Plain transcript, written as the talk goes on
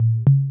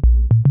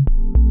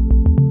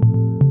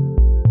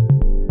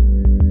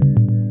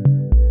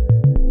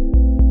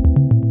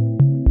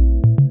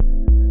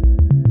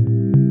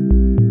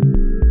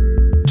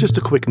Just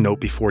a quick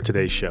note before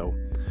today's show.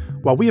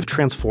 While we have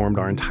transformed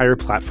our entire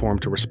platform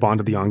to respond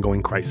to the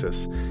ongoing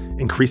crisis,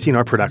 increasing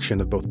our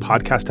production of both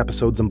podcast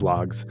episodes and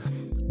blogs,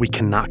 we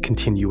cannot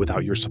continue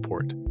without your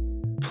support.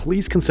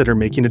 Please consider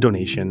making a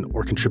donation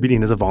or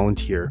contributing as a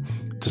volunteer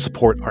to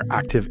support our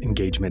active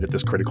engagement at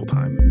this critical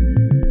time.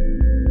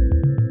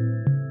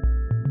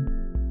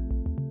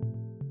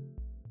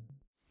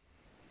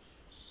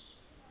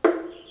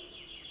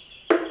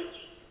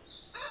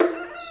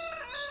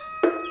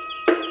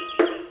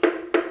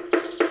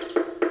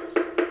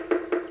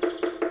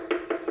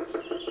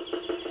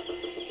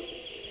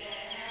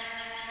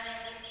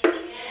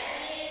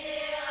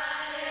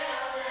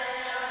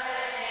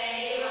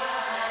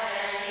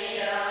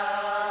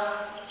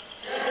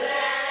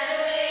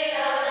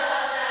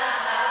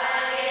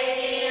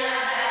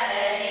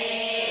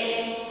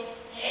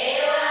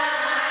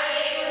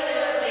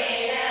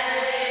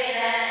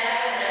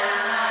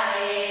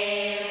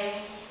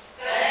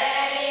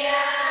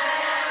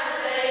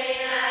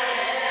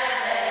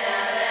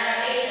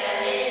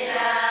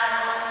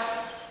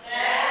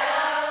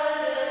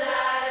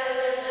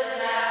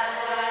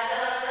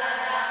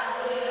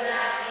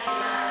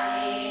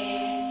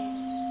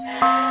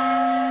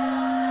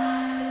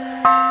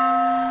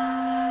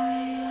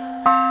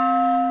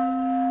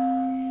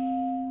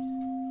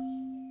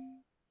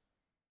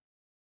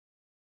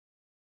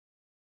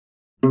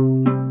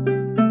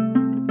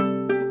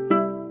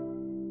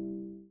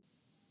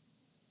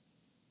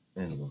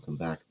 And welcome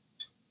back.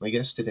 My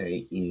guest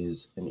today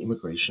is an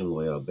immigration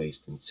lawyer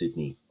based in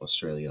Sydney,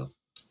 Australia.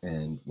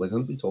 And we're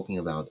going to be talking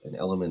about an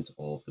element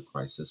of the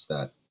crisis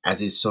that,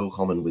 as is so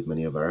common with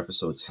many of our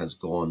episodes, has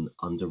gone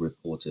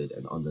underreported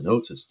and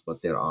undernoticed.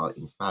 But there are,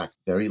 in fact,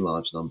 very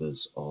large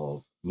numbers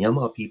of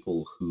Myanmar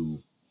people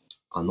who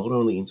are not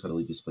only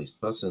internally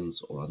displaced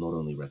persons or are not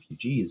only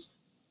refugees,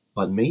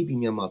 but maybe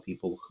Myanmar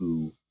people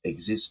who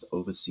exist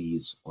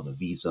overseas on a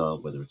visa,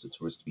 whether it's a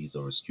tourist visa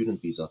or a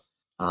student visa,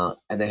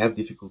 and they have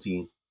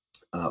difficulty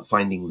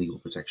finding legal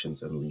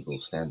protections and legal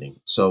standing.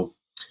 So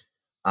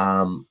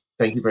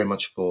thank you very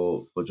much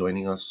for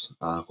joining us.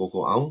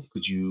 Koko Aung,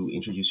 could you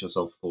introduce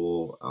yourself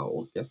for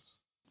our guests?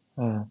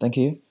 Thank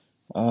you.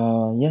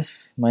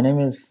 Yes, my name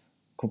is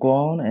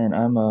Kukuon, and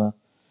I'm a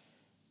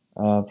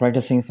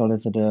practicing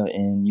solicitor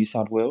in New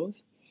South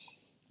Wales.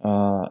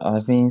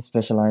 I've been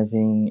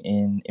specializing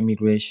in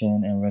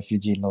immigration and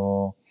refugee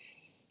law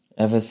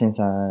ever since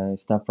I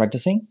started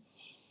practicing.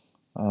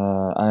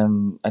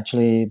 I'm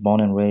actually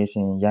born and raised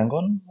in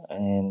Yangon,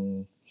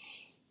 and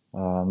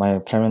my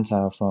parents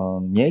are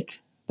from Nyek,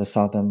 the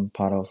southern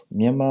part of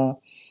Myanmar.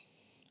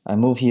 I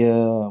moved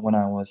here when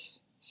I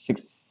was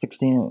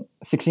 16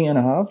 and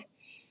a half.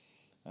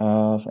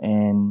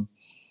 And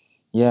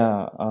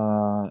yeah,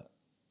 a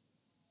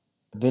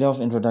bit of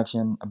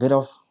introduction, a bit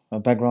of a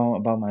background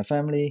about my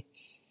family.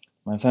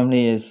 My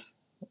family is,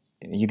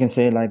 you can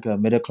say, like a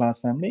middle class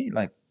family,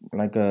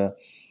 like a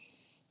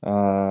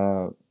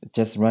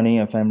just running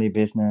a family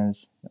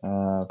business.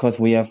 Cause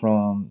we are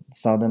from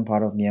southern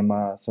part of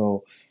Myanmar,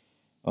 so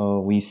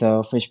we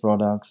sell fish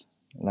products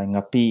like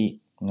ngapi,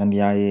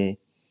 ngandiaye,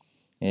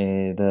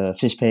 the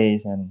fish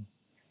paste and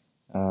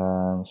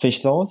fish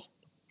sauce,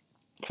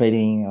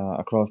 trading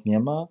across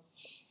Myanmar.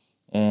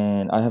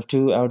 And I have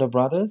two elder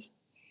brothers,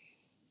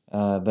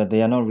 but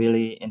they are not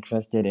really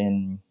interested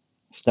in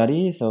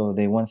study, so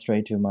they went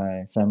straight to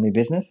my family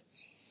business.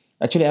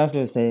 Actually, I have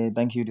to say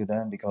thank you to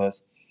them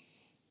because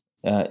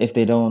if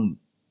they don't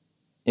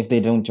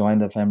join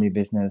the family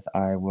business,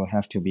 I will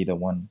have to be the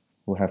one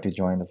who have to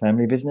join the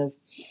family business.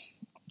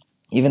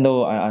 Even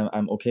though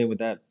I'm okay with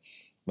that,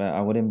 but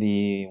I wouldn't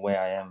be where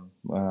I am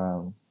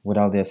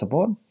without their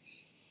support.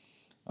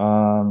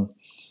 Um,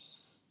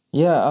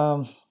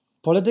 yeah,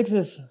 politics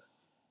is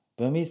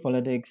Burmese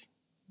politics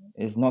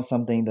is not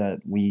something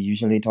that we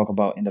usually talk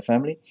about in the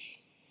family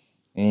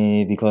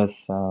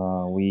because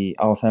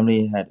our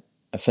family had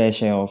a fair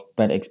share of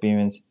bad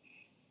experience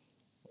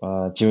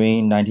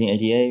during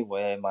 1988,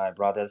 where my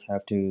brothers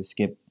had to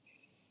skip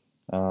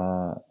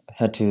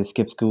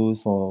school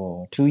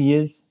for 2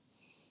 years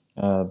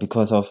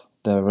because of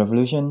the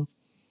revolution,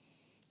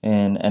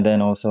 and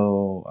then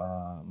also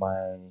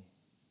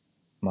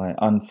my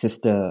aunt's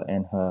sister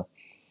and her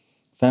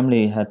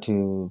family had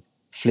to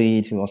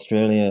flee to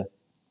Australia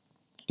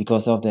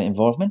because of their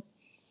involvement.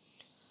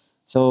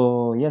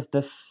 So yes,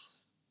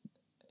 that's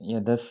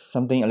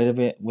something a little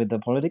bit with the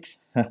politics.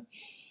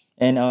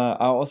 And I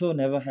also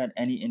never had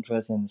any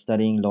interest in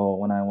studying law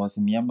when I was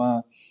in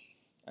Myanmar.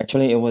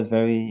 Actually, it was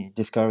very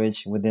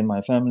discouraged within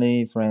my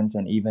family, friends,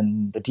 and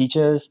even the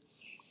teachers.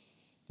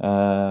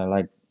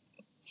 Like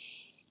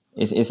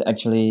it's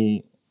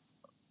actually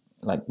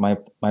like my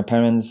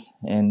parents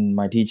and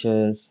my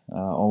teachers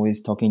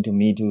always talking to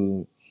me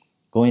to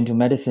go into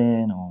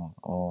medicine or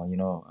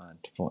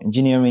for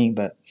engineering,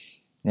 but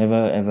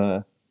never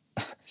ever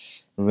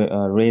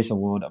raise a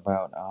word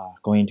about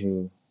going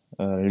to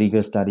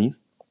legal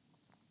studies.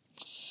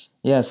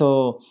 Yeah,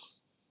 so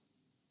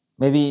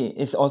maybe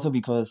it's also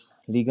because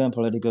legal and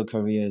political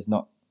career is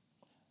not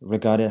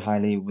regarded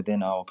highly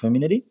within our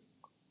community.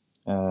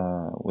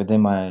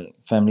 within my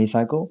family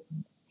cycle.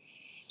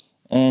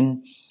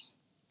 And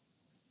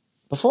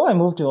before I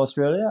moved to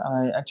Australia,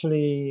 I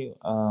actually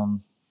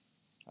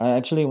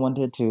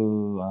wanted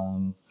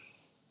to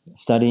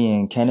study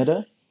in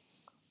Canada,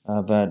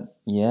 but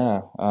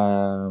yeah,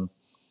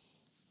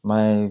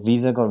 my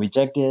visa got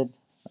rejected.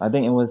 I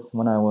think it was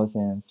when I was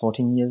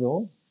 14 years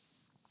old.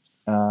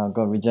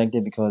 Got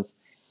rejected because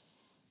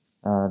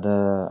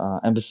the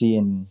embassy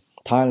in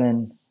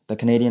Thailand, the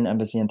Canadian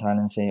embassy in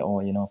Thailand, say,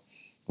 "Oh,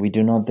 we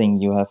do not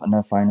think you have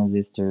enough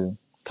finances to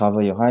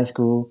cover your high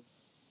school."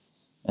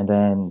 And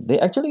then they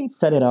actually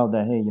set it out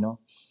that, hey,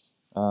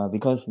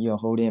 because you're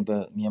holding a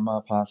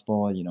Myanmar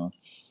passport,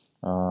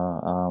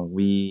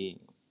 we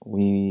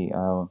we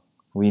uh,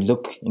 we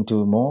look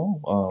into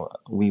more.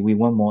 We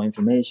want more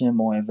information,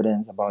 more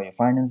evidence about your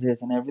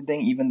finances and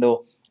everything. Even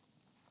though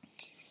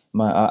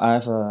I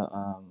have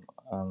a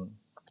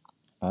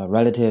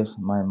relative,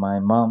 my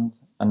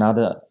mom's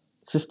another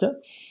sister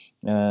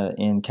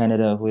in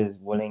Canada who is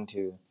willing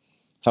to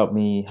help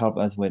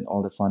us with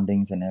all the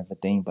fundings and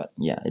everything. But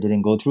yeah, it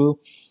didn't go through.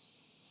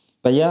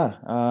 But yeah,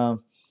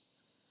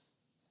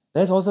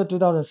 there's also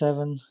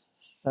 2007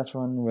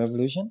 Saffron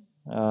Revolution.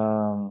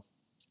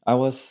 I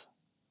was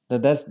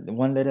that's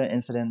one little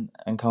incident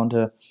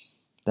encounter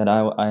that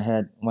I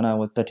had when I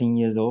was 13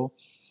 years old.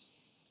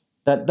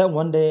 That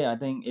one day, I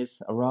think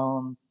it's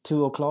around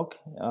 2 o'clock.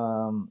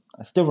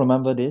 I still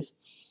remember this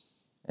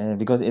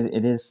because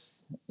it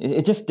just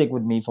stick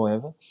with me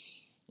forever.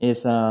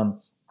 Is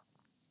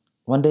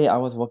One day I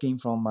was walking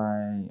from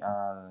my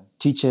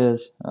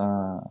teacher's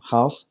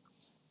house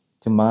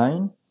to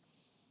mine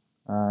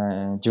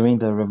during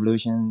the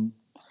revolution,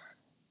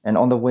 and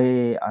on the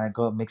way I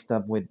got mixed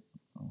up with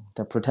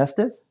the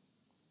protesters,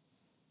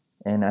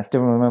 and I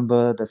still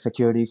remember the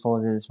security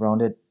forces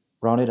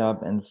rounded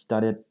up and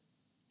started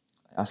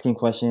asking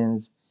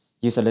questions,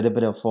 use a little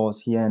bit of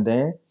force here and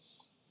there.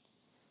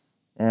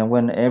 And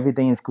when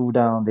everything is cooled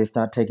down, they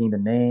start taking the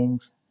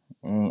names.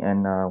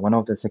 And one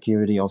of the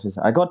security officers,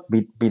 I got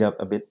beat up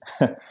a bit.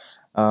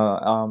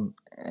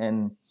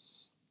 And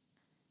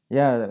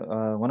yeah,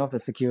 one of the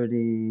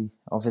security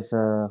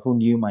officer who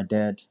knew my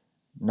dad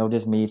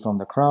noticed me from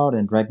the crowd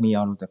and dragged me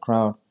out of the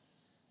crowd.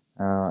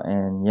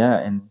 And yeah,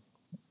 and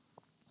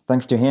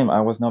thanks to him,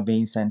 I was not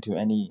being sent to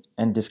any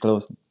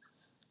undisclosed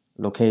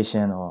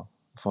location or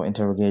for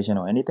interrogation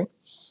or anything.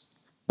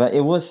 But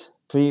it was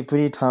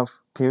pretty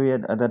tough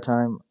period at that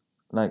time,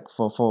 like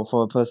for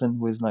a person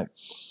who is like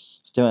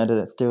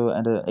still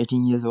under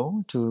 18 years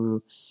old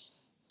to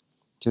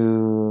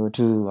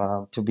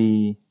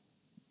be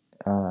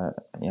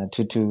yeah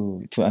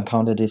to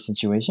encounter this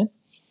situation.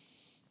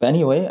 But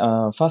anyway,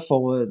 fast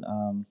forward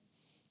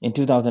in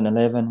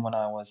 2011 when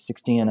I was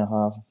 16 and a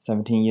half,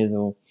 17 years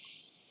old.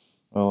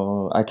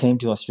 I came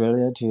to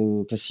Australia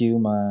to pursue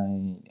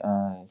my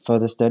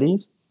further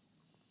studies.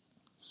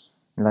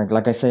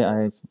 Like I say,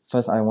 I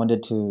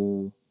wanted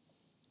to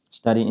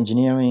study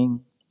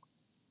engineering.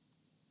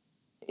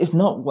 It's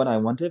not what I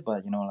wanted,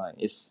 but like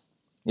it's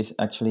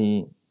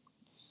actually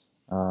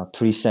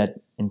preset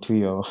into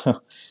your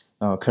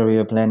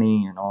career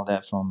planning and all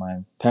that from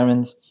my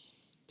parents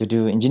to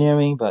do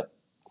engineering. But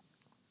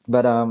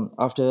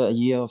after a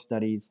year of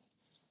studies,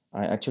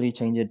 I actually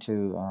changed it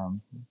to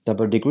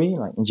double degree,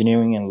 like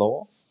engineering and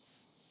law,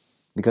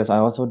 because I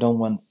also don't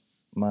want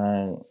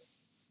my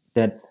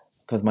dad,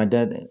 because my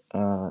dad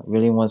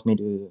really wants me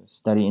to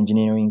study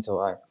engineering,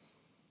 so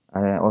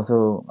I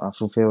also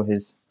fulfill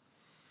his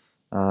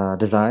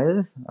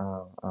desires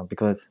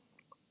because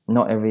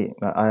not every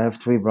I have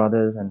three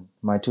brothers and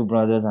my two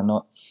brothers are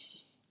not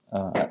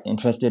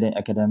interested in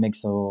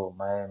academics, so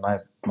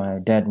my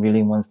dad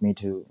really wants me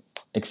to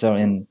excel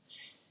in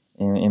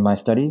my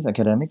studies,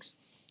 academics.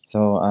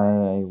 So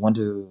I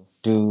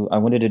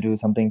wanted to do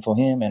something for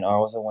him, and I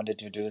also wanted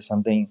to do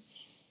something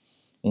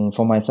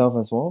for myself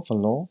as well, for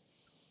law.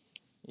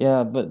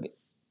 Yeah, but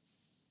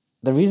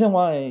the reason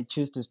why I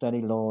choose to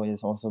study law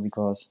is also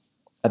because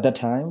at that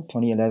time,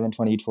 2011,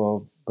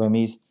 2012,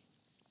 Burmese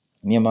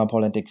Myanmar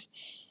politics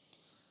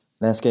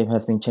landscape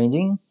has been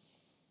changing.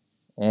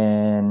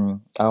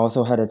 And I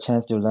also had a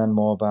chance to learn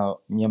more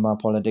about Myanmar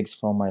politics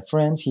from my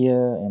friends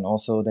here and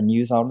also the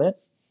news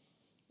outlet.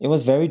 It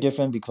was very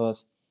different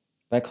because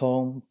back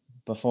home,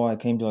 before I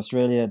came to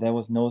Australia, there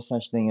was no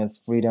such thing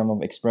as freedom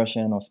of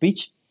expression or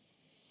speech.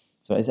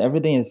 So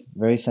everything is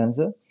very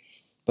censored.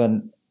 But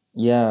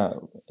yeah,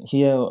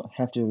 here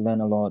have to learn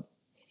a lot.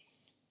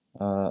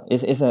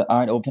 It's an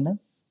eye opener.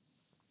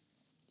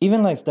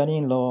 Even like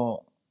studying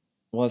law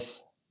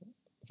was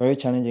very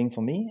challenging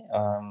for me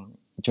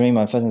during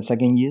my first and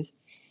second years.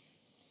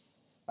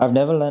 I've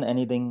never learned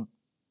anything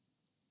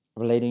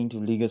relating to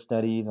legal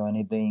studies or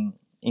anything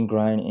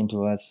ingrained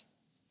into us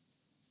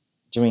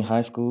during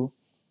high school,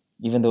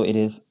 even though it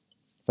is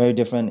very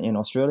different in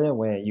Australia,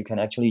 where you can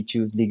actually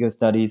choose legal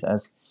studies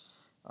as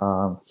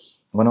um,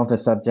 one of the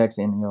subjects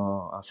in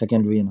your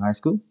secondary and high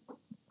school,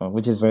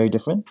 which is very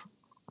different.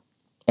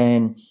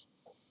 And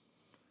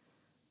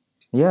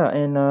yeah,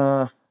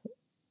 and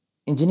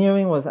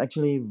engineering was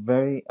actually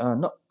very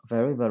not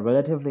very, but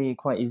relatively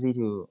quite easy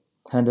to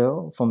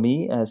handle for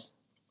me, as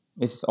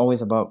it's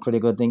always about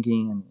critical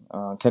thinking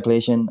and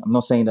calculation. I'm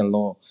not saying that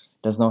law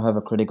does not have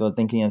a critical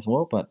thinking as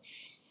well, but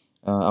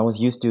I was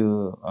used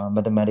to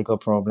mathematical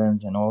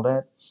problems and all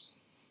that.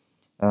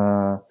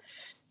 Uh,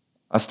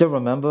 I still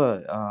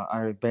remember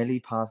I barely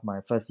passed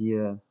my first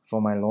year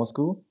for my law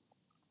school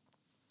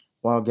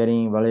while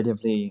getting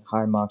relatively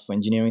high marks for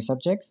engineering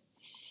subjects.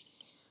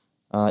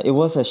 It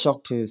was a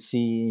shock to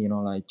see,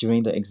 like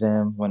during the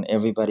exam when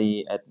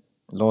everybody at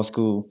law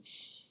school,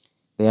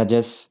 they are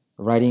just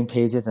writing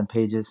pages and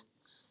pages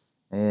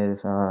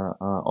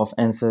of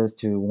answers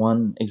to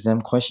one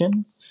exam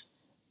question,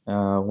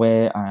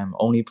 where I'm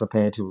only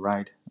prepared to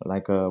write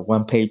like a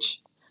one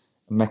page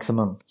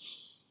maximum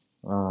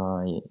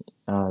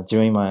uh,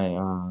 during my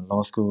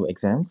law school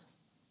exams.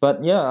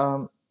 But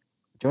yeah,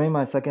 during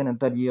my second and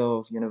third year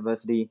of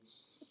university,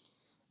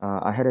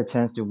 I had a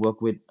chance to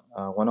work with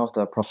one of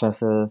the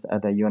professors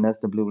at the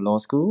UNSW Law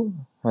School.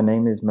 Her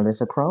name is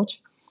Melissa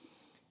Crouch.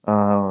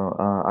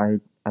 I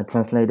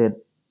translated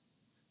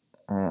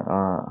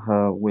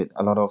her with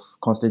a lot of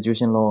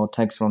constitution law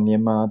texts from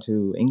Myanmar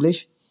to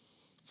English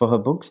for her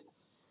books.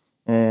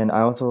 And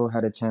I also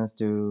had a chance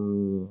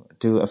to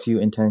do a few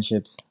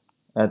internships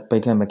at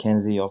Baker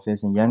McKenzie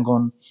office in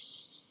Yangon,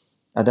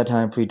 at that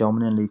time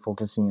predominantly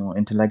focusing on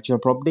intellectual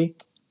property.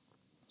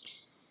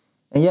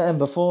 And yeah, and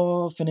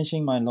before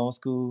finishing my law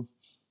school,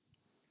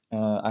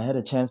 I had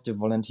a chance to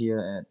volunteer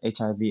at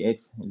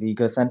HIV/AIDS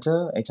Legal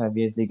Center,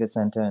 HIV/AIDS Legal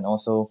Center, and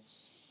also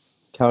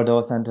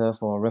Caldor Center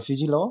for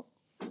Refugee Law.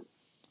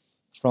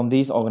 From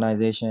these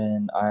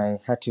organizations, I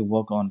had to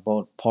work on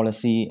both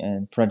policy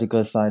and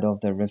practical side of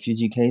the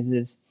refugee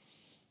cases.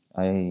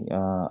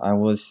 I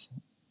was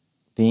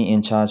being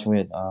in charge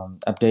with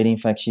updating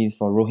fact sheets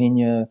for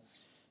Rohingya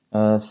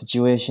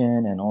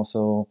situation, and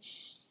also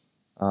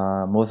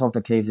most of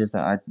the cases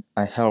that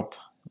I help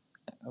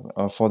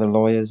for the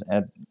lawyers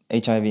at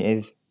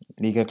HIV/AIDS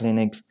legal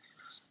clinics.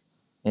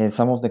 And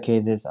some of the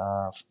cases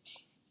are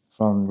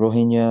from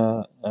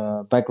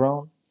Rohingya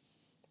background.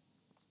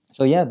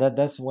 So yeah,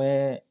 that's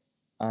where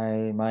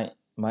my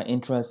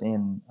interest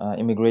in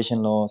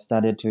immigration law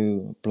started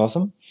to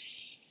blossom.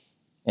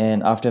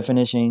 And after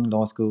finishing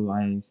law school,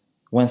 I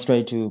went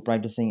straight to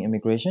practicing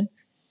immigration.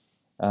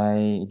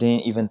 I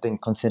didn't even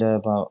consider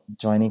about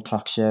joining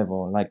clerkship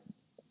or like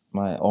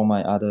all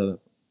my other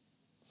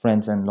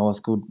friends in law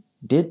school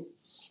did.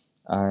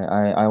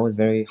 I was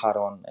very hard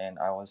on, and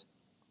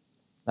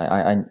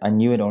I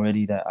knew it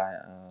already that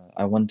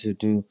I want to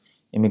do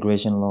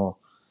immigration law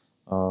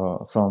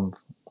from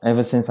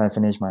ever since I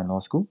finished my law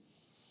school.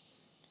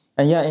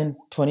 And yeah, in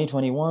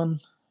 2021,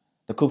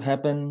 the coup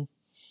happened.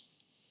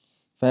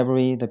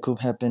 February, the coup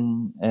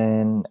happened,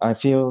 and I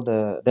feel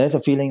there's a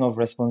feeling of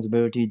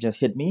responsibility just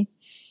hit me.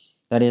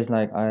 That is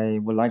like I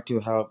would like to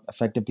help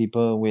affected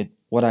people with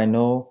what I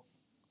know,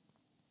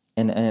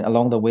 and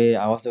along the way,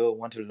 I also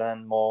want to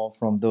learn more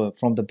from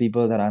the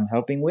people that I'm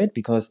helping with,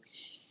 because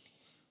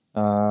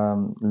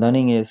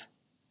learning is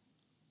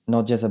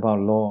not just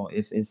about law.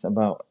 It's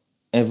about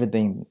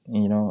everything.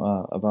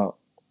 About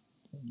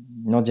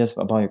not just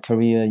about your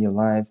career, your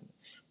life,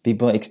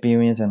 people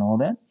experience, and all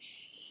that.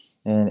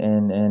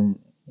 And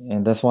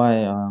that's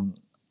why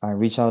I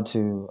reach out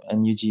to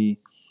NUG,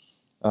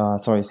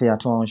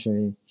 Seattle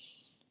Shui,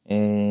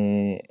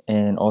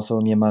 and also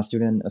Myanmar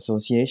Student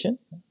Association.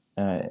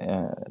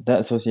 That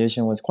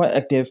association was quite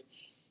active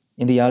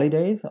in the early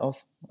days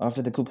of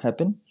after the coup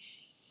happened.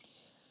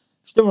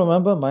 Still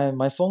remember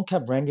my phone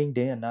kept ringing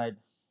day and night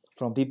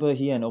from people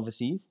here and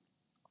overseas.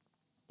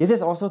 This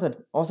is also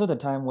the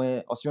time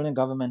where Australian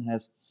government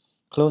has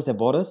closed their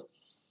borders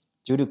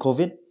due to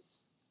COVID,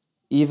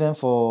 even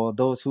for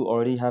those who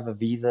already have a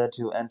visa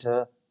to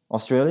enter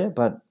Australia.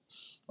 But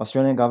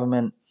Australian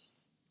government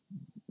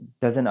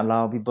doesn't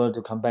allow people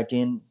to come back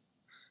in.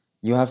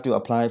 You have to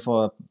apply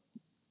for a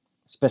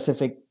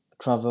specific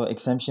travel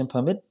exemption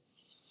permit,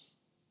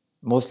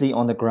 mostly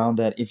on the ground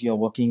that if you're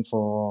working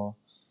for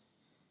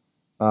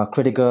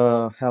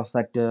critical health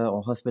sector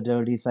or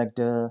hospitality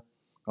sector,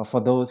 or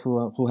for those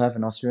who have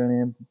an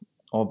Australian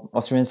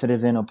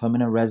citizen or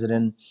permanent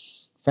resident,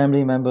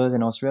 family members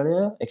in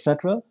Australia,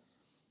 etc.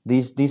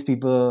 These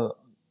people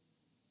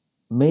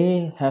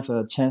may have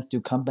a chance to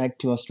come back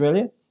to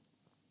Australia.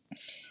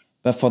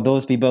 But for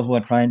those people who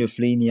are trying to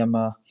flee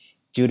Myanmar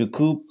due to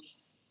coup,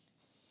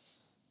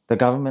 the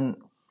government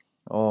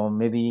or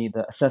maybe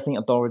the assessing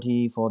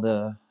authority for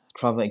the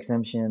travel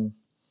exemption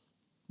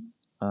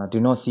do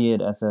not see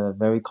it as a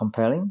very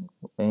compelling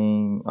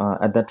thing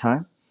at that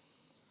time.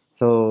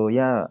 So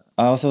yeah,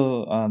 I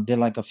also did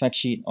like a fact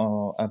sheet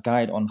or a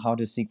guide on how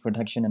to seek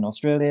protection in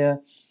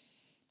Australia,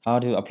 how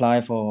to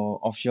apply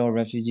for offshore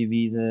refugee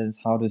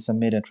visas, how to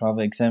submit a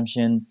travel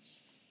exemption,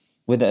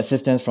 with the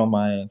assistance from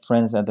my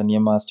friends at the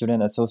Myanmar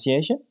Student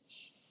Association.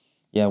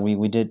 Yeah,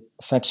 we did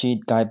fact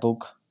sheet,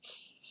 guidebook,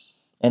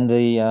 and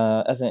the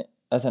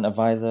as an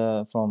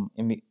advisor from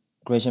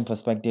immigration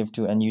perspective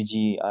to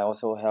NUG, I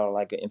also held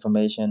like an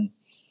information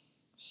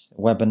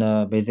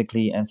webinar,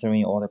 basically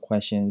answering all the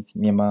questions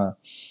Myanmar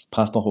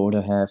passport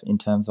holder have in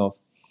terms of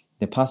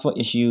the passport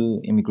issue,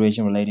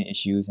 immigration related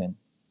issues, and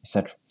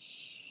etc.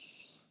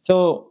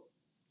 So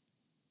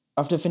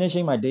after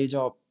finishing my day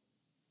job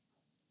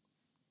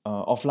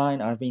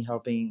offline, I've been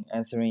helping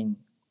answering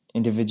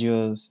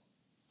individuals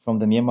from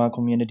the Myanmar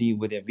community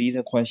with their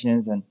visa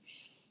questions and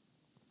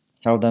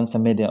help them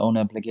submit their own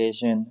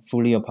application,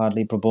 fully or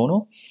partly pro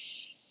bono.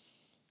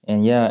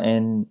 And yeah,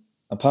 and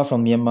apart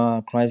from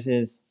Myanmar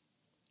crisis,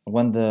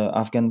 when the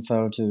Afghan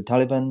fell to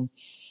Taliban,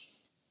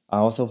 I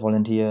also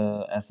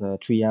volunteer as a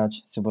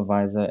triage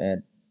supervisor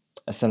at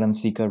Asylum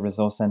Seeker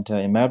Resource Center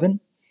in Melbourne,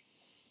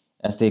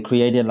 as they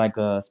created like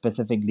a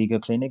specific legal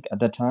clinic at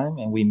that time,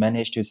 and we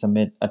managed to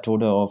submit a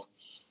total of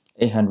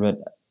 800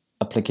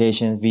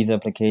 applications, visa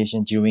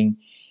applications during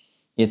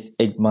its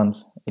 8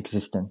 months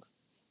existence.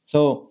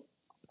 So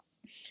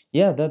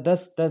yeah,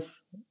 that's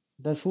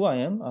who I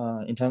am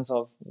in terms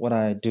of what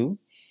I do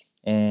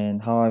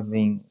and how I've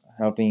been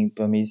helping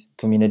Burmese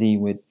community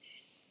with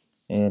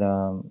it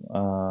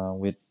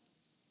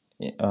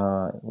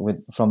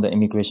with from the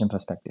immigration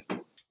perspective.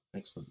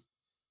 Excellent.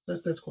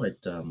 That's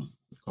quite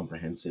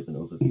comprehensive an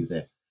overview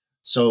there.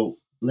 So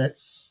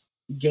let's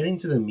get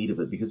into the meat of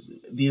it, because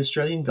the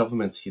Australian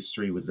government's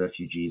history with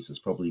refugees has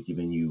probably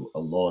given you a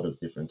lot of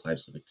different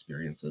types of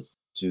experiences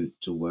to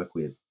work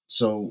with.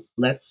 So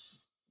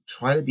let's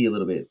try to be a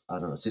little bit, I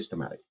don't know,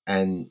 systematic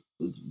and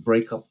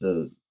break up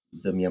the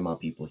Myanmar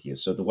people here.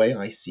 So the way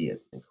I see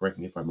it, and correct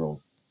me if I'm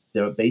wrong,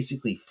 there are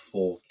basically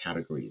four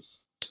categories.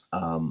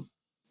 Um,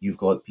 you've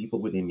got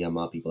people within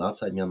Myanmar, people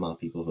outside Myanmar,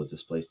 people who are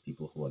displaced,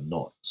 people who are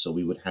not. So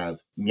we would have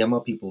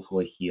Myanmar people who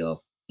are here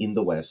in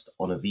the West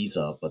on a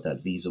visa, but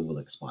that visa will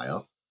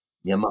expire.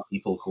 Myanmar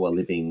people who are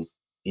living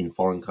in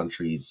foreign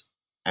countries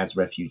as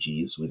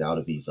refugees without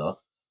a visa.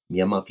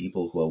 Myanmar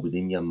people who are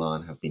within Myanmar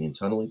and have been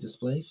internally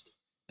displaced.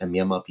 And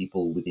Myanmar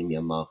people within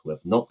Myanmar who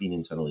have not been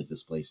internally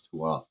displaced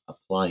who are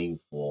applying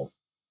for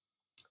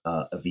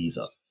a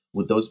visa.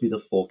 Would those be the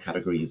four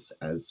categories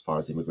as far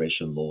as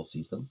immigration law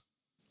sees them?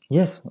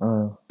 Yes,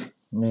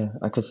 yeah,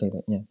 I could say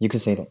that. Yeah, you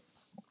could say that.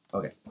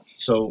 Okay,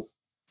 so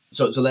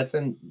let's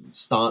then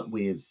start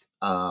with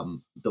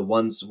the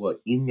ones who are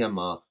in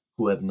Myanmar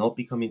who have not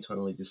become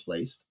internally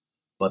displaced,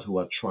 but who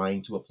are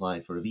trying to apply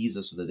for a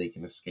visa so that they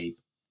can escape,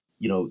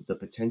 the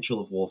potential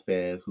of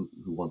warfare, who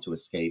want to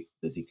escape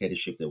the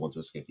dictatorship, they want to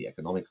escape the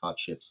economic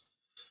hardships.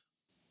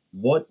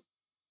 What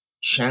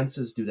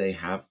chances do they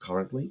have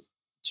currently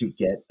to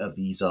get a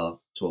visa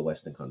to a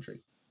Western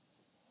country?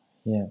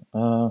 Yeah,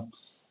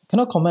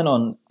 cannot comment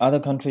on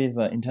other countries,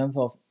 but in terms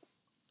of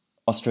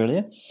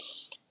Australia,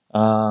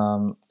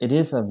 it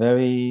is a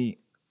very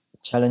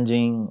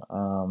challenging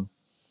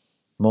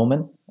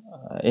moment.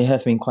 It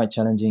has been quite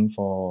challenging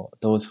for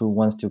those who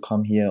wants to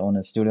come here on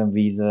a student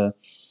visa,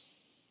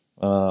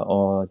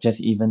 or just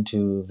even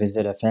to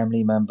visit a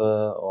family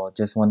member, or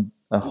just want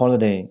a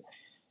holiday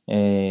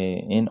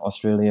in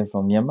Australia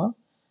from Myanmar,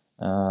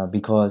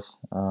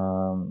 because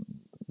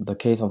the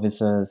case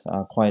officers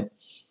are quite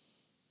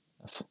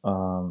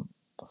um,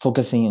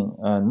 focusing,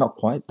 not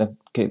quite,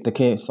 the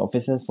case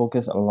officers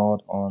focus a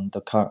lot on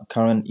the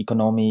current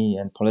economy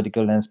and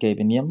political landscape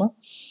in Myanmar.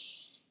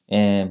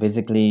 And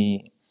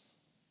basically,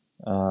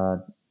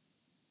 from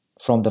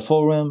the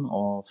forum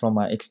or from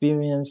my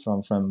experience,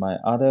 from my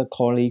other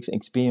colleagues'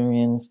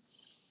 experience,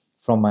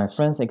 from my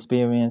friends'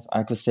 experience,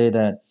 I could say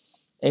that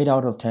 8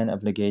 out of 10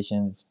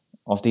 applications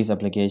of these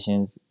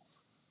applications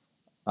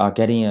are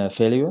getting a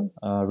failure,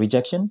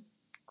 rejection.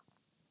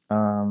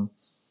 Um,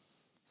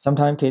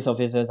 Sometimes case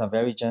officers are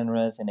very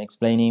generous in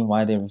explaining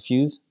why they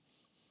refuse.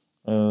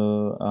 That's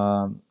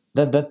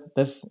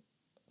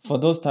for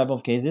those type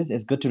of cases.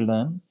 It's good to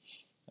learn.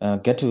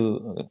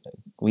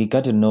 We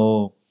got to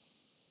know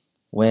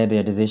where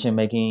their decision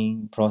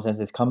making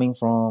process is coming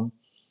from,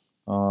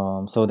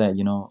 so that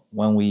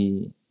when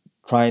we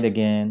try it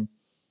again,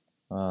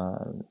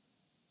 uh,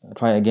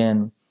 try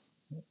again,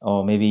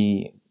 or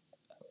maybe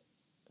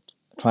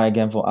try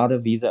again for other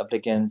visa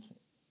applicants,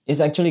 it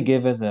actually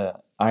gives us an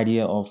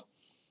idea of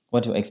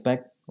what to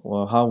expect,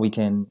 or how we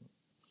can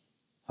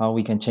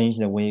change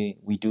the way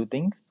we do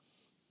things.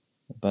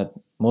 But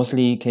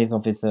mostly case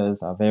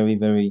officers are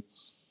very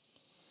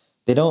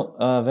they don't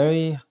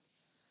very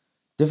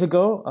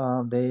difficult.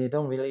 They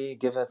don't really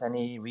give us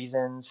any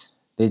reasons.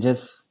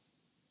 Because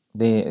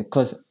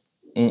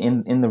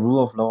in the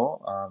rule of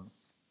law,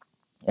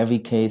 every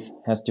case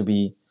has to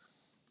be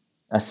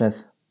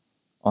assessed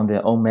on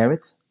their own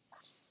merits.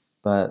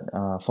 But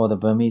for the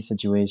Burmese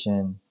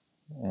situation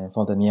and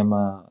for the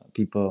Myanmar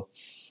people,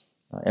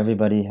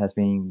 everybody has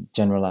been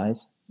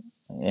generalized.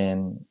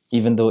 And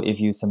even though if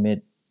you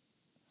submit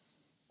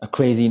a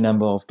crazy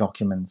number of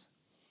documents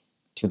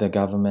to the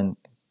government,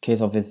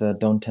 case officer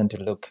don't tend to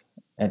look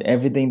at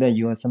everything that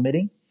you are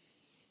submitting.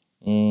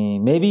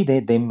 Maybe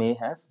they may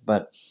have,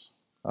 but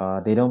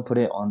they don't put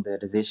it on the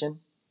decision.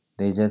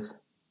 They just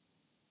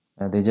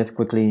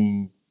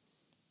quickly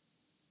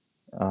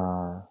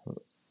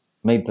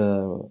make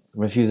the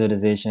refusal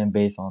decision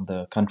based on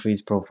the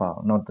country's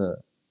profile, not the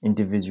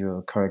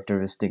individual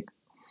characteristic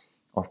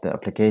of the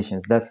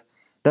applications.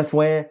 That's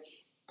where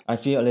I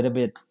feel a little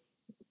bit.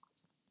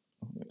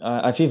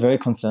 I feel very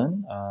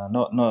concerned.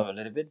 Not a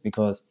little bit,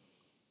 because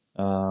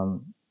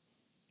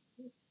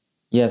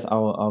yes,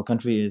 our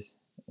country is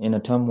in a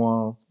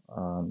turmoil.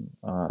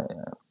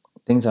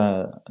 Things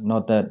are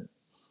not that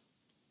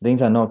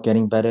things are not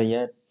getting better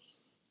yet.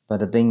 But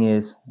the thing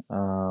is,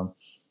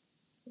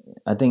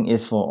 I think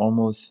it's for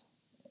almost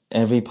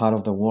every part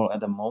of the world at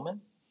the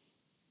moment.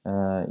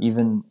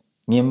 Even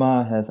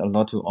Myanmar has a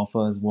lot to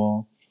offer as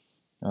well,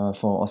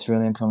 for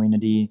Australian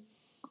community,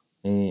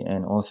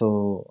 and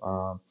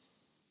also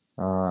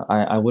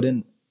I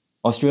wouldn't.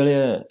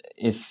 Australia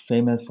is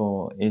famous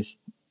for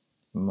its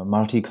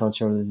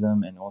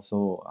multiculturalism, and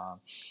also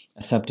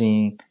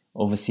accepting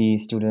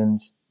overseas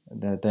students.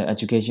 The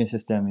education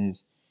system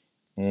is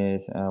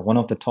one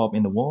of the top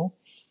in the world.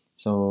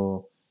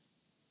 So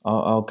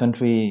our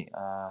country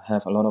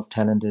have a lot of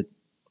talented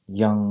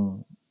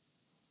young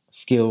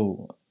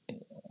skilled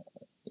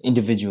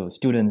individual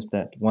students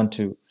that want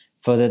to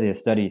further their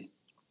studies.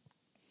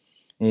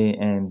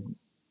 And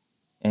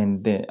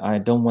I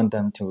don't want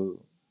them to,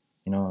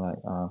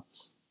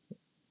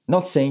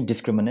 not saying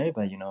discriminate,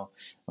 but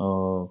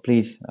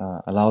please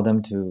allow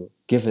them to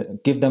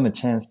give them a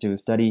chance to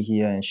study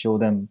here, and show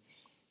them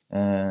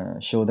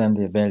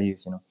their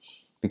values,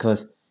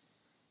 because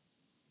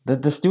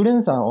the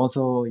students are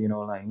also,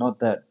 not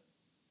that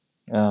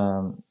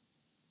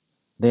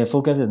their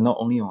focus is not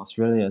only on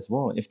Australia as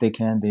well. If they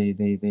can,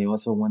 they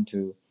also want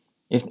to.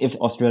 If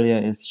Australia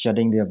is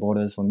shutting their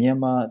borders for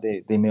Myanmar,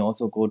 they may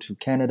also go to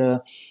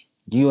Canada,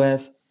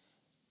 US.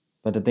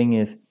 But the thing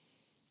is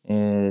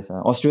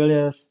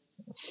Australia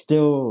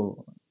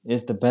still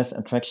is the best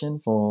attraction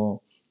for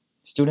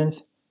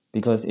students,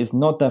 because it's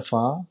not that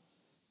far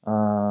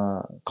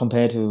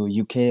compared to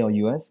UK or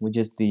US, which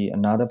is the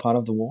another part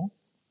of the world.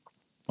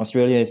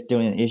 Australia is still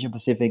in Asia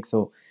Pacific,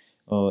 so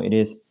it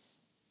is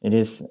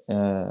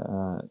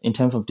in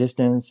terms of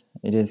distance,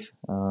 it is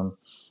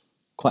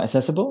quite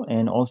accessible.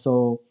 And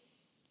also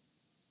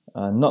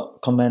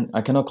not comment.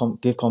 I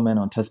cannot give comment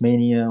on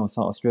Tasmania or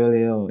South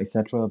Australia or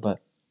etc. But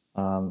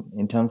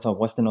in terms of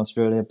Western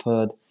Australia,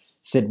 Perth,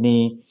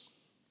 Sydney,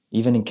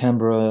 even in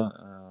Canberra,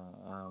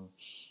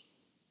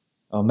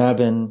 or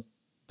Melbourne,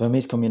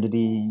 Burmese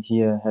community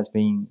here has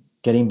been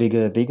getting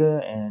bigger and bigger,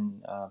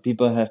 and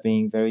people have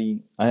been very.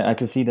 I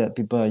can see that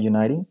people are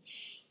uniting,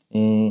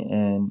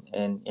 and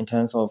in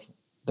terms of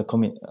the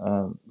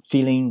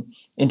feeling,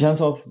 in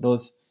terms of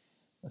those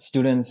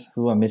students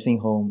who are missing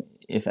home,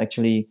 is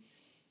actually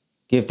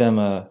give them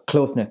a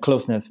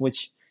closeness,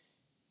 which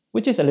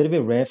is a little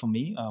bit rare for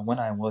me when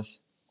I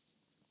was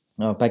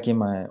back in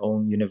my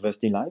own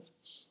university life.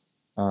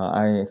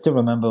 I still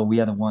remember we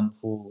are the one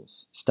who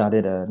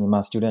started a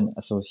Myanmar Student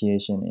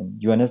Association in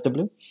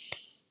UNSW,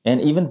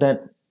 and even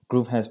that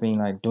group has been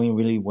like doing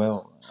really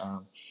well,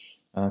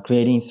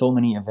 creating so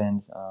many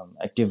events,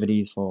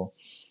 activities for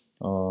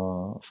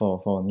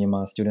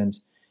Myanmar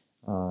students,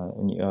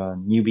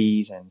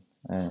 newbies, and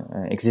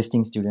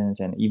existing students,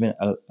 and even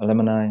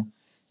alumni.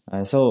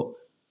 But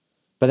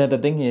the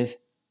thing is,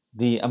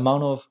 the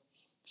amount of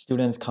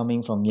students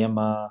coming from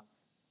Myanmar,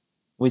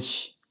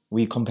 which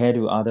we compare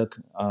to other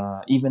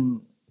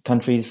even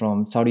countries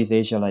from Southeast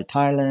Asia like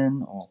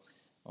Thailand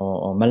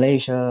or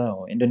Malaysia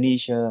or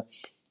Indonesia,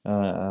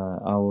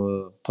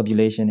 our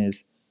population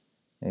is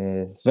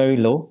very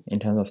low in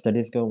terms of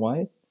statistical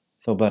wise.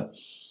 So, but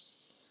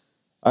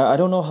I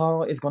don't know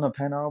how it's gonna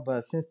pan out.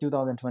 But since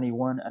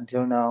 2021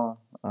 until now,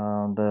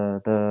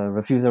 the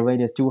refusal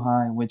rate is too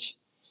high, which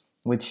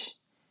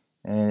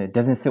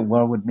doesn't sit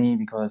well with me,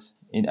 because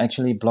it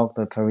actually blocked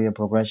the career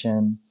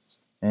progression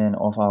and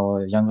of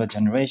our younger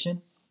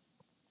generation.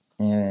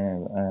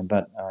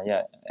 But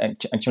yeah,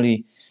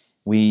 actually,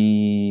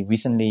 we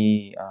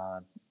recently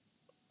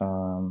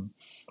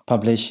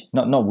published,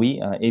 not we,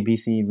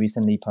 ABC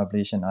recently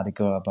published an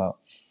article about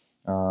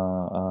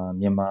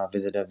Myanmar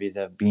visitor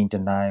visa being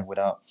denied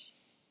without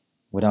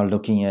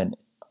looking at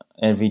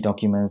every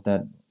documents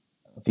that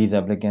visa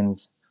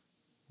applicants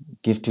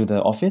give to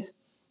the office.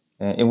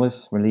 It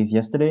was released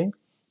yesterday.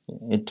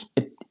 It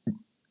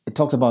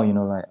talks about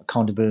like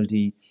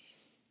accountability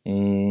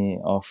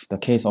of the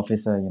case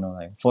officer.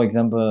 Like, for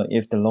example,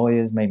 if the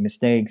lawyers make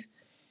mistakes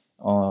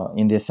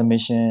in their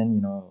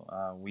submission,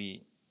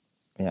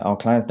 our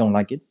clients don't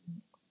like it.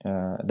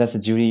 That's a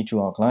duty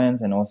to our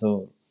clients, and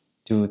also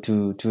to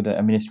the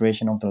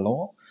administration of the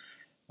law.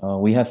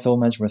 We have so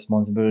much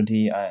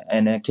responsibility.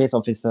 And a case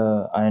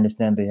officer, I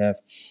understand they have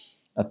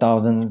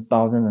thousands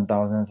and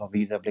thousands of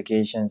visa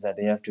applications that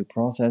they have to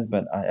process,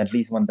 but I at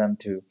least want them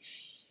to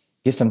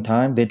give some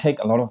time. They take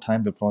a lot of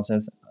time to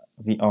process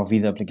our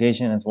visa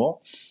application as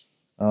well.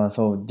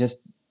 So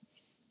just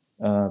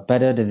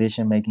better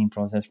decision making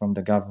process from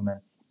the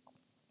government,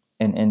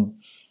 and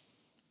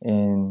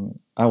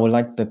I would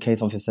like the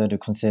case officer to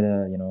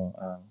consider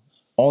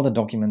all the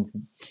documents,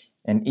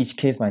 and each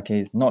case by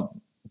case, not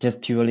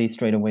just purely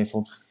straight away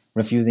for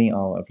refusing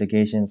our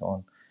applications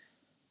on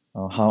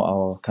how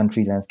our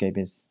country landscape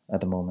is at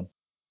the moment.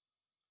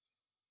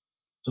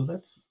 So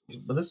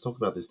let's talk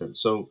about this then.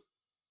 So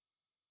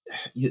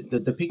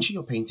the picture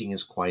you're painting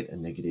is quite a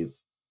negative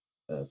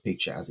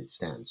picture as it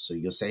stands. So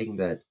you're saying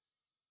that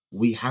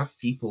we have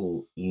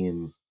people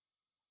in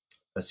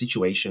a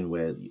situation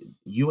where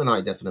you and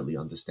I definitely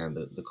understand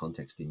the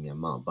context in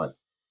Myanmar, but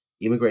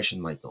immigration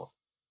might not.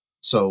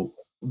 So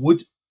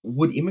would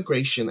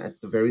immigration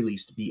at the very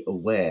least be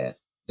aware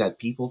that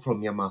people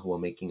from Myanmar who are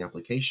making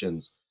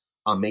applications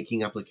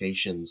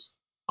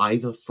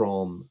either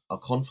from a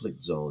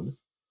conflict zone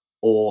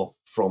or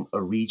from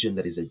a region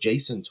that is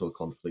adjacent to a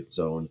conflict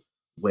zone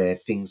where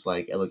things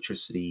like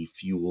electricity,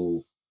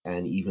 fuel,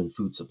 and even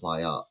food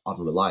supply are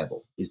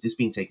unreliable? Is this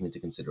being taken into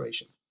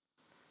consideration?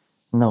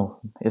 No,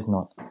 it's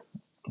not.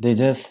 They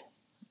just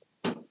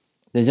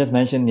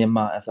mention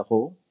Myanmar as a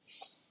whole.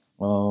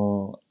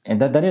 And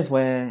that is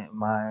where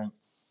my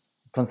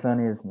concern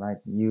is.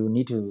 Like, you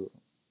need to.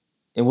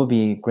 It would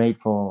be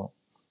great for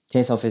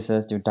case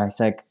officers to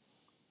dissect,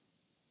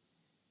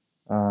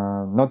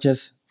 not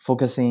just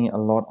focusing a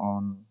lot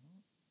on.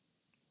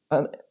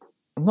 I'm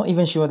not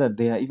even sure that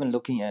they are even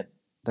looking at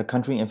the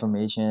country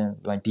information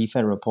like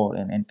defect report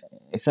and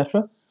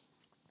etc.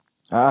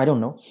 I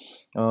don't know,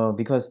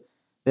 because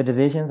the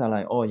decisions are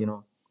like, oh,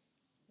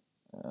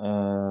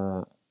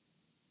 uh,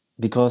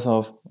 because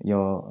of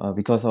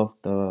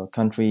the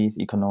country's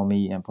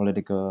economy and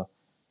political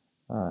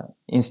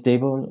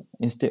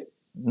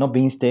not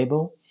being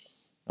stable,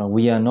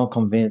 we are not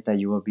convinced that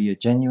you will be a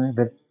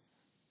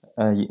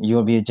you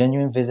will be a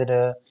genuine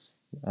visitor.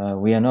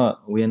 We are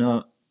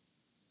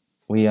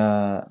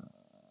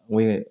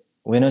we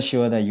we're not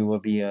sure that you will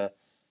be a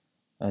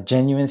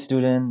genuine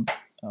student.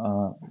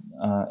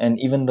 And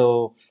even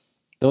though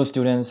those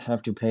students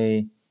have to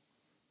pay,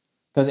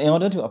 because in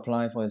order to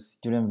apply for a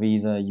student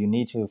visa, you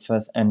need to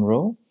first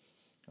enroll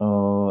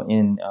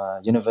in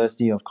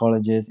university or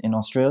colleges in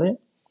Australia,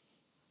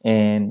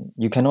 and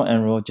you cannot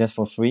enroll just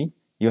for free.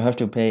 You have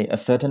to pay a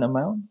certain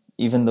amount,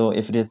 even though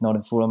if it is not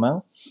a full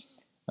amount,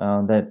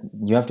 that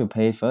you have to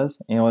pay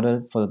first in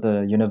order for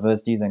the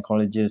universities and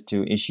colleges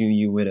to issue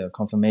you with a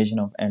confirmation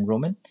of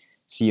enrollment,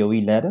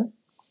 COE letter,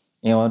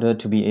 in order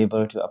to be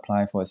able to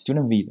apply for a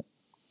student visa.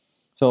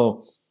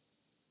 So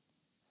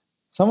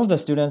some of the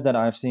students that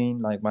I've seen,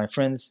 like my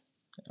friends,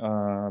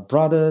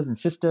 brothers and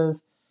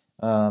sisters,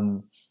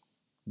 um,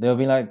 they'll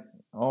be like,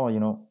 oh,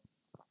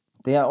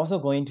 they are also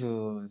going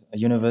to a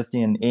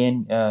university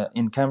in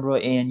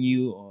Canberra,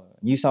 ANU, or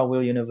New South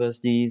Wales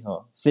universities,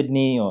 or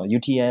Sydney, or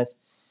UTS,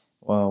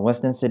 or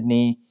Western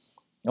Sydney.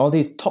 All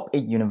these top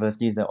 8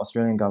 universities the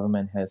Australian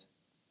government has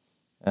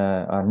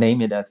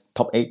named it as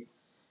top 8.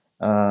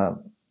 Uh,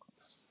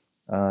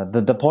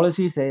 the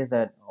policy says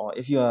that, or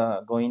if you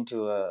are going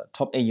to a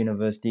top 8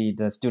 university,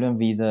 the student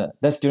visa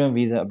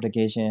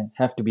application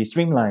have to be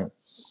streamlined.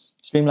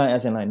 Streamlined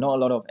as in, like, not a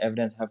lot of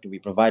evidence have to be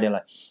provided,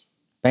 like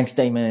bank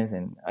statements.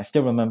 And I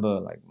still remember,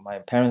 like, my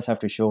parents have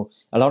to show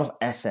a lot of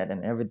asset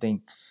and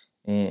everything.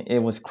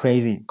 It was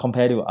crazy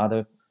compared to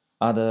other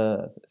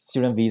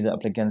student visa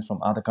applicants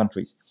from other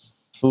countries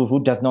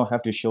who does not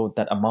have to show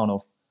that amount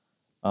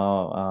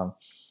of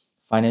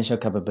financial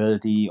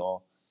capability,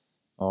 or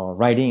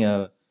writing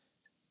a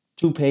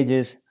 2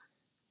 pages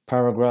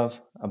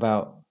paragraph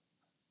about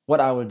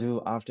what I will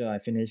do after I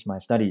finish my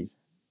studies.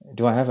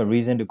 Do I have a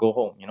reason to go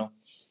home?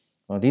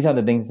 Well, these are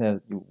the things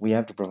that we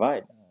have to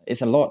provide.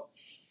 It's a lot.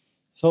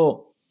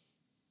 So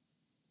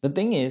the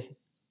thing is,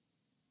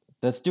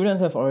 the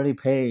students have already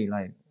paid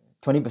like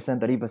 20%,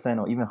 30%,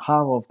 or even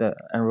half of the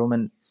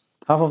enrollment,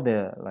 half of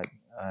the, like,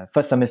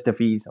 first semester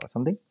fees or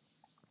something.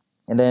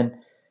 And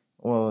then,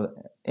 well,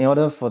 in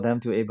order for them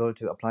to able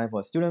to apply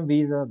for a student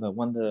visa, but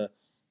when the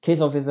case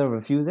officer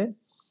refuses it,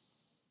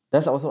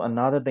 that's also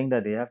another thing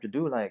that they have to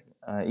do. Like,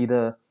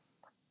 either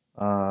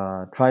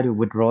try to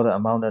withdraw the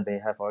amount that they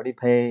have already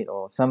paid,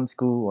 or some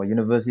school or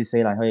university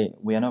say like, hey,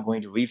 we are not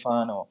going to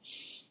refund,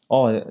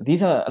 or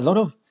these are a lot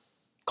of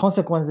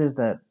consequences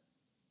that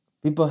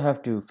people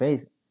have to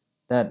face,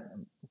 that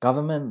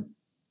government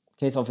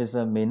case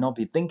officer may not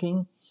be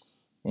thinking.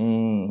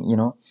 you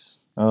know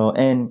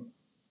and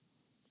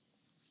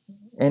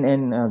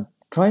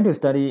trying to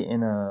study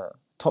in a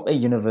top 8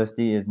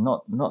 university is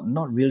not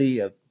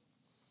really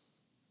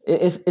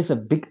it's a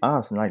big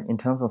ask, like, in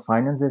terms of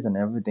finances and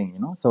everything.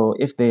 So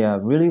if they are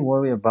really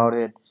worried about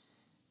it,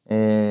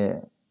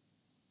 uh,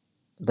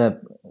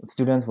 that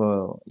students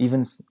will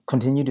even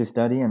continue to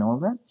study and all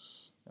that,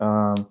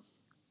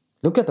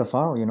 look at the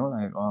file.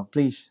 Like,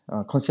 please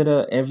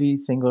consider every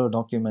single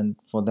document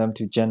for them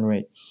to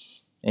generate.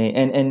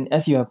 And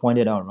as you have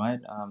pointed out,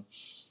 right,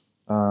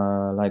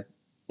 like,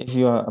 if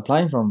you are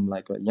applying from,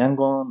 like,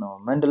 Yangon or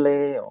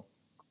Mandalay, or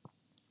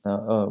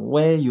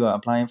where you are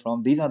applying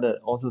from, these are the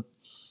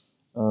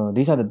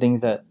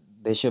things that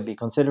they should be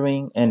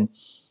considering. And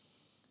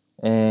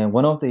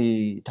one of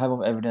the type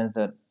of evidence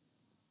that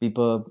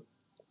people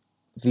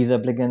visa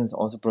applicants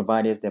also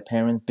provide is their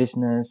parents'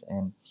 business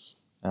and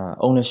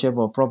ownership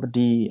of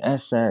property,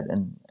 asset,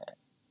 and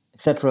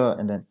etc.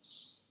 And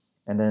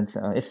then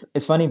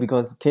it's funny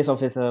because case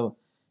officer,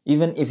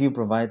 even if you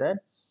provide that,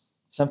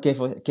 some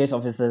case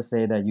officers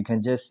say that you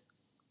can just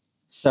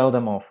sell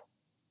them off.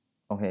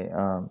 Okay,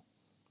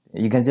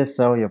 you can just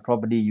sell your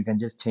property. You can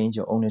just change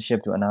your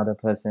ownership to another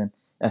person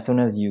as soon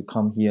as you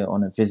come here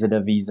on a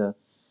visitor visa.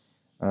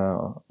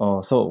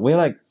 Or so we're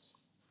like,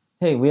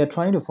 hey, we are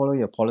trying to follow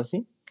your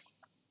policy.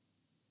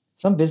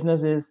 Some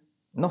businesses,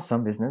 not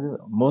some businesses,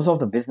 most of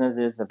the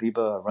businesses that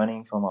people are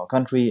running from our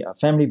country are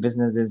family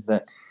businesses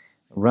that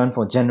run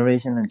for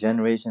generations and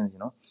generations.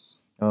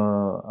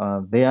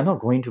 They are not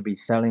going to be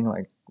selling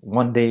like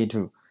one day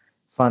to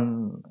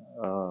fund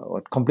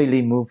or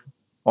completely move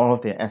all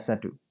of their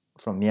asset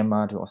from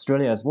Myanmar to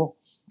Australia as well.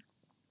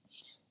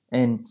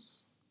 And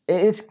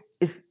it's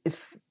it's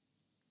it's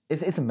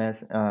it's a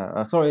mess.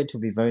 Sorry to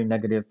be very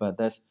negative, but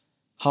that's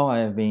how I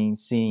have been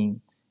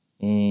seeing.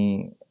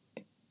 In,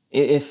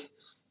 it is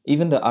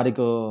even the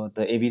article,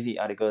 the ABC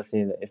article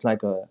says that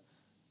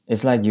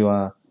it's like you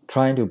are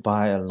trying to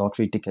buy a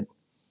lottery ticket,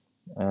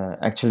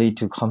 actually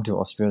to come to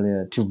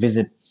Australia to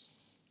visit.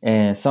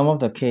 And some of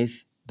the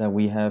case that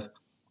we have,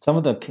 some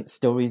of the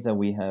stories that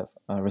we have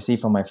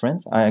received from my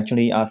friends, I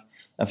actually asked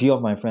a few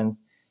of my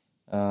friends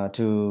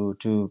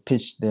to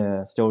pitch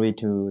the story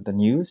to the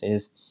news.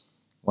 Is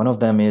one of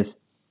them is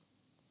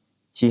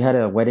she had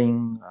a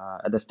wedding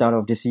at the start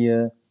of this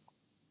year.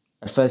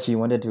 At first, she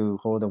wanted to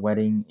hold a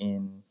wedding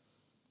in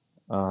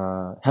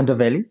Hunter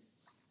Valley,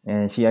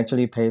 and she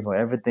actually paid for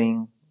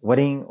everything.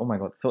 Wedding, oh my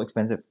god, so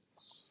expensive.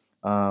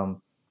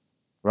 Um,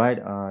 right?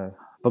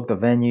 Booked the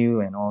venue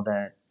and all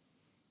that,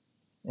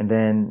 and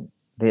then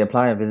they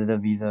apply a visitor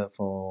visa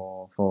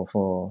for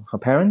her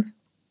parents,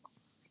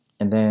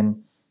 and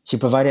then she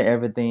provided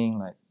everything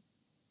like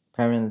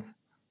parents,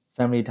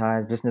 family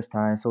ties, business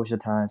ties, social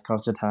ties,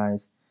 culture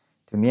ties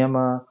to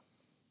Myanmar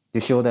to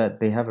show that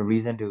they have a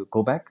reason to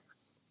go back,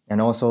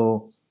 and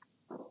also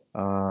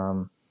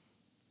um,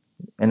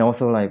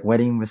 like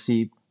wedding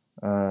receipt,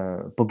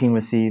 booking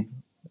receipt,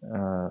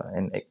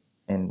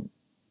 and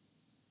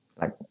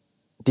like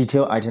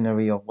detailed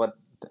itinerary of what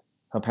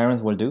her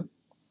parents will do,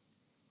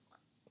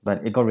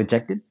 but it got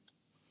rejected.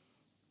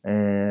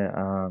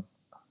 Uh,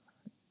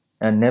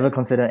 and never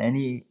consider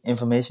any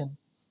information.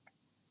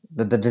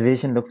 The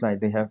decision looks like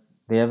they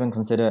haven't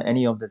considered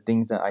any of the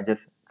things that I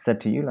just said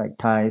to you, like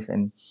ties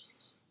and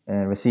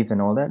receipts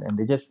and all that, and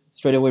they just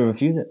straight away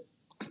refuse it.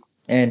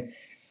 And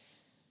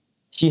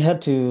she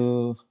had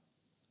to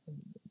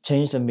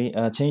change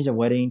the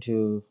wedding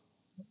to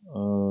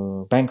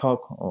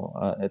Bangkok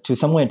or to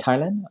somewhere in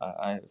Thailand.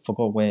 I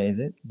forgot where is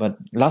it, but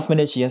last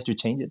minute she has to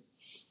change it,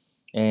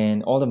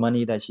 and all the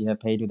money that she had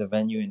paid to the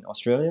venue in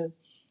Australia,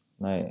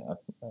 like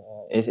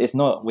it's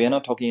not, we are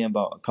not talking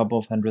about a couple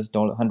of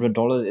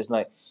 $100. It's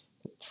like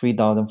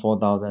 3,000,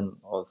 4,000,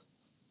 or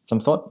some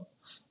sort.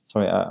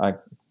 Sorry, I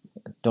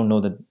don't know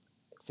the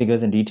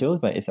figures and details,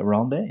 but it's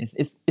around there.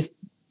 It's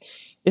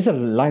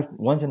a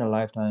once in a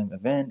lifetime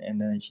event,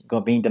 and then she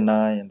got being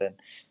denied, and then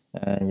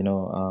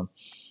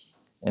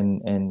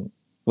and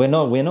we're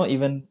not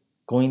even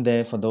going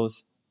there for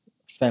those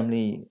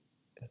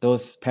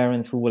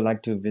parents who would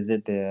like to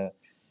visit their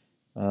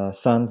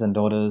sons and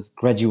daughters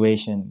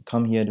graduation,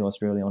 come here to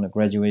Australia on a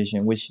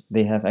graduation, which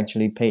they have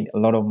actually paid a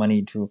lot of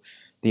money to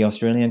the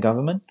Australian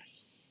government,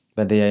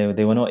 but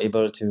they were not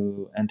able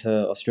to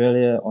enter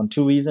Australia on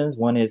two reasons.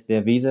 One is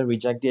their visa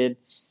rejected,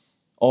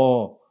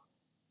 or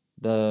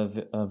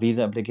the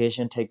visa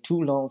application take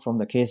too long from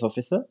the case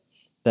officer.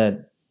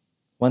 That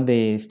when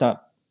they start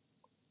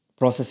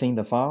processing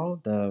the file,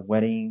 the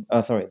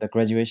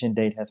graduation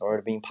date has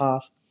already been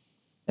passed,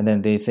 and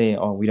then they say,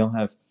 "Oh, we don't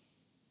have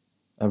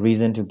a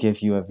reason to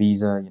give you a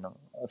visa."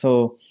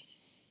 So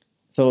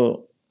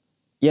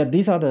yeah,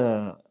 these are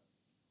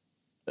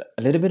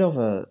a little bit of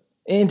a,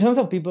 in terms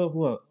of people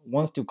who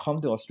wants to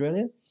come to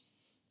Australia.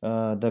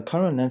 The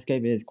current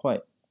landscape is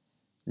quite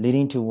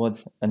leading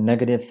towards a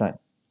negative side,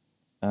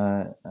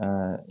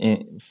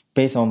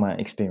 based on my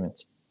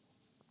experience.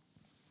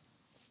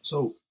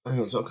 So, hang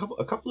on. So,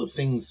 a couple of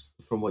things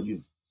from what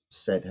you've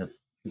said have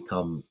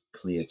become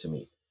clear to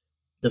me.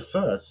 The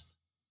first,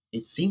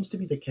 it seems to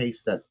be the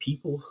case that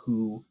people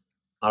who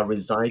are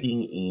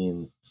residing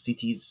in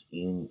cities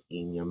in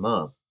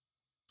Myanmar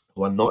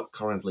who are not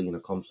currently in a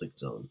conflict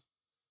zone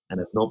and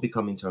have not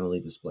become internally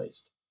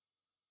displaced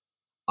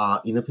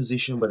are in a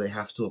position where they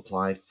have to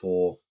apply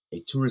for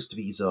a tourist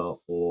visa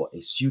or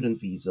a student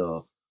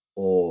visa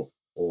or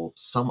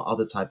some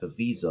other type of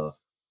visa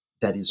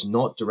that is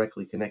not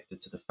directly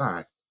connected to the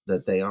fact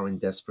that they are in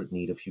desperate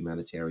need of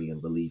humanitarian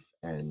relief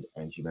and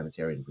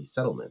humanitarian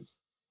resettlement.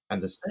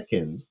 And the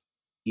second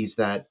is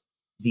that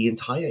the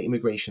entire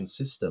immigration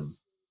system,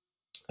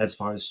 as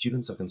far as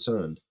students are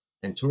concerned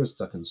and tourists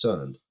are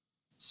concerned,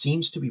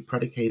 seems to be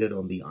predicated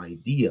on the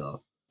idea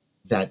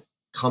that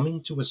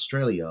coming to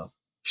Australia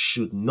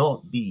should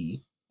not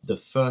be the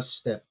first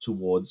step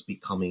towards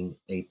becoming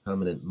a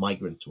permanent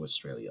migrant to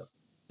Australia.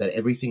 That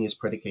everything is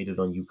predicated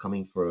on you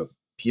coming for a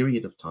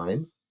period of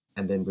time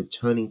and then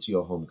returning to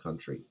your home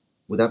country.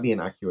 Would that be an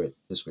accurate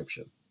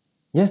description?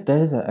 Yes, that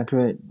is an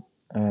accurate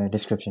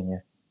description.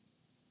 Yeah.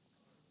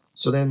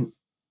 So then,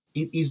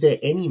 is there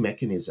any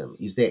mechanism?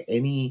 Is there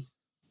any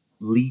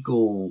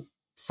legal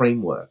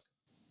framework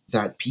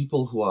that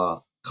people who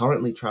are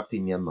currently trapped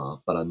in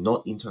Myanmar but are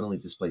not internally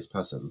displaced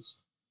persons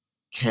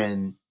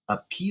can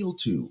appeal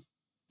to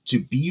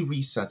be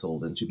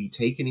resettled and to be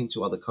taken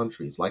into other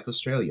countries like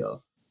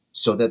Australia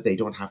so that they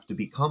don't have to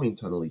become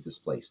internally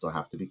displaced or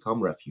have to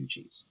become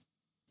refugees?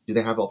 Do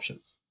they have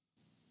options?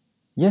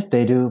 Yes,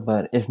 they do,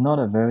 but it's not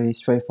a very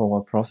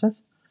straightforward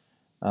process.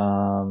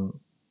 Um,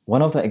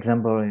 one of the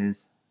example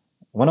is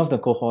one of the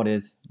cohort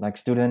is like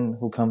student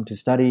who come to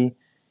study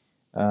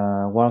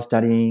while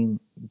studying,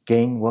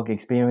 gain work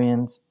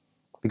experience.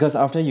 Because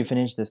after you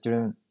finish the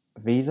student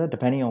visa,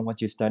 depending on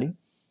what you study,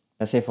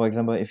 let's say for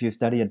example, if you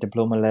study at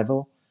diploma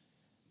level,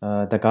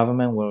 the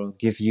government will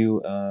give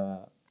you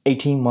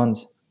 18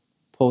 months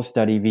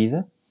post-study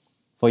visa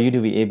for you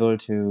to be able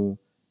to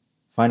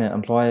find an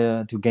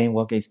employer to gain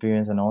work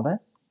experience and all that.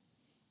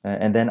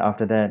 And then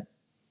after that,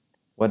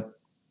 what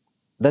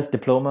that's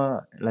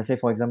diploma. Let's say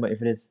for example,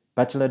 if it is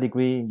bachelor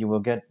degree, you will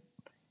get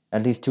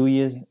at least 2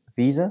 years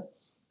visa,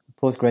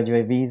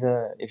 postgraduate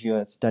visa. If you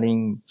are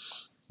studying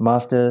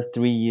masters,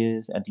 3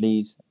 years at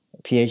least,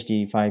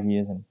 PhD 5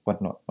 years and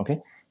whatnot.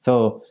 Okay,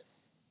 so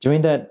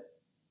during that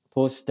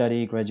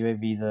post-study graduate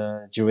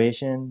visa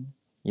duration,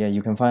 yeah,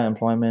 you can find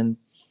employment.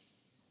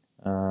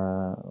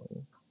 Uh,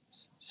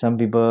 some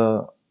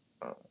people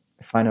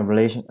find a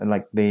relation,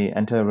 like they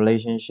enter a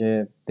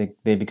relationship,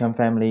 they become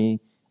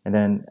family, and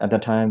then at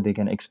that time they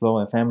can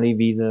explore a family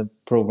visa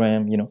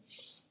program,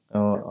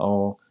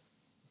 or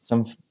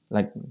some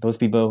like those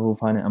people who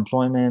find an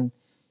employment.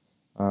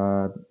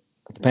 Uh,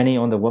 Depending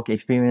on the work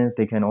experience,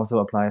 they can also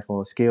apply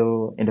for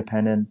skill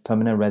independent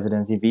permanent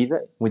residency visa,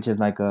 which is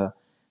like a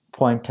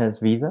point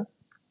test visa.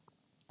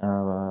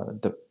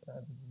 The,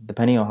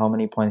 depending on how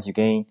many points you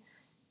gain,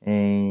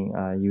 and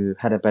you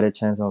had a better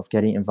chance of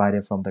getting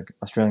invited from the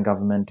Australian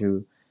government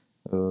to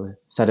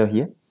settle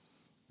here.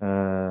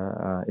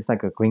 It's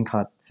like a green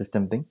card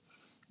system thing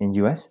in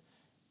US.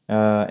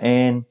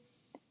 And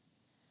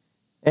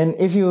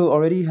if you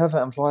already have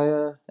an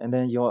employer, and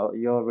then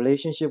your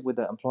relationship with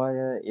the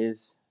employer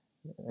is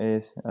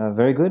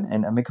very good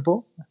and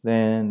amicable,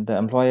 then the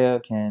employer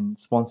can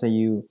sponsor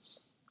you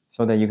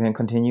so that you can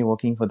continue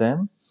working for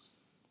them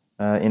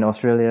in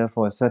Australia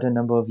for a certain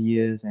number of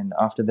years, and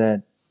after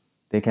that,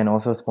 they can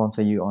also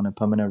sponsor you on a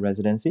permanent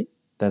residency.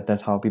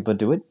 That's how people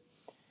do it.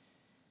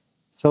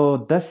 So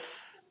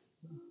that's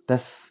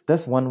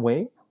one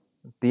way.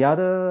 The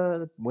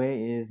other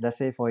way is, let's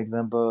say for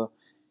example,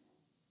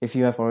 if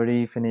you have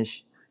already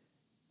finished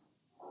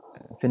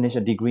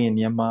a degree in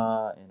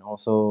Myanmar, and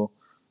also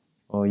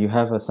or you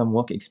have some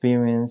work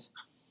experience,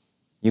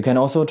 you can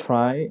also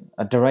try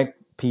a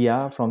direct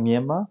PR from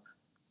Myanmar,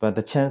 but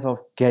the chance of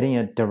getting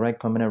a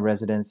direct permanent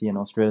residency in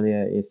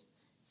Australia is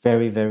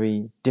very,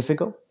 very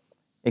difficult,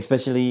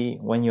 especially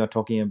when you're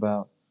talking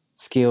about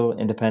skill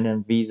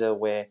independent visa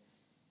where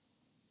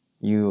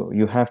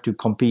you have to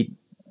compete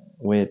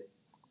with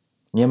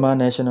Myanmar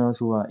nationals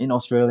who are in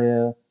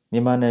Australia,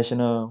 Myanmar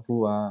nationals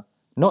who are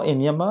not in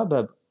Myanmar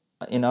but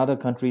in other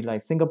countries like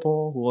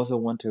Singapore who also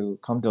want to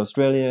come to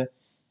Australia.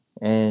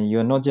 And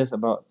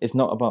it's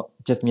not about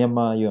just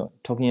Myanmar, you're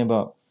talking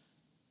about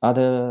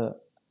other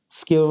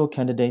skilled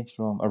candidates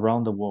from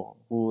around the world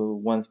who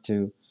wants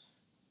to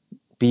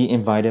be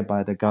invited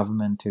by the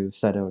government to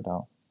settle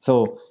down.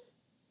 So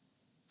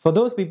for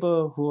those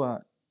people who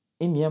are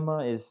in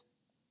Myanmar, is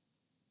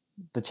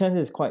the chance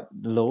is quite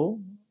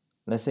low.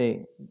 Let's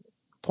say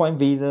point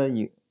visa,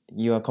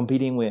 you are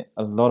competing with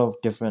a lot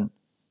of different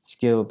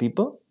skilled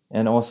people.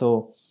 And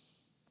also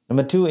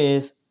number two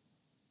is,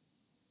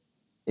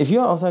 if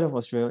you are outside of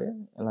Australia,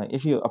 like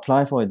if you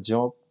apply for a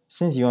job,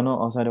 since you are not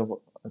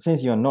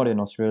in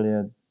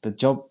Australia, the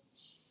job,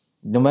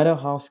 no matter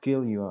how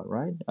skilled you are,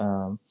 right?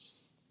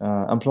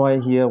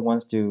 Employer here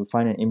wants to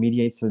find an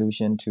immediate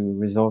solution to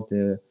resolve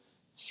the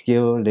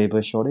skilled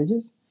labor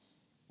shortages.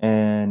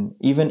 And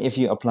even if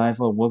you apply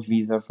for a work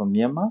visa from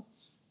Myanmar,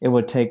 it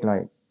will take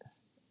like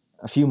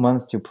a few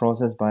months to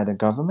process by the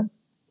government.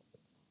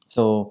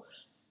 So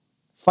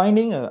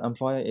finding an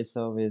employer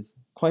itself is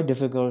quite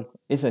difficult.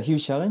 It's a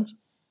huge challenge.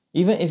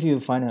 Even if you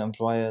find an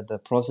employer, the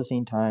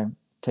processing time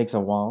takes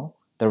a while.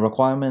 The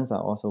requirements are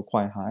also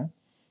quite high.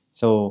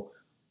 So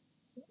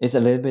it's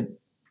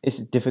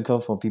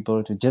difficult for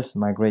people to just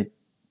migrate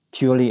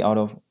purely out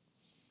of,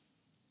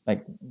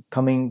 like,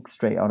 coming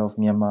straight out of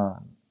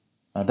Myanmar.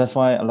 That's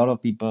why a lot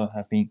of people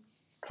have been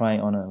trying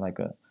on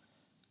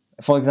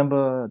for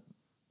example,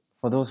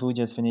 for those who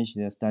just finished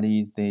their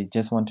studies, they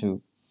just want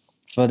to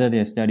further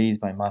their studies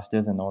by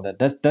masters and all that.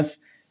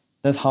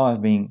 That's how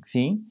I've been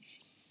seeing.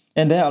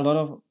 And there are a lot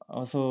of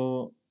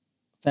also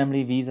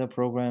family visa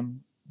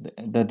program.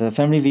 The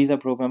family visa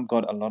program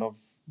got a lot of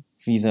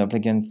visa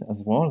applicants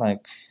as well.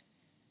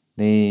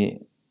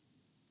 They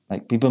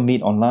people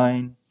meet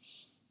online,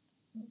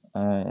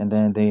 and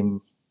then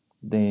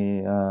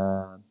they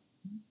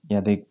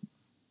yeah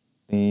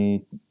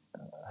they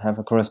have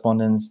a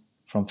correspondence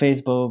from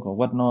Facebook or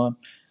whatnot,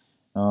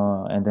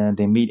 and then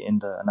they meet in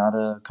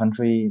another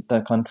country,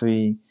 third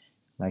country,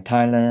 like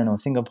Thailand or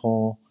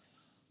Singapore,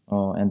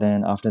 and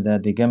then after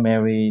that they get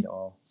married,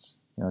 or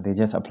they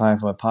just apply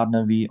for a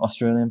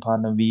Australian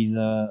partner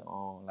visa,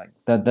 or like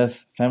that.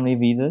 That's family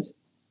visas.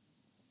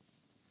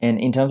 And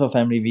in terms of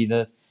family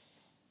visas,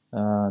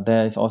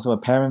 there is also a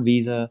parent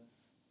visa.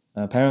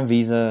 Parent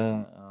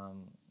visa,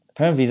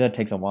 parent visa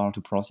takes a while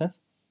to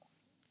process.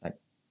 Like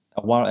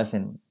a while, as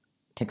in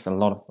takes a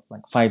lot of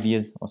like 5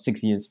 years or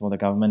 6 years for the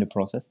government to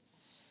process.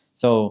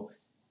 So,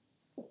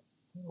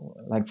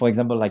 like for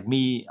example, like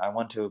me, I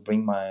want to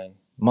bring my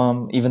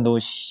mom, even though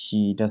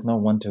she does not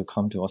want to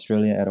come to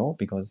Australia at all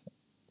because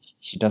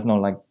she does not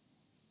like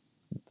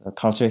the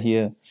culture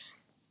here.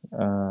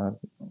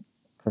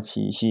 Because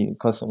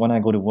because when I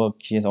go to work,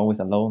 she is always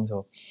alone,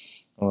 so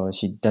or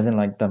she doesn't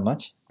like that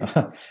much.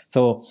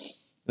 So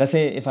let's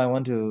say if I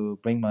want to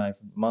bring my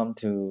mom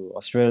to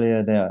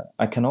Australia, there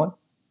I cannot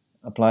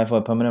apply for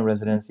a permanent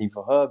residency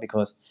for her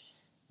because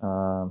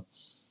uh,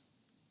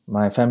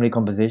 my family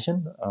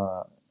composition.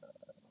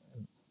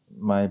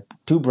 My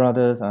two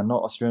brothers are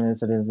not Australian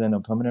citizen or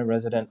permanent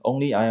resident.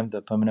 Only I am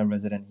the permanent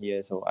resident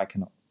here, so I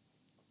cannot.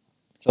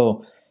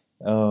 So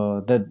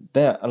there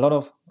are a lot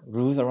of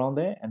rules around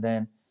there, and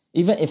then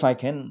even if I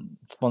can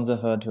sponsor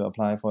her to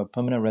apply for a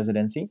permanent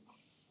residency,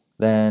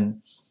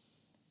 then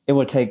it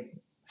will take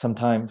some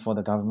time for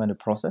the government to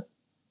process.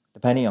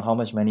 Depending on how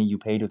much money you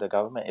pay to the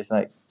government, it's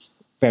like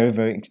very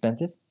very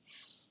expensive.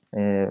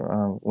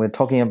 We're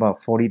talking about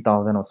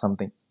 40,000 or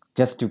something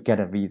just to get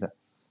a visa.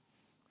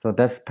 So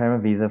that's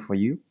parent visa for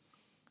you.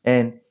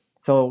 And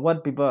so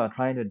what people are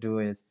trying to do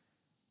is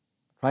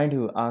trying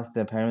to ask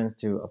their parents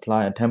to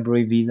apply a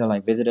temporary visa,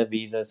 like visitor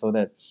visa, so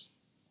that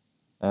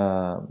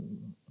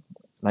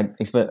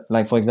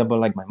like for example,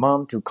 like my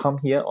mom to come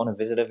here on a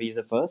visitor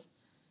visa first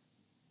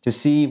to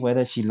see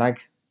whether she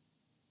likes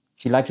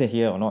it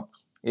here or not.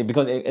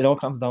 Because it all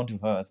comes down to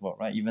her as well,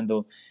 right? Even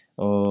though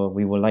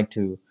we would like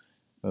to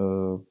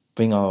uh,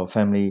 bring our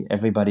family,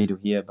 everybody to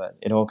here, but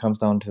it all comes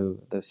down to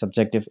the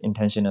subjective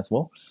intention as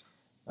well.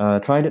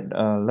 Try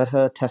to let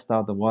her test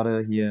out the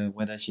water here,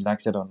 whether she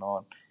likes it or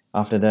not.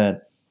 After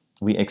that,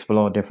 we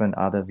explore different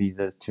other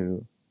visas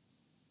to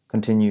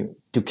continue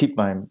to keep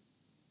my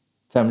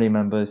family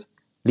members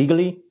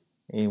legally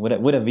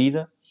with a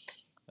visa.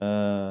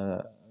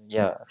 Uh,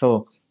 yeah.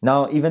 So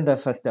now even the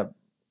first step,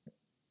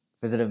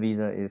 visitor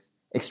visa, is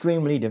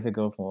extremely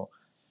difficult for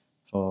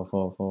for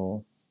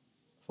for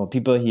for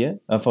people here,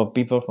 for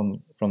people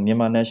from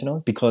Myanmar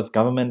nationals, because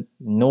government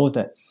knows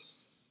that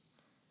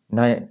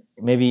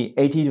maybe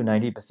 80 to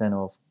 90%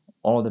 of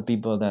all the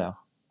people that are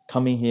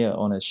coming here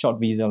on a short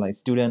visa, like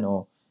student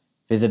or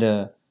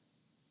visitor,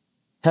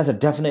 has a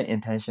definite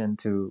intention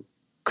to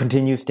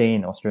continue staying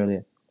in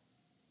Australia,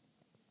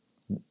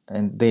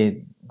 and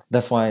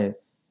that's why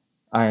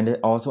I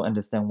also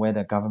understand where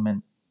the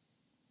government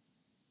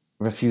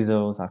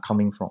refusals are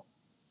coming from.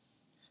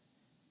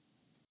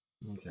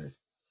 Okay.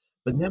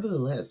 But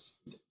nevertheless,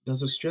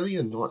 does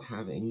Australia not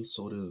have any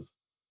sort of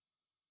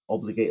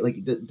obligate?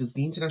 Like, does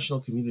the international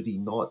community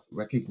not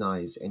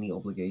recognize any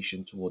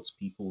obligation towards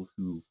people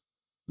who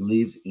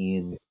live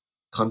in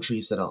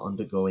countries that are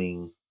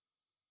undergoing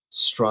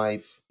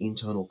strife,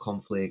 internal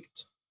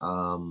conflict,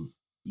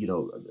 you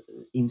know,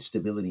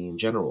 instability in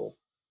general?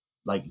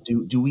 Like,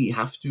 do we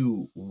have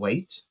to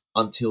wait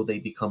until they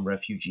become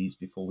refugees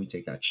before we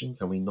take action?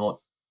 Can we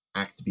not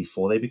act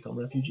before they become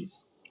refugees?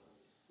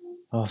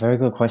 Oh, very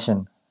good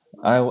question.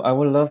 I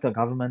would love the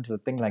government to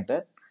think like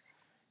that,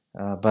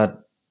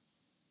 but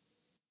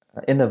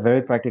in the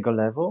very practical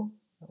level,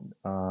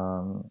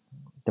 um,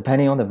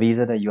 depending on the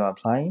visa that you are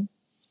applying,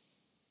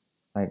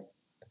 like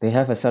they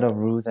have a set of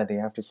rules that they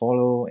have to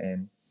follow,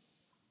 and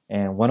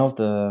one of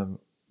the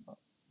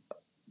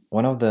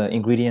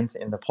ingredients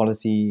in the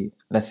policy,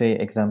 let's say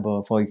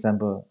for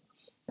example,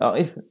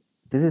 is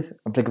this is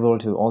applicable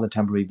to all the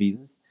temporary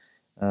visas,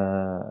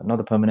 not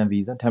the permanent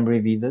visa,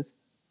 temporary visas.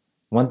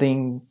 One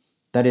thing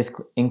that is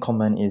in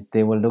common is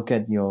they will look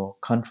at your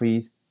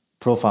country's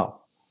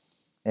profile,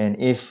 and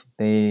if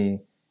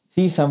they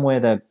see somewhere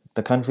that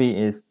the country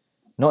is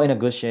not in a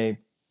good shape,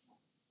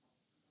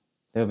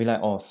 they'll be like,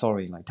 oh,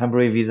 sorry, like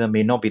temporary visa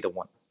may not be the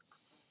one.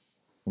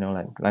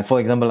 Like for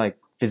example, like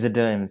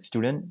visitor and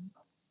student,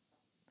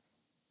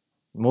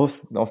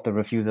 most of the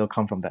refusal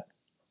come from that.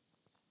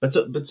 But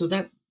so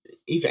that,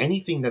 if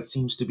anything, that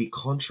seems to be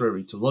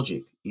contrary to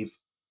logic.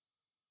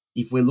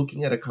 If we're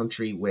looking at a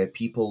country where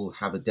people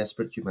have a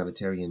desperate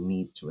humanitarian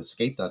need to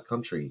escape that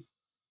country,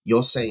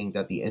 you're saying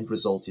that the end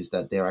result is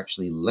that they're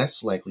actually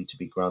less likely to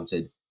be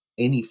granted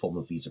any form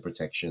of visa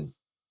protection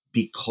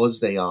because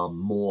they are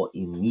more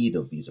in need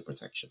of visa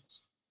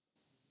protections.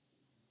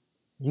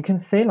 You can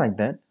say like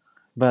that,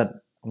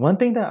 but one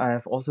thing that I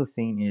have also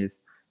seen is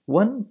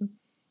one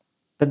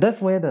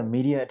that's where the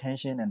media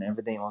attention and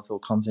everything also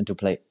comes into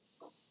play.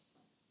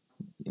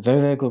 Very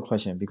very good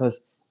question,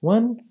 because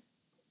one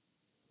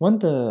one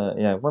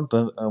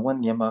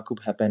Myanmar coup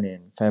happened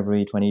in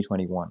February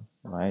 2021,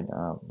 right?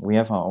 We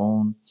have our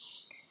own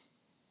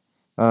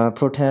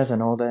protests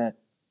and all that,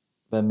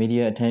 but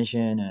media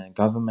attention and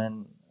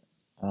government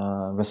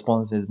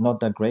response is not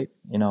that great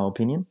in our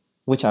opinion,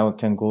 which I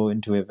can go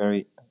into it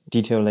very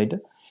detail later.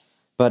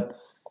 But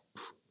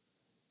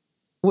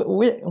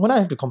when I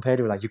have to compare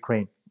to like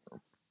Ukraine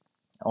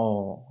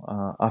or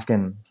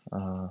Afghan,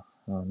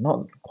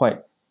 not quite.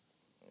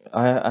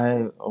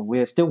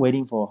 We're still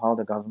waiting for how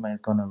the government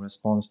is gonna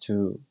respond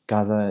to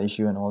Gaza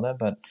issue and all that.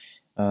 But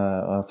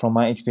from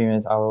my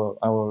experience, I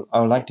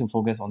would like to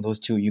focus on those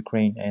two,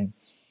 Ukraine and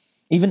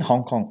even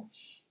Hong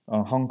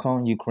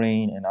Kong,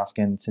 Ukraine, and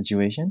Afghan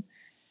situation.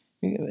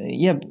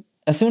 Yeah,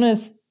 as soon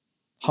as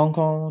Hong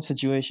Kong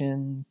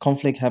situation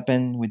conflict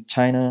happened with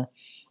China,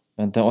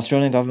 the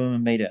Australian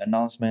government made an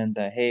announcement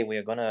that hey, we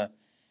are gonna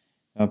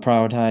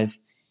prioritize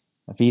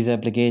visa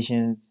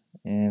applications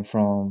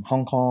from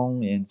Hong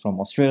Kong and from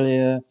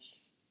Australia.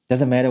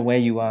 Doesn't matter where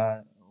you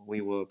are,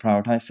 we will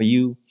prioritize for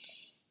you.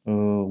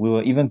 We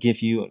will even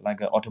give you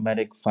like an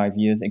automatic 5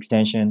 years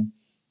extension,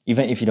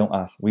 even if you don't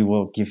ask. We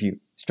will give you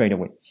straight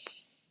away.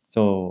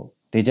 So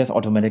they just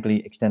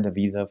automatically extend the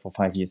visa for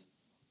 5 years.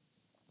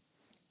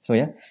 So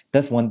yeah,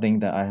 that's one thing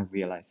that I have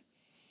realized.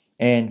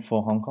 And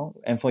for Hong Kong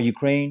and for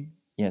Ukraine,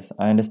 yes,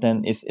 I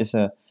understand. It's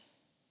a.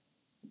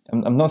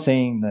 I'm not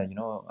saying that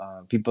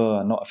people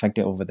are not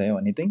affected over there or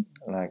anything.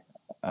 Like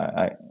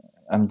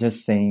I'm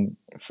just saying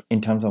in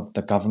terms of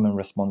the government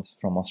response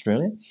from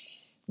Australia,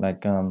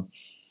 like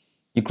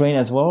Ukraine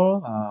as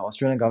well.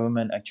 Australian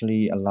government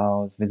actually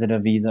allows visitor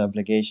visa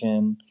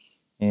application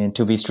and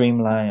to be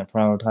streamlined and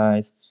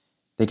prioritized.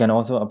 They can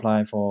also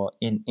apply for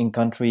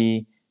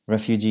in-country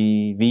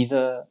refugee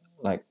visa,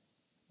 like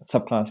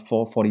subclass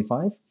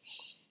 445.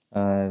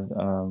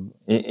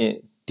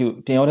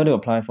 In order to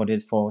apply for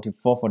this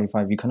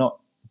 445, you cannot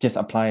just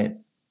apply it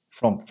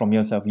from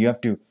yourself. You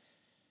have to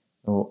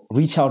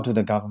reach out to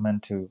the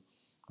government to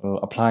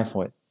apply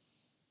for it.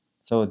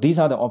 So these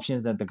are the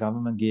options that the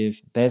government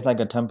give. There's like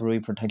a temporary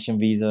protection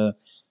visa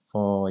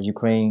for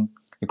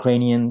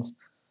Ukrainians.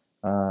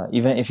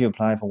 Even if you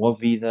apply for work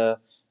visa,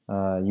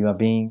 you are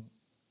being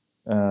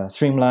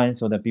streamlined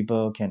so that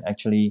people can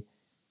actually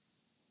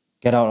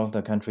get out of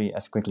the country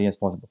as quickly as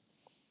possible,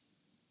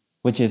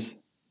 which is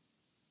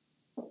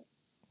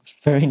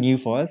very new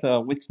for us,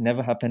 which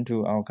never happened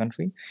to our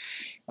country.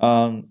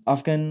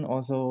 Afghan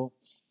also,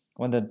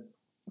 when the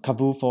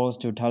Kabul falls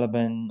to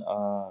Taliban,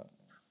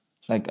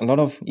 like a lot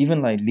of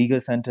even like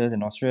legal centers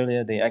in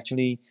Australia, they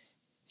actually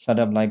set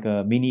up like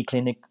a mini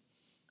clinic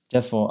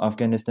just for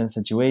Afghanistan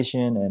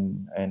situation,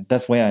 and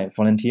that's where I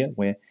volunteer,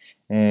 where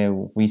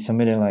we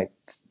submitted like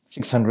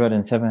 600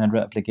 and 700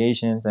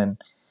 applications,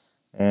 and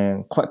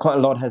quite a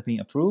lot has been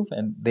approved,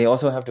 and they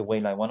also have to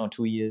wait like 1 or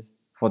 2 years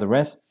for the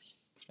rest,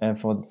 and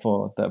for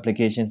the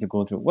applications to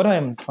go through. What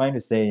I'm trying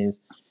to say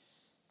is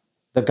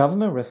the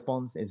government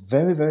response is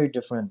very, very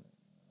different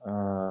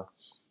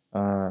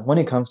when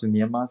it comes to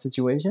Myanmar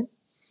situation.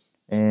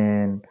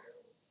 And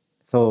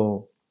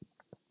so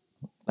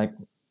like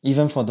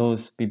even for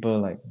those people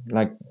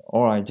like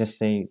or I just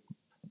say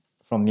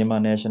from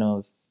Myanmar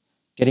nationals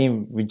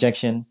getting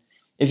rejection,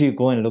 if you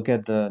go and look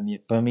at the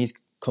Burmese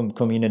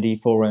community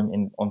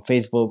forum on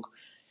Facebook,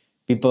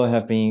 people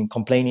have been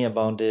complaining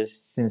about this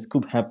since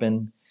coup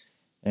happened,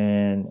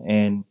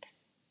 and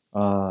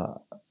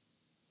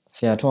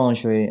Seattle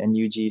Shui and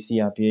UG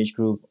CRPH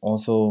group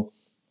also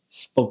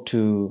spoke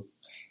to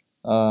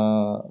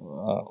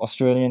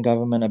Australian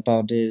government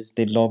about this.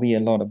 They lobby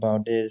a lot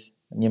about this.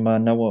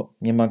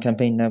 Myanmar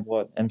Campaign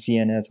Network,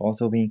 MCN, has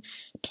also been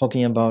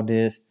talking about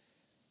this,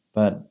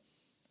 but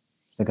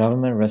the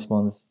government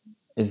response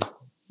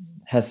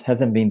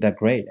hasn't been that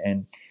great,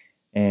 and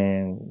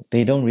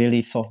they don't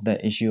really solve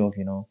that issue of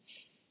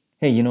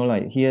hey,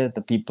 like here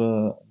the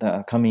people that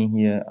are coming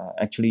here are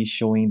actually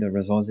showing the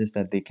resources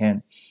that they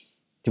can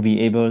to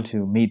be able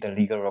to meet the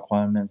legal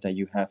requirements that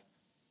you have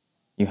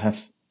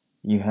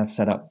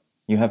set up.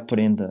 You have put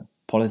in the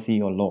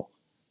policy or law.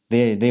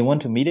 They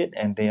want to meet it,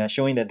 and they are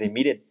showing that they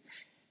meet it,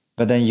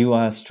 but then you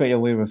are straight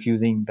away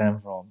refusing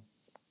them from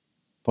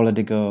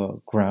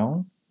political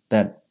ground.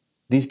 That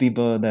these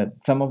people,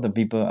 that some of the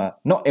people are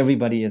not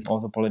everybody is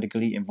also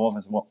politically involved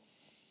as well.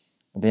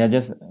 They are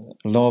just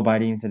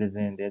law-abiding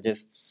citizens.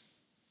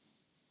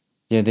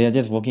 They are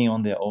just working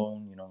on their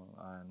own.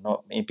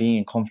 Not being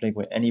in conflict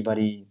with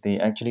anybody. They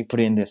actually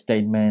put in their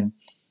statement,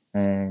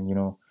 and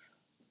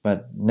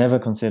but never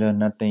consider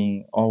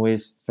nothing.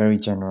 Always very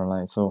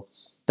generalized. So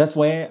that's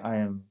where I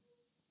am.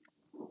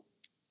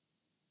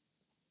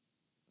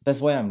 That's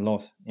why I'm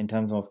lost in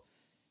terms of,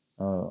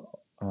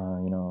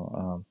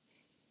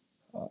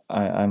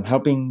 I'm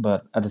helping,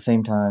 but at the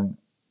same time,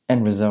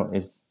 end result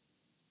is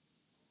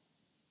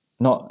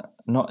not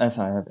as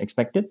I have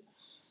expected.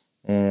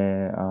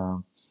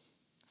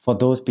 For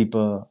those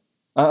people,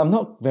 I'm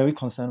not very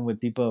concerned with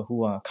people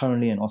who are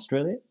currently in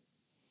Australia.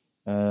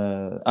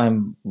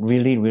 I'm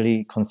really,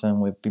 really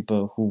concerned with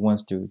people who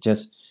wants to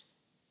just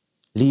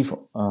leave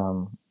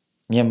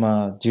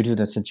Myanmar due to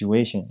the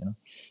situation.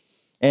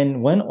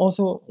 And one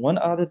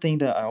other thing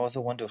that I also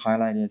want to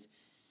highlight is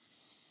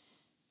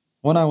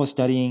when I was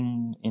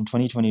studying in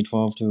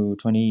 2012 to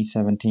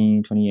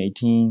 2017,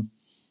 2018,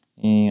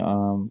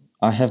 and,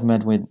 I have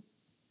met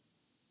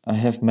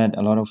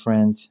a lot of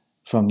friends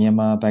from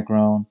Myanmar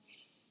background,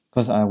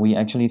 because we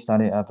actually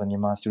started up a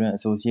Myanmar Student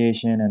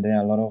Association, and there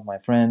are a lot of my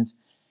friends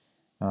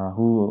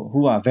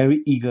who are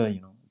very eager,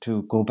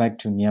 to go back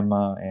to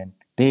Myanmar, and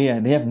they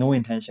have no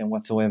intention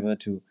whatsoever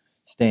to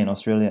stay in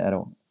Australia at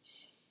all.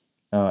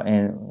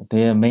 And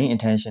their main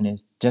intention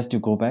is just to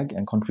go back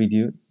and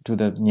contribute to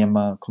the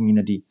Myanmar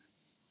community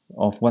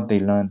of what they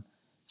learn,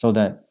 so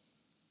that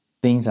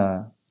things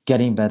are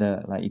getting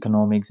better, like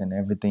economics and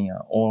everything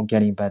are all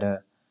getting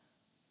better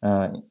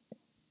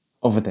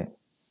over there.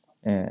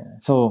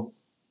 So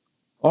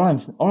all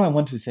I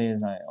want to say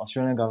is, like,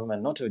 Australian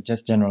government, not to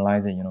just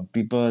generalize it.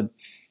 People,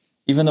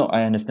 even though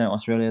I understand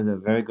Australia is a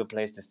very good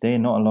place to stay,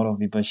 not a lot of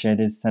people share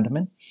this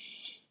sentiment,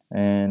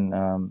 and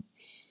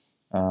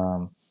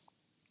and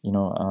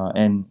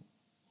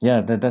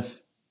yeah,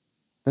 that's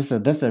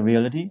the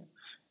reality.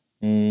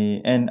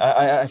 And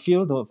I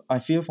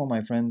feel for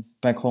my friends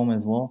back home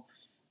as well,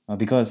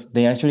 because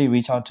they actually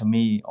reach out to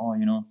me. Or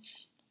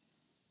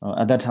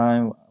at that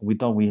time we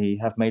thought we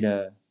have made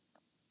a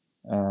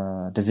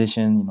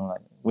decision,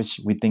 like,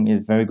 which we think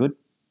is very good,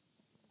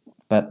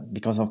 but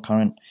because of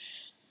current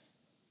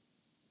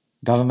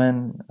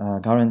government,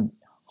 current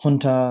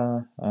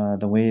junta,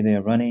 the way they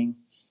are running,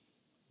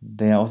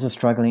 they are also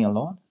struggling a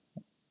lot.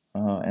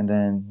 And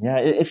then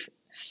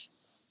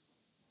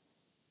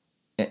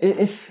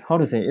it's how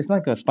to say, it's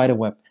like a spider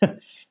web.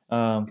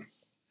 um,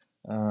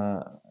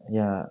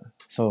 yeah,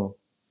 so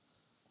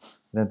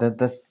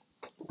that's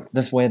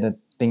where the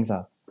things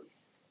are.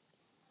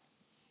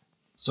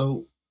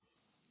 So,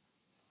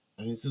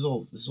 I mean, this is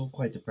all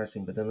quite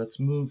depressing. But then let's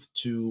move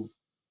to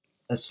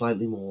a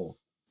slightly more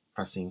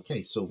pressing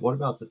case. So, what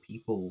about the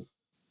people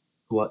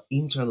who are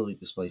internally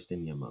displaced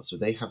in Myanmar? So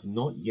they have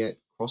not yet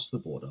crossed the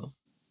border.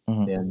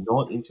 Mhm. They are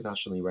not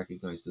internationally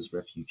recognized as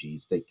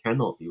refugees. They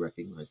cannot be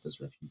recognized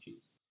as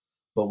refugees.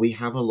 But we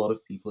have a lot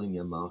of people in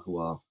Myanmar who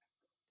are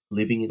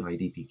living in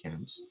IDP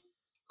camps,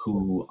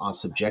 who are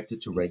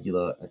subjected to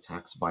regular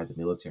attacks by the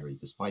military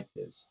despite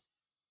this.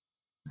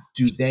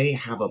 Do they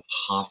have a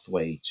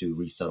pathway to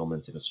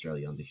resettlement in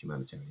Australia on the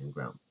humanitarian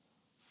ground?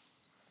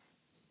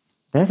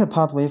 There's a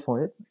pathway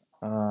for it,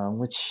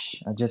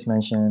 which I just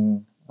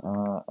mentioned,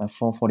 a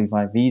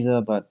 445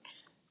 visa, but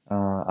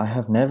I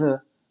have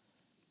never.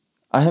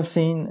 I have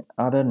seen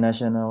other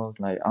nationals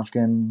like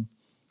Afghan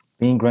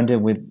being granted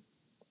with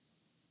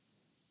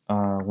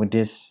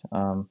this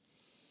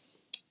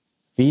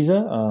visa,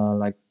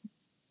 like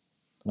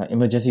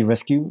emergency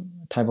rescue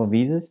type of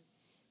visas.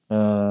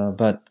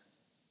 But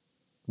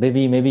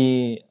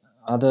maybe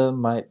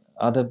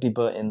other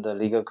people in the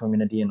legal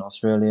community in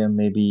Australia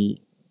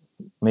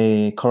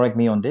may correct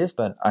me on this,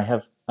 but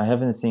I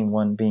haven't seen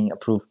one being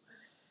approved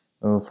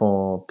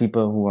for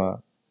people who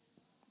are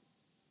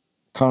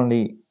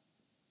currently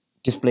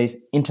displaced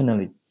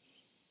internally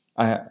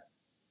uh,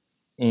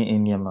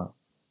 in Myanmar.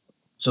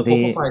 So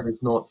They 445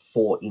 is not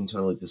for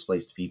internally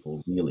displaced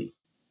people, really.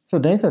 So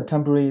there's a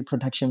temporary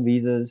protection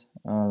visas,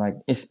 like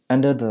it's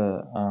under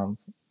the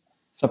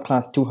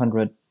subclass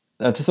 200.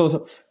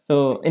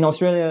 So in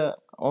Australia,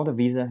 all the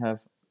visa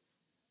have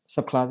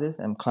subclasses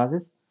and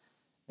classes.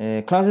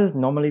 Classes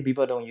normally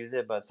people don't use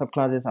it, but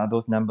subclasses are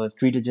those numbers,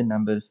 3-digit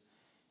numbers,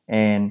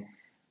 and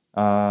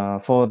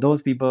for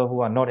those people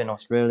who are not in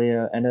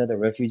Australia under the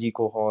refugee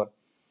cohort,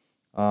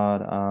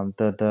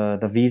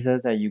 the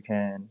visas that you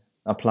can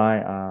apply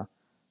are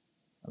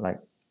like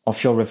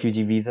offshore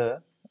refugee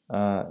visa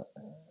uh,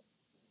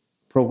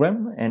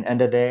 program, and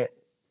under there,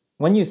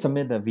 when you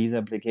submit the visa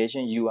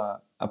application, you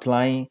are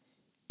applying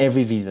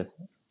every visa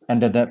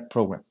under that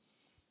program,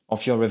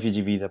 offshore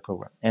refugee visa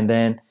program. And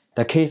then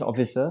the case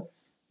officer,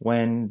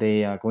 when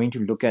they are going to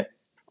look at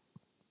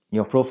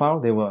your profile,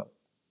 they will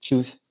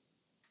choose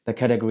the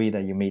category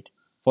that you meet.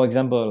 For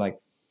example,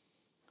 like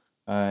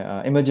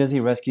emergency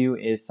rescue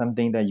is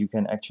something that you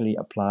can actually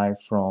apply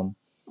from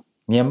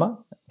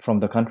Myanmar, from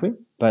the country,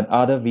 but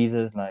other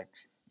visas like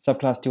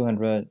subclass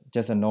 200,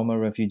 just a normal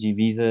refugee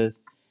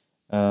visas,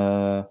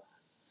 uh,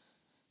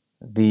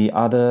 the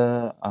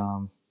other,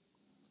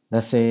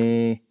 let's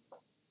say,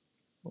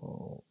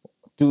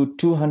 to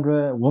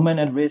 200 women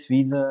at risk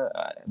visa,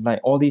 like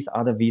all these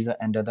other visa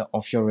under the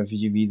offshore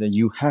refugee visa,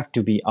 you have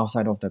to be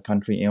outside of the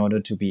country in order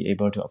to be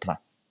able to apply.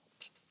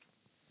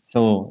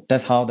 So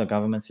that's how the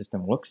government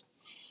system works.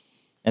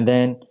 And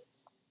then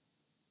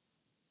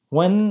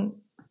when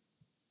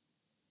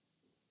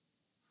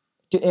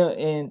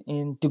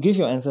to give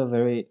your answer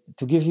very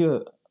to give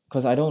you,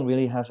 because I don't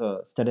really have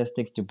a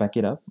statistics to back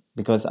it up,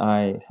 because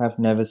I have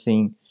never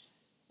seen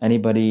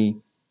anybody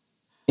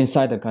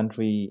inside the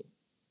country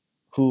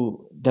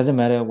who, doesn't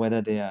matter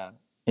whether they are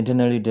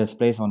internally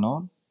displaced or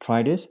not,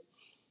 try this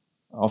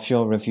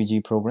offshore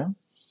refugee program,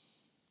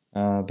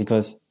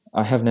 because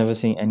I have never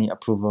seen any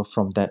approval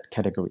from that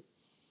category,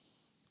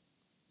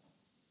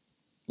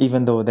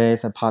 even though there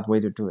is a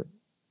pathway to do it.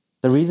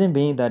 The reason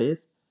being that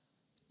is,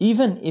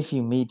 even if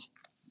you meet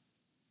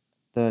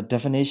the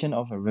definition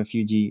of a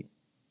refugee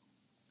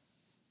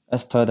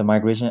as per the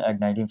Migration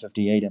Act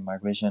 1958 and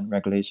Migration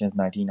Regulations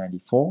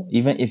 1994,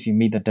 even if you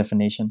meet the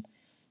definition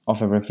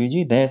of a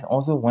refugee, there's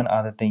also one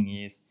other thing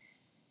is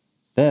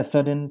there are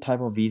certain type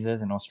of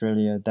visas in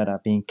Australia that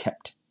are being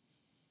kept.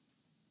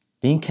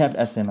 Being kept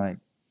as in like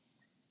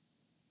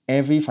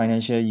every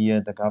financial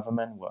year, the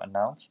government will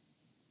announce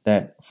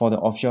that for the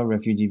offshore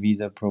refugee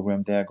visa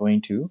program, they are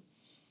going to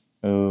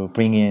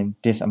bring in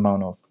this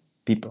amount of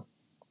people.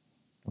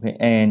 Okay,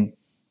 and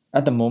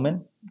at the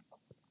moment,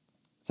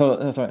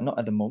 sorry, not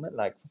at the moment,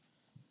 like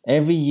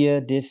every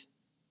year, the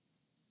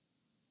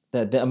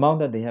amount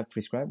that they have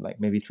prescribed, like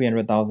maybe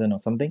 300,000 or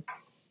something,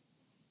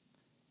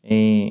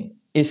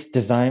 is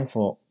designed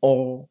for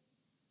all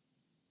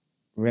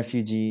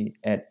refugee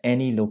at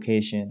any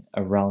location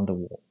around the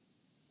world.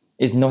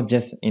 It's not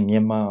just in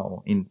Myanmar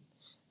or in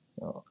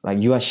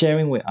like you are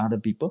sharing with other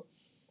people.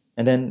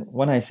 And then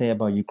when I say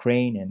about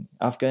Ukraine and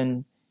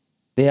Afghan,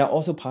 they are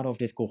also part of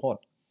this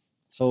cohort.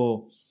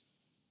 So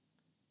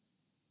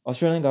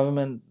Australian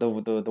government,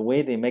 the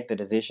way they make the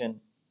decision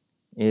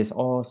is,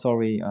 oh,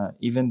 sorry,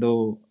 even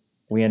though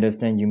we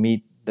understand you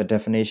meet the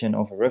definition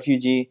of a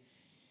refugee,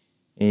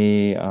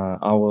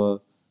 our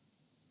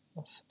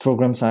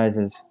program size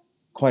is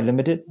quite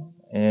limited.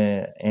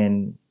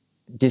 And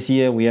this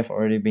year we have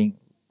already been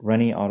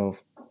running out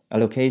of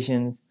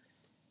allocations.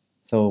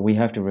 So we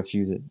have to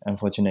refuse it,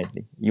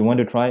 unfortunately. You want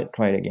to try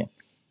it again.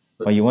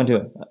 But, Or you want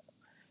to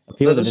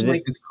appeal the let's just decision.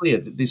 make this clear.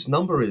 This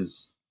number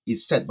is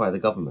set by the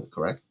government,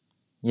 correct?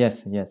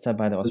 Yes, set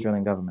by the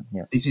Australian government.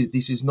 Yeah.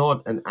 This is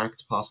not an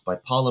act passed by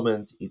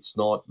Parliament. It's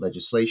not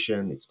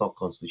legislation. It's not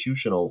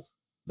constitutional.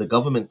 The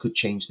government could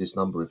change this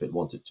number if it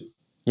wanted to.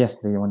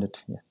 Yes, they wanted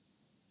to. Yeah.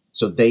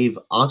 So they've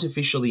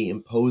artificially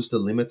imposed a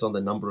limit on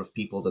the number of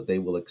people that they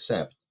will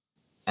accept,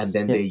 and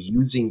then Yeah. they're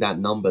using that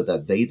number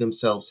that they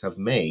themselves have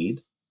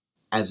made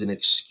as an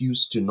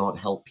excuse to not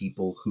help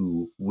people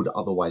who would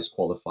otherwise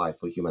qualify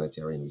for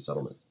humanitarian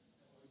resettlement.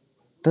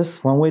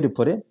 That's one way to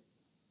put it.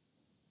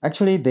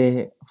 Actually,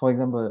 for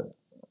example,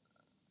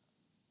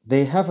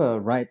 they have a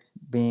right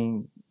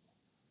being,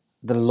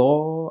 the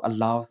law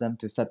allows them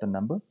to set the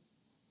number,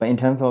 but in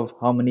terms of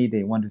how many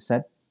they want to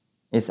set,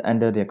 it's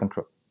under their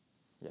control.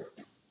 Yeah.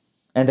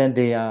 And then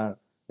they are,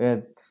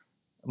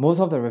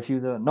 most of the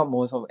refusal, not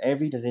most of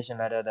every decision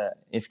letter that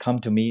is come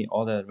to me,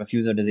 or the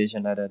refusal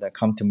decision letter that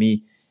come to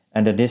me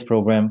under this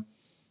program,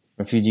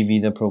 refugee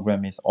visa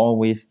program, is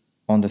always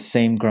on the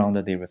same ground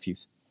that they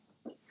refuse.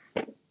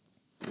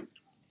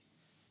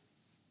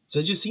 So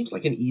it just seems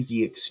like an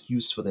easy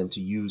excuse for them to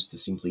use to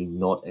simply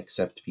not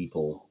accept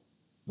people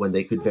when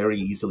they could very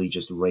easily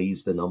just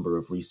raise the number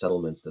of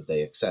resettlements that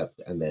they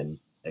accept and then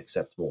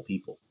accept more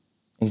people.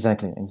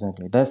 Exactly.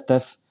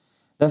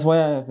 That's why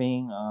I have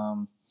been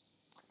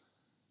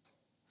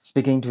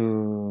speaking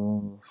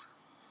to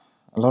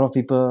a lot of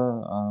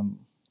people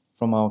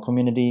from our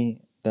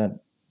community, that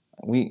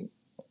we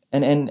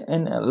and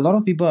a lot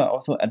of people are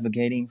also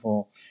advocating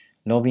for,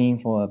 lobbying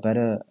for a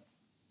better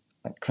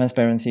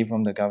transparency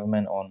from the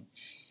government on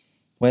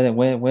where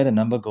the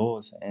number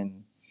goes,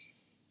 and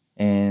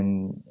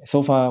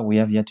so far we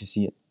have yet to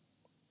see it.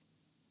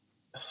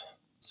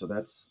 So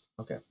that's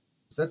okay.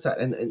 So that's that.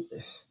 And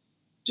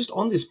just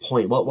on this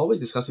point, while we're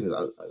discussing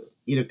it,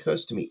 it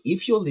occurs to me,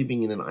 if you're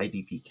living in an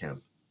IDP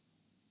camp,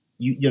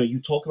 you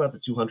talk about the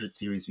 200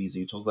 series visa,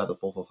 you talk about the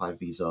 445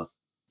 visa.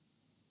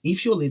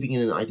 If you're living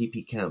in an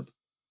IDP camp,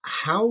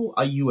 how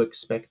are you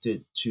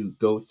expected to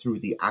go through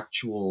the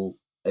actual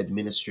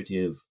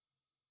administrative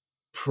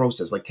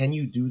process? Like, can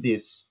you do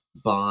this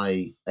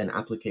by an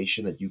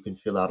application that you can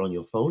fill out on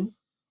your phone?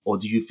 Or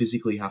do you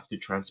physically have to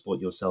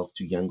transport yourself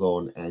to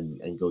Yangon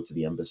and go to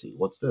the embassy?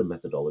 What's the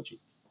methodology?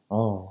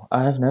 Oh,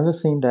 I have never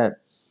seen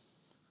that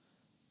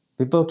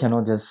people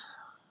cannot just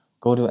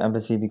go to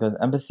embassy, because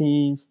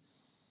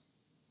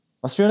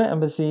Australian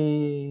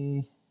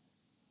embassy,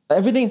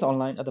 everything is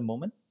online at the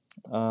moment.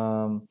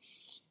 Um,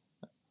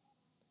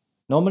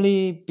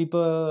 Normally,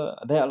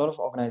 there are a lot of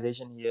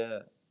organization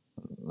here,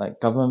 like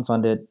government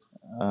funded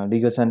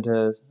legal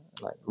centers,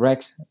 like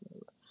REX,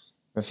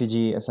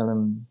 Refugee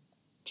Asylum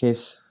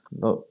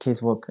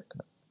Casework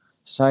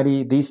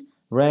Society. These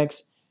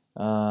REX,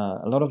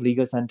 a lot of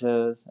legal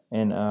centers,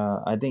 and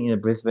I think in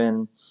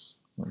Brisbane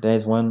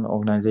there's one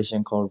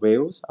organization called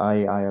RAILS,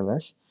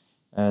 IILS.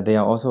 They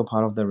are also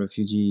part of the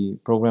refugee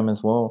program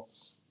as well.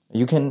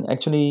 You can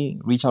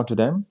actually reach out to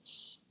them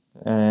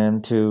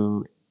and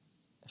to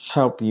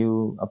help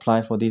you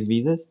apply for these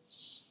visas.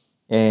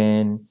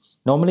 And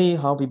normally,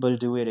 how people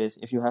do it is,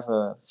 if you have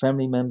a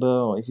family member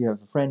or if you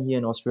have a friend here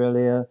in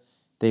Australia,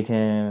 they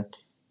can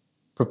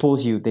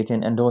they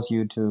can endorse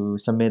you to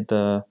submit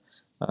the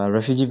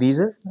refugee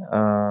visas,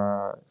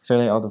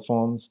 filling out the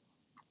forms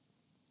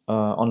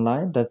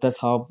online.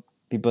 That's how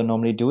people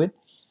normally do it.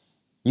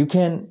 You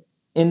can,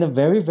 in a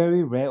very,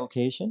 very rare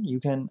occasion, you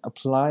can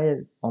apply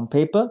it on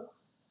paper.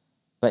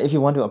 But if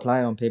you want to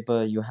apply on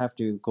paper, you have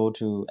to go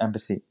to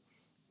embassy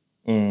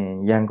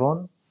in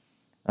Yangon.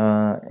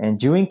 And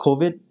during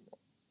COVID,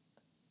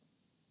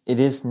 it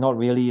is not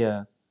really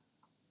a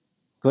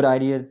good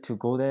idea to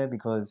go there,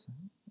 because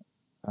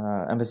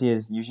embassy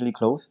is usually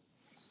closed.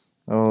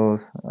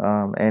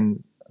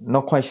 And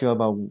not quite sure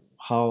about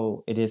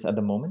how it is at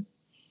the moment,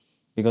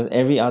 because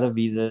every other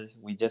visas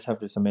we just have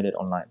to submit it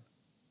online.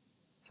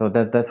 So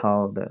that's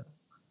how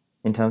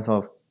in terms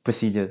of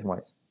procedures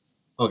wise.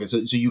 Okay, so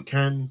you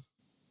can,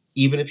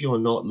 even if you are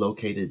not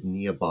located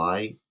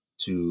nearby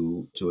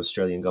to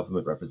Australian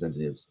government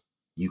representatives,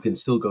 you can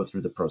still go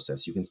through the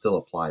process. You can still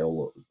apply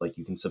like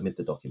you can submit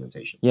the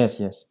documentation.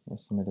 Yes,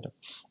 submit it.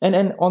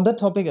 And on that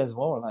topic as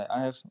well, like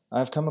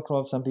I've come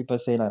across some people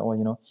say like,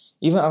 oh,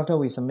 even after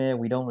we submit,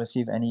 we don't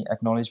receive any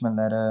acknowledgement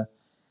letter.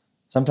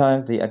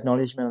 Sometimes the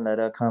acknowledgement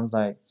letter comes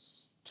like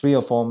 3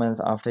 or 4 months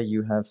after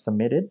you have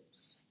submitted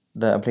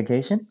the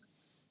application,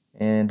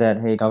 and that,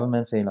 hey,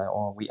 government say like,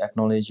 oh, we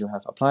acknowledge you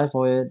have applied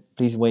for it.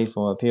 Please wait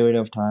for a period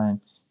of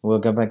time. We'll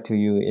get back to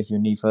you if you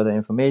need further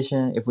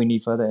information. If we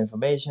need further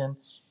information,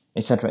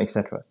 etc.,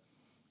 etc.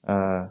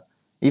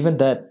 Even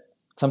that,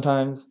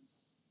 sometimes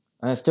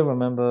I still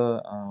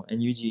remember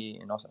NUG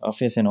in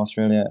office in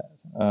Australia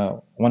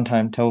one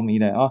time told me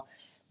that, oh,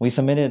 we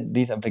submitted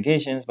these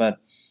applications, but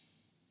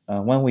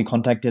when we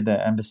contacted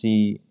the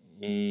embassy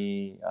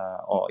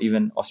or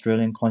even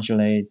Australian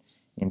consulate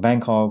in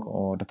Bangkok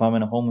or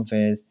Department of Home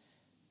Affairs,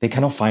 they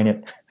cannot find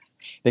it.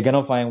 They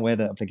cannot find where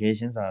the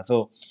applications are.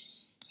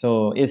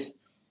 It's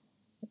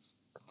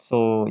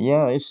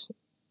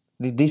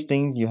these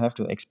things you have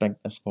to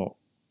expect as well,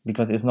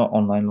 because it's not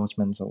online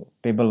lodgement. So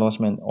paper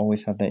lodgement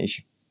always have that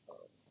issue.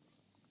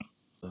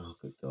 Oh,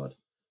 good God.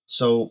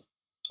 So,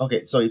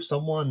 okay, so if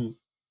someone,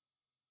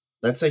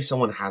 let's say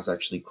someone has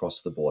actually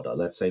crossed the border,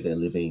 let's say they're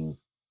living,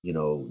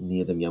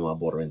 near the Myanmar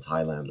border in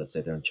Thailand, let's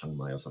say they're in Chiang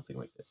Mai or something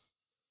like this.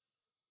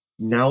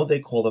 Now they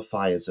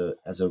qualify as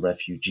a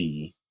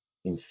refugee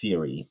in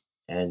theory,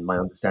 and my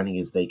understanding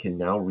is they can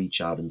now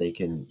reach out and they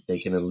can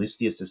enlist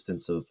the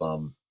assistance of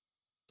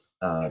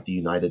the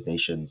United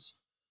Nations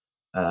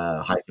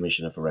High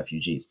Commissioner for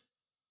Refugees.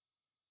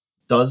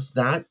 Does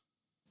that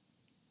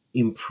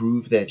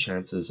improve their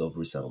chances of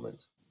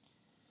resettlement?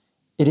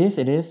 It is.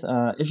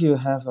 If you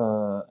have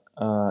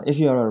if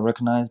you are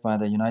recognized by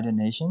the United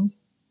Nations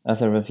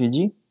as a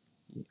refugee,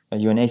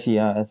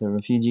 UNHCR as a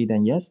refugee,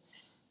 then yes,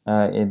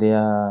 they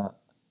are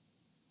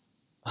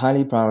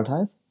highly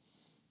prioritized.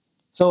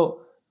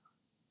 So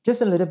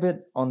just a little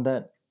bit on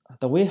that.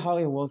 The way how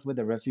it works with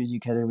the refugee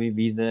category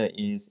visa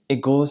is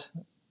it goes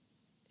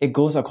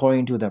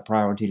according to the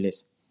priority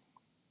list.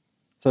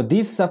 So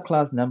these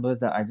subclass numbers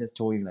that I just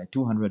told you, like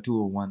 200,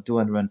 201,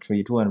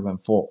 203,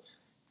 204,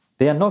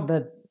 they are not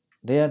that,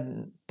 they are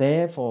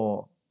there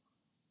for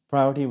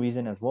priority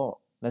reason as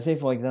well. Let's say,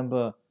 for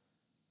example,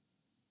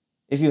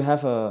 if you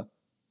are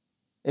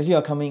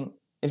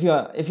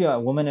a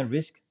woman at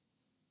risk,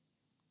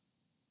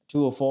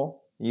 204,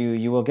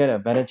 you will get a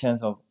better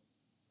chance of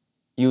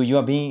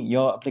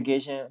your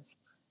application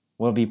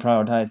will be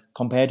prioritized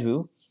compared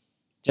to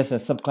just a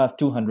subclass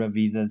 200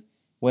 visas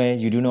where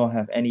you do not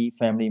have any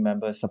family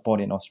members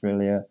support in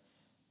Australia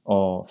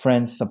or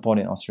friends support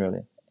in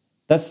Australia.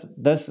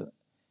 That's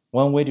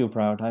one way to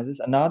prioritize this.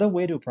 Another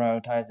way to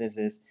prioritize this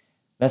is,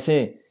 let's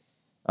say,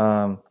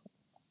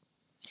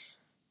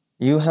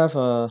 you have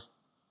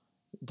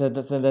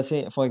let's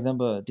say, for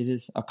example, this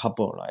is a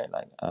couple, right?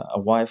 Like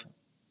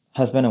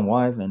husband and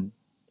wife and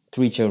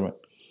 3 children.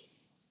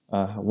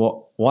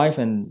 Wife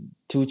and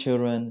 3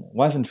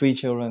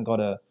 children got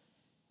a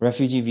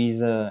refugee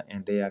visa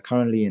and they are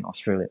currently in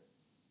Australia.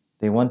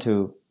 They want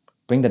to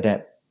bring the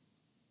dad,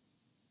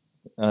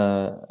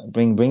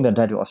 bring the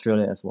dad to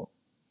Australia as well.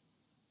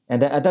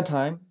 And then at that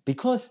time,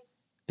 because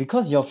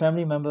your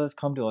family members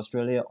come to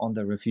Australia on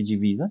the refugee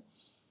visa,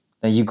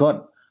 then you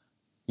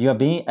are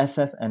being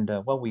assessed under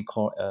what we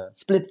call a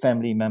split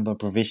family member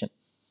provision,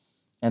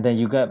 and then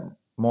you get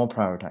more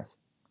prioritized.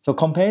 So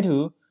compared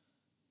to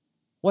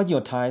what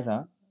your ties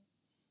are,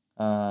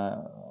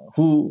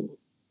 so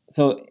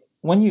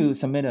when you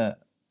submit a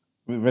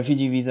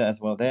refugee visa as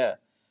well, there are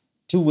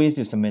 2 ways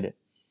to submit it.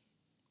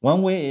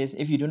 One way is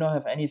if you do not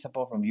have any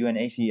support from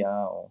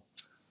UNHCR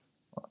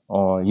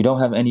or you don't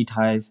have any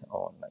ties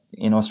or like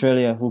in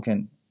Australia who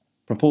can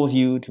propose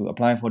you to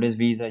apply for this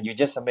visa, you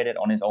just submit it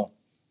on its own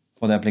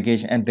for the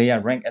application, and they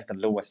are ranked as the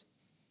lowest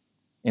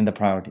in the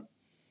priority.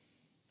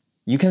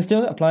 You can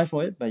still apply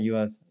for it, but you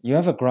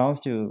have a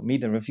grounds to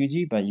meet the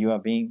refugee, but you are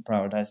being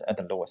prioritized at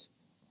the lowest.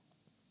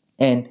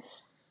 And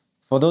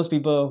for those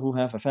people who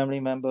have a family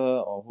member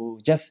or who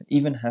just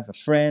even have a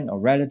friend or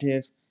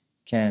relative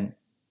can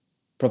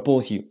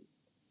propose you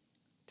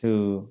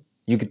to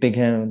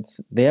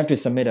they have to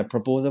submit a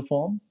proposal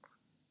form.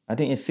 I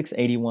think it's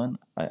 681.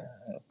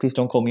 Please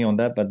don't quote me on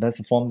that, but that's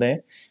a form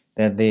there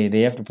that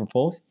they have to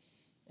propose,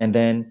 and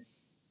then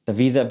the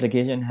visa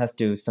application has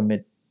to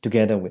submit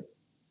together with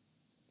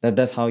that.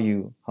 That's how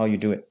you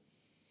do it.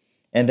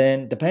 And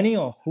then depending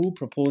on who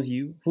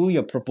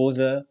your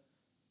proposer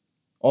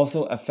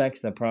also affects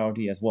the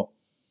priority as well.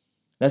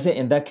 Let's say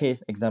in that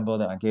case example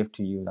that I gave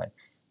to you, like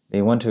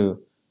they want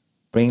to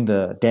bring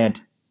the dad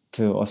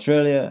to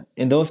Australia.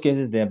 In those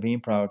cases, they are being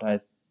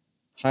prioritized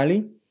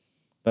highly.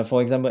 But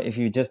for example, if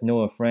you just know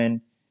a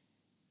friend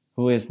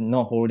who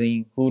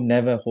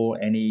never hold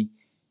any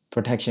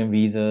protection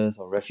visas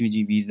or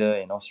refugee visa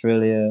in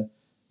Australia,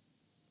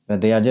 but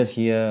they are just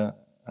here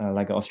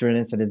like an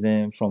Australian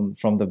citizen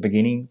from the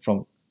beginning,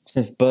 from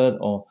since birth,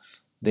 or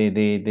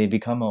they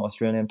become an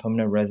Australian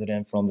permanent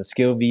resident from the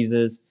skill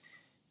visas,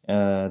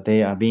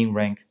 they are being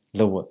ranked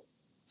lower.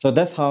 So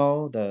that's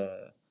how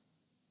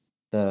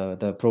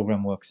the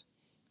program works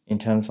in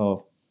terms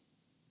of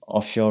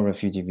offshore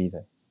refugee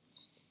visa.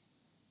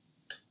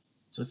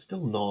 So it's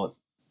still not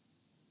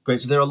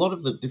great. So there are a lot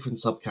of the different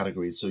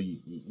subcategories. So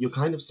you're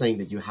kind of saying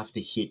that you have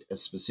to hit a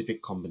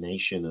specific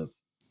combination of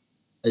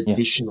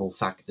additional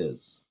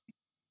factors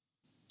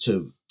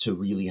to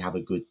really have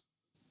a good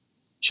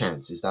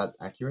chance. Is that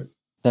accurate?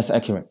 That's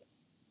accurate.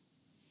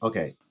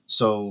 Okay.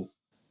 So,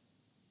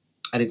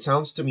 and it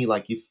sounds to me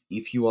like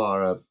if you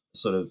are a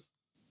sort of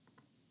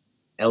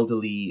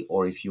elderly,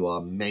 or if you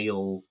are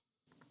male,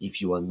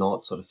 if you are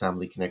not sort of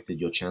family connected,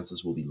 your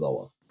chances will be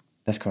lower.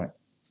 That's correct.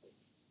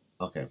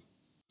 Okay.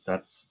 So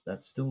that's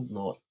still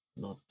not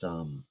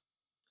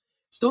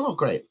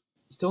great.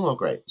 Still not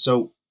great.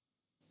 So,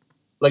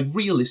 like,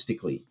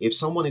 realistically, if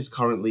someone is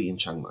currently in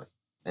Chiang Mai,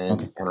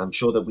 and Okay. and I'm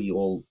sure that we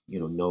all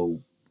know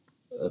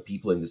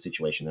people in this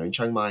situation. They're in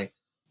Chiang Mai,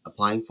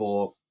 applying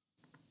for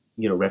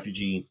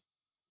refugee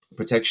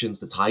protections.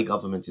 The Thai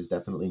government is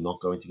definitely not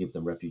going to give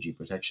them refugee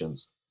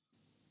protections.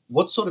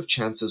 What sort of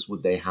chances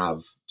would they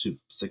have to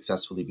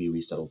successfully be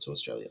resettled to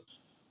Australia?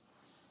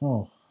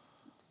 Oh,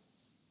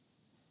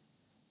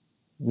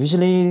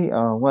 usually,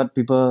 what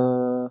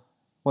people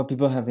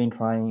have been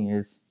trying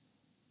is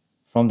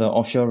from the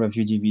offshore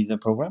refugee visa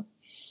program,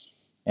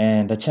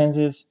 and the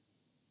chances.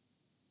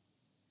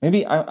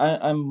 Maybe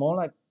I'm more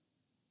like,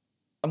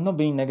 I'm not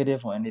being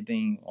negative or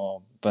anything,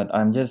 but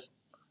I'm just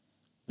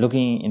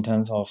looking in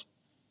terms of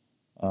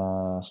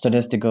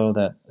statistics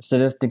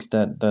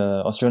that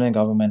the Australian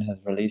government has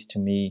released to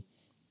me.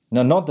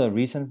 No, not the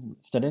recent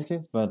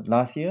statistics, but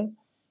last year,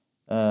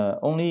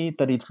 only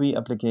 33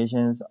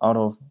 applications out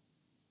of,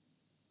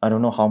 I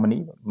don't know how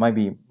many, might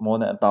be more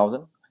than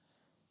 1,000,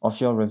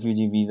 offshore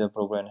refugee visa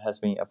program has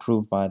been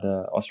approved by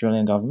the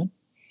Australian government.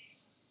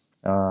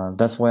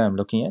 That's where I'm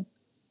looking at.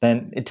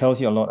 Then it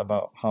tells you a lot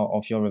about how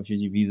offshore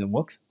refugee visa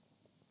works.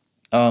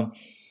 Um,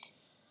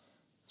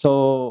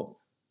 so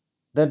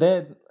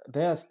there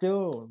are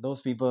still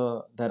those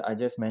people that I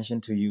just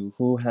mentioned to you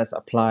who has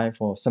applied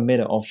for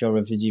submitted offshore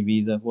refugee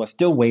visa who are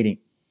still waiting.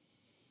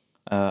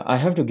 I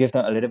have to give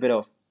them a little bit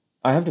of,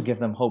 I have to give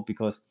them hope,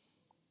 because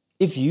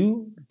if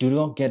you do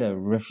not get a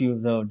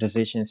refusal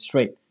decision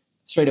straight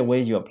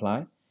away you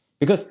apply,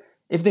 because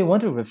if they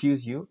want to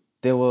refuse you,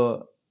 they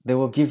will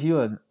give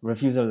you a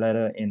refusal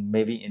letter in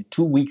maybe in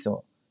 2 weeks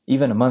or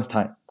even a month's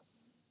time.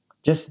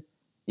 Just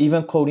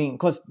even quoting,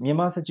 because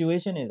Myanmar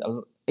situation is,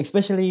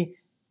 especially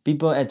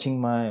people at Chiang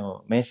Mai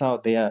or Mae Sao,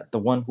 they are the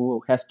one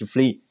who has to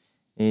flee.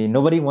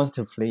 Nobody wants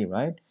to flee,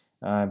 right?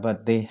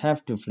 But they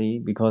have to flee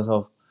because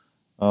of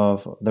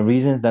the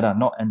reasons that are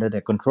not under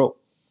their control.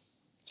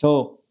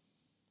 So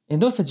in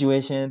those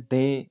situations,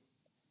 they,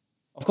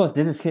 of course,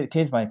 this is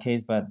case by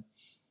case, but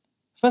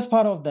first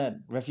part of that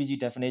refugee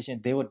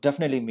definition, they will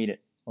definitely meet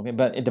it. Okay,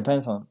 but it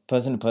depends on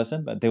person to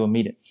person, but they will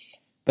meet it.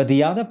 But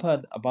the other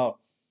part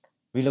about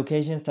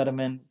relocation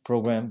settlement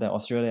program that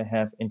Australia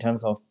have in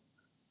terms of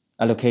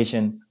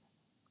allocation,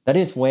 that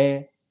is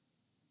where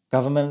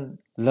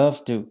government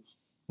loves to,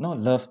 not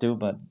loves to,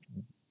 but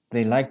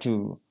they like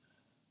to,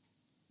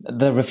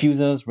 the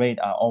refusals rate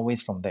are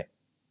always from there.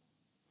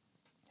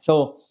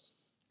 So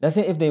let's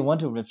say if they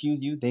want to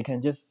refuse you, they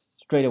can just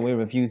straight away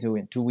refuse you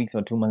in 2 weeks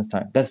or 2 months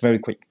time. That's very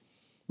quick.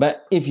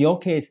 But if your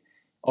case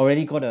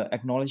already got an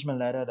acknowledgement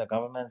letter, the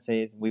government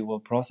says we will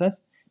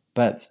process,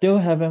 but still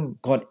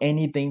haven't got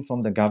anything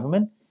from the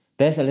government,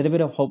 there's a little bit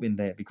of hope in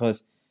there,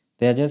 because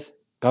they're just,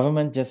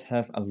 government just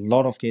have a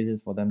lot of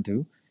cases for them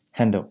to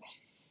handle.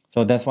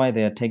 So that's why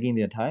they are taking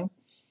their time.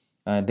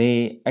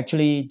 They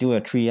actually do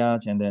a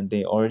triage, and then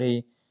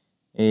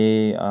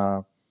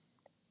uh,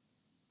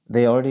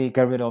 they already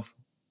get rid of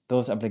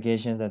those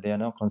applications that they are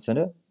not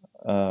considered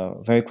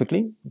very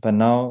quickly. But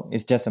now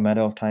it's just a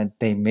matter of time.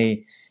 They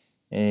may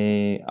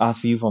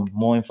ask you for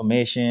more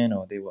information,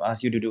 or they will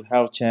ask you to do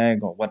health check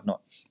or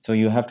whatnot. So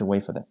you have to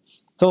wait for that.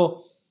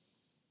 So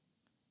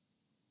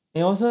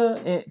and also,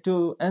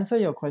 to answer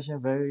your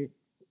question very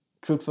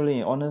truthfully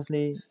and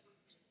honestly,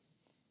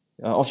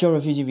 offshore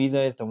refugee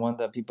visa is the one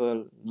that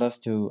people love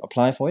to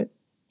apply for it,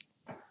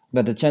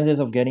 but the chances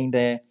of getting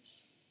there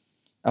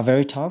are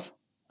very tough.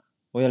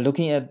 We are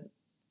looking at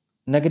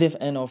negative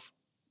end of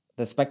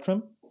the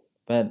spectrum,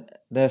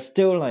 but there's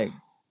still like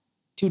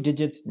two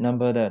digits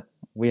number that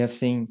we have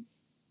seen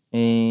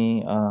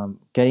in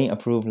getting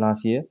approved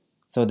last year.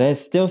 So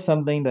there's still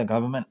something the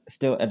government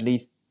still at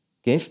least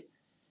gave.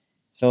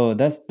 So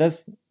that's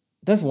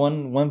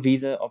one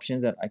visa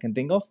options that I can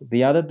think of.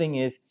 The other thing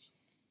is,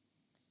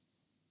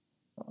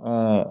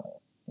 uh,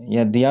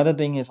 yeah, the other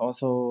thing is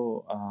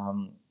also,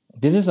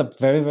 this is a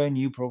very very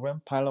new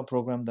program, pilot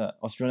program that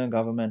Australian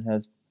government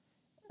has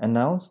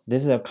announced.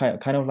 This is a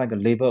kind of like a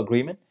labor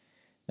agreement.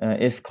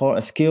 It's called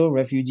a skilled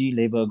refugee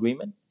labor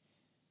agreement.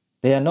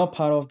 They are not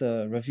part of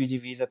the refugee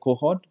visa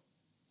cohort,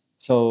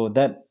 so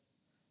that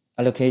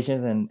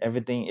allocations and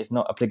everything is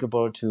not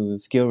applicable to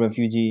skilled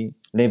refugee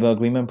labor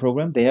agreement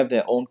program. They have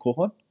their own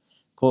cohort,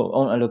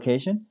 own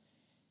allocation.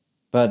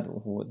 But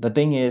the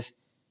thing is,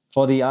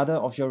 for the other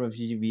offshore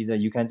refugee visa,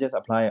 you can just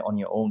apply on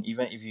your own,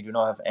 even if you do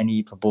not have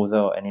any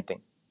proposal or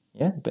anything.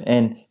 Yeah,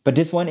 but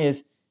this one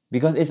is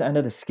because it's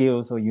under the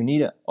skill, so you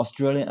need an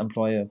Australian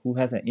employer who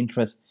has an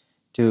interest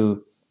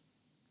to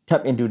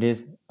tap into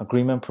this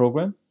agreement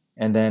program,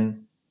 and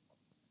then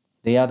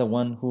they are the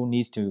one who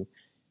needs to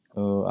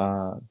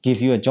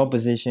give you a job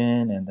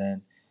position, and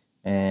then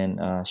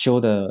show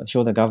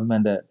the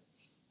government that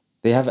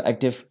they have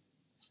active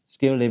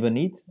skilled labor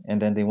needs,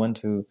 and then they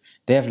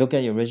have looked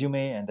at your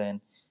resume, and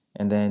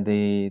then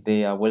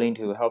they are willing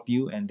to help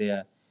you, and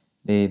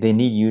they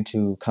need you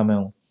to come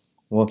and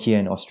work here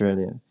in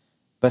Australia.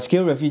 But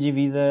skilled refugee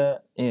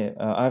visa,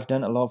 I've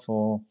done a lot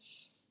for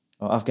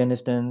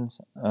Afghanistan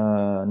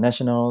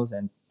nationals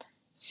and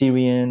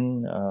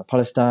Syrian,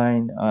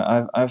 Palestine.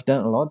 I've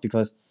done a lot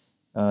because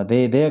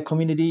their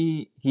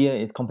community here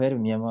is compared to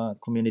Myanmar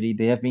community.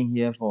 They have been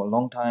here for a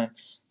long time,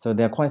 so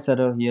they're quite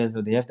settled here.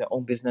 So they have their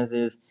own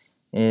businesses.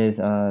 Is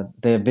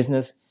their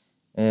business?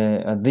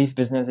 These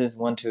businesses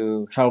want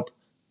to help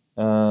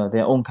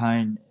their own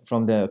kind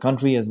from their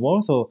country as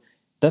well. So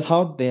that's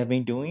how they have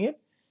been doing it.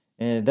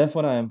 And that's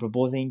what I am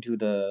proposing to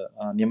the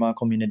Myanmar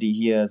community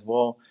here as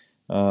well.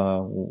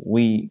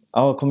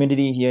 Our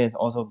community here is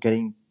also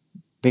getting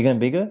bigger and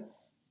bigger.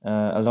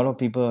 A lot of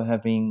people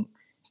have been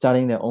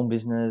starting their own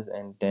business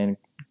and then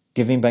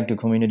giving back to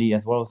community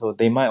as well. So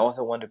they might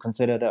also want to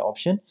consider that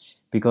option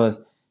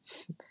because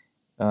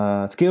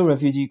skilled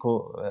refugee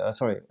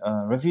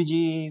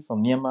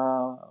from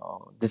Myanmar,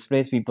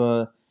 displaced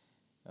people,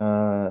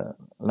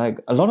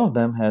 like a lot of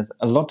them has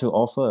a lot to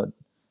offer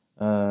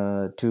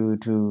to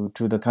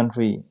the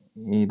country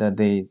that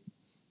they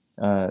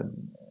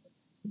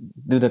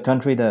to the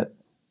country that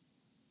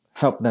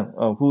help them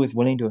or who is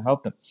willing to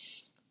help them.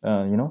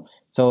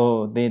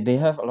 So they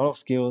have a lot of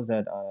skills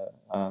that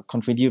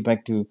contribute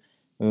back to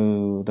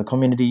the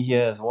community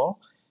here as well.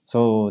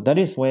 So that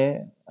is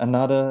where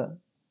another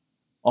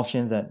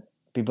options that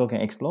people can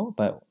explore,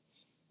 but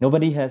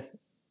nobody has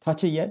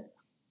touched it yet,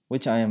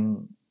 which I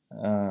am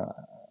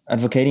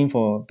advocating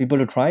for people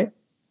to try.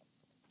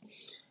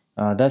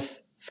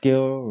 That's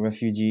skilled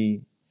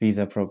refugee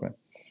visa program.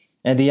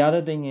 And the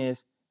other thing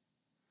is,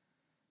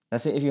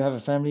 let's say if you have a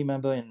family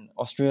member in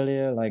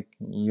Australia, like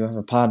you have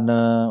a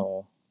partner,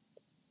 or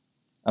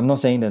I'm not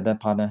saying that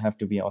partner have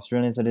to be an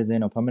Australian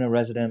citizen or permanent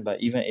resident, but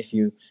even if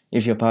your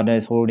partner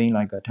is holding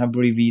like a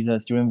temporary visa,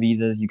 student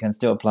visas, you can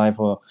still apply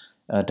for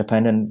a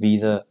dependent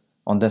visa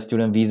on that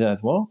student visa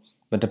as well.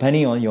 But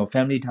depending on your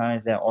family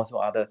ties, there are also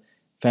other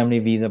family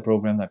visa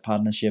programs like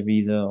partnership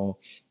visa, or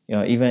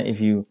even if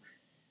you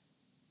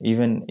have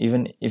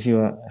if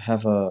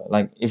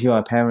you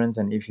are parents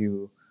and if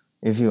you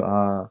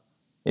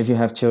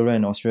have children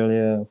in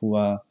Australia who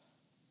are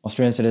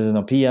Australian citizen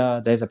or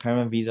PR, there's a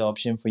parent visa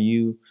option for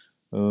you.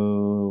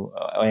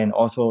 And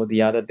also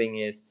the other thing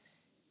is,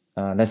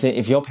 let's say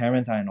if your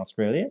parents are in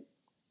Australia,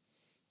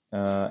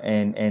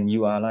 and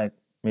you are like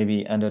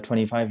maybe under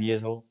 25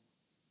 years old,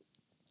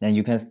 then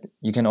you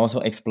can also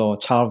explore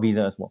child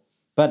visa as well.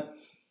 But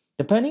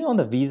depending on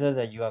the visas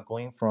that you are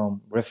going from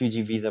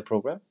refugee visa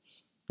program,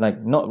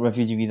 like not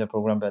refugee visa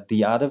program, but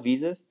the other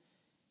visas,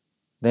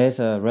 there's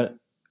a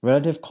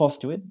relative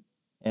cost to it,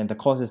 and the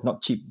cost is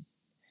not cheap.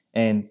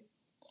 And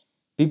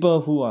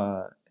people who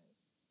are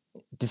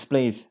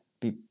displaced,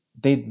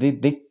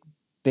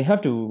 they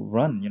have to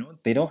run.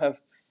 They don't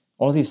have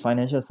all these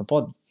financial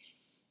support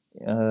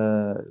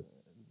that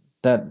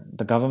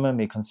the government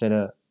may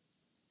consider.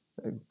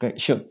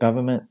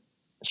 Government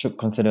should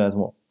consider as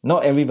well.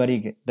 Not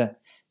everybody that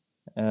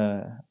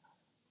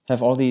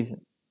have all these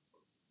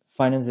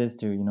finances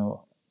to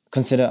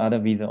consider other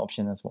visa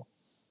options as well.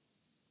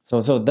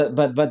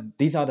 But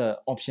these are the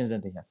options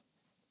that they have.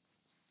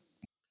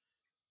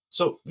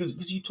 So,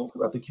 because you talk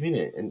about the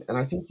community, and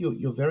I think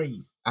you're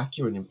very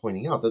accurate in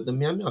pointing out that the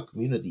Myanmar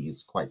community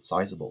is quite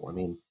sizable. I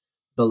mean,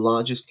 the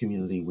largest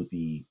community would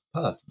be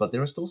Perth, but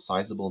there are still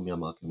sizable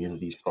Myanmar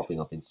communities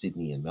cropping up in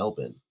Sydney and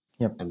Melbourne,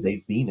 Yep. and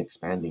they've been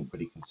expanding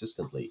pretty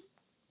consistently.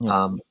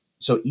 Yep.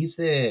 So, is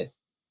there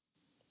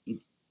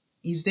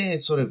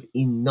sort of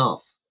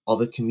enough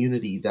of a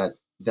community that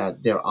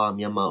there are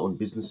Myanmar-owned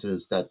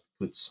businesses that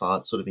could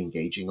start sort of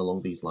engaging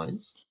along these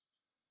lines?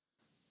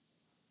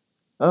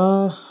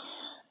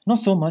 Not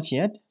so much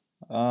yet,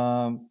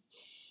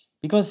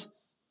 because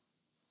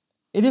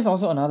it is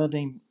also another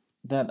thing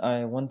that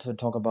I want to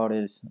talk about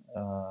is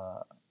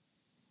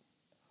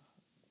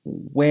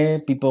where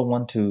people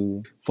want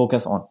to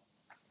focus on.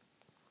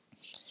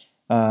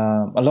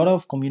 A lot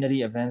of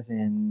community events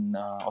in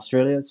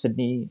Australia,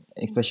 Sydney,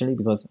 especially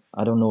because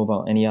I don't know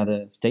about any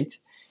other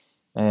states.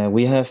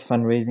 We have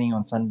fundraising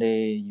on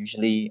Sunday,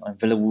 usually on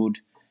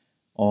Villawood,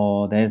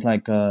 or there's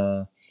like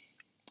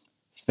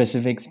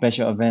specific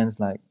special events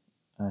like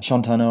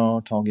Sean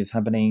Tunnel talk is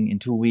happening in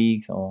 2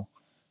 weeks, or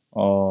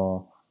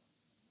how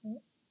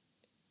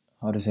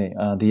to say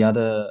the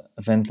other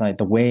events like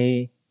the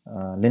Way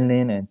Lin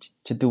Lin and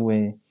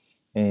Chitue,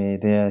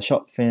 their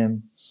short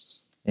film,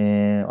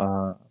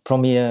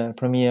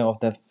 premiere of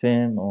the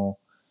film or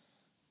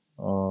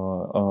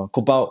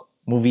Cookout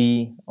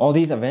movie, all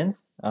these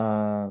events.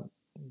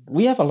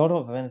 We have a lot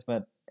of events,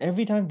 but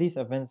every time these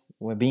events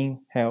were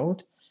being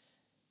held,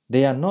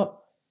 they are not.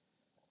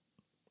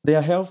 They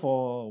are held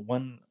for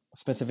one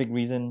specific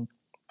reason: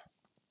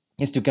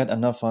 is to get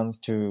enough funds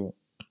to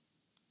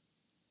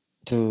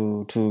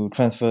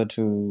transfer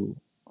to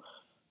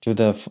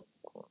the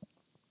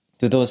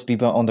to those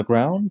people on the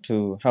ground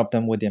to help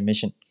them with their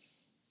mission.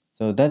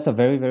 So that's a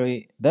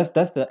very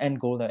that's the end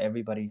goal that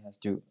everybody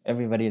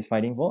is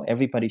fighting for.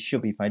 Everybody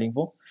should be fighting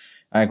for.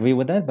 I agree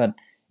with that. But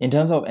in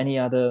terms of any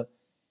other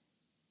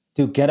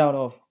to get out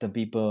of the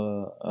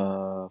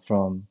people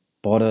from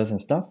borders and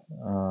stuff,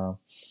 not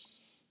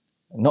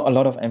a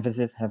lot of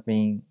emphasis have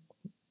been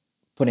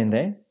put in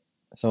there.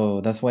 So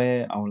that's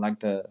where I would like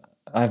the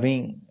I've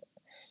been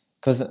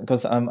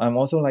because I'm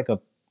also like a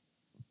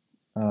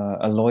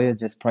lawyer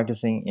just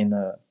practicing in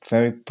a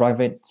very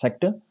private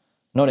sector,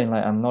 not in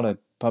like I'm not a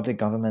public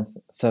government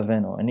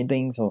servant or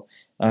anything. So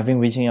I've been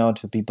reaching out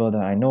to people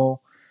that I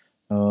know,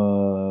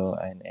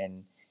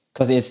 and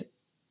because it's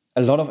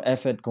a lot of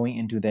effort going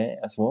into there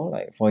as well.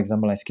 Like for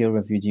example, like skilled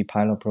refugee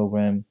pilot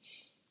program,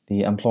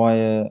 the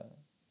employer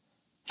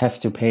has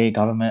to pay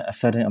government a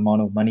certain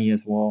amount of money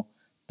as well.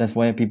 That's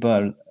why people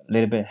are a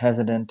little bit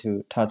hesitant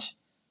to touch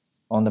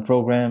on the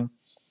program.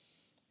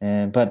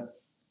 And but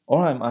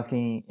all I'm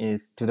asking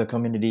is to the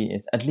community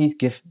is at least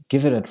give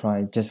it a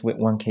try just with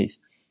one case,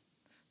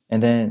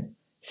 and then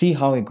see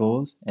how it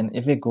goes. And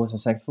if it goes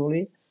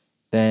successfully,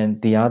 then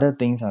the other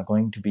things are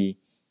going to be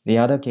the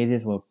other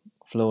cases will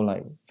flow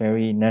like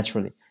very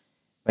naturally.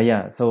 But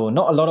yeah, so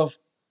not a lot of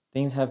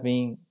things have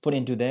been put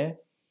into there.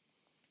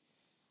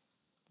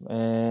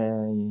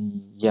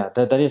 Yeah,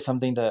 that is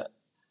something that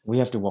we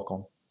have to work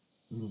on.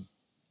 Mm.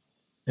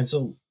 And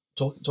so,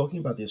 talking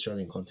about the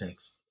Australian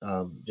context,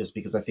 just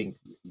because I think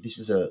this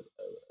is a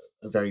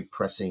very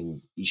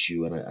pressing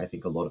issue, and I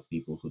think a lot of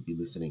people who'd be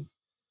listening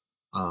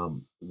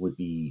would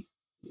be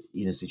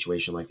in a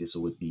situation like this,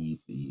 or would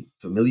be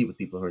familiar with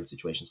people who are in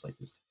situations like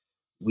this.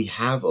 We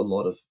have a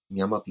lot of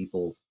Myanmar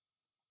people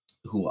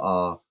who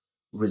are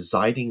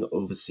residing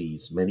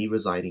overseas, many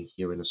residing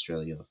here in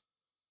Australia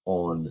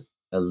on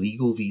a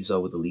legal visa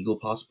with a legal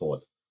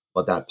passport,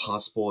 but that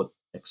passport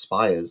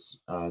expires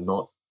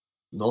not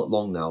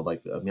long now.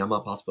 Like a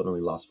Myanmar passport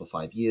only lasts for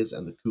 5 years,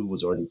 and the coup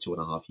was already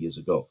 2.5 years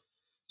ago.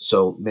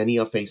 So many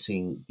are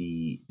facing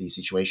the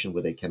situation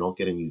where they cannot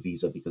get a new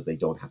visa because they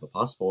don't have a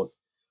passport,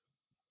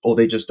 or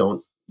they just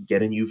don't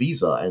get a new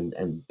visa,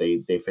 and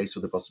they face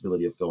with the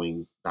possibility of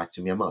going back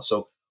to Myanmar.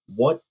 So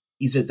what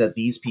is it that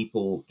these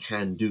people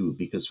can do?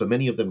 Because for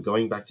many of them,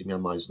 going back to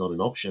Myanmar is not an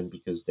option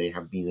because they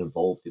have been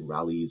involved in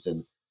rallies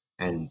and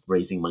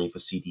raising money for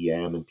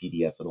CDM and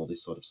PDF and all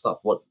this sort of stuff.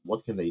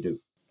 What can they do?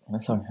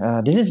 Sorry.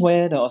 This is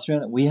where the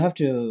Australian we have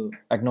to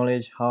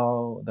acknowledge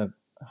how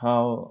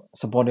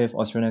supportive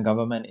Australian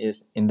government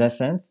is in that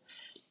sense.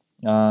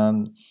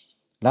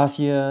 Last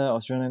year,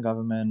 Australian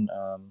government,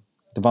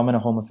 Department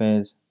of Home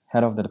Affairs,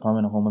 head of the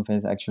Department of Home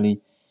Affairs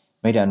actually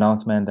made an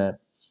announcement that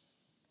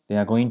they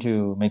are going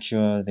to make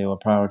sure they will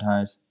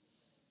prioritize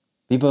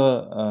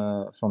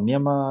people from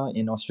Myanmar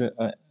in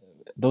Australia.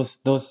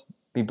 Those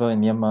people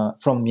in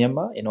Myanmar from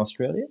Myanmar in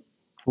Australia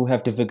who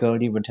have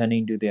difficulty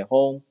returning to their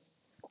home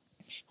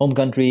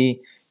country,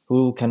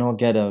 who cannot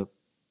get a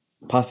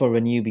passport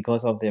renewed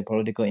because of their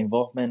political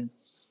involvement.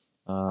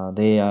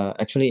 They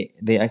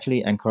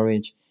actually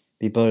encourage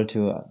people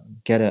to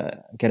get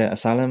an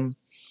asylum,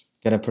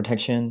 get a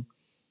protection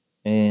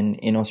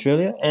in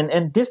Australia,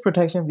 and this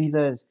protection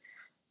visa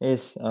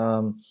is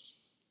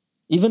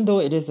even though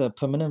it is a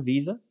permanent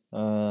visa.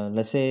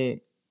 Let's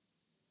say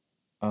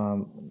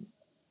um,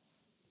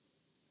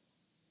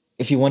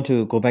 if you want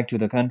to go back to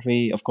the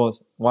country, of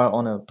course, while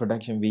on a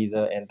protection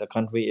visa, and the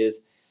country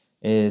is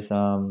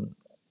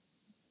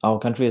our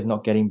country is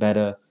not getting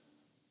better,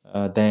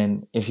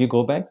 then if you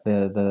go back,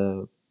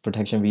 the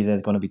protection visa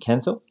is going to be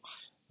cancelled.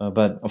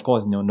 But of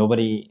course,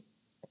 nobody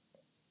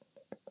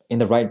in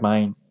the right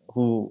mind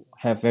who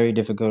have very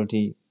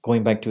difficulty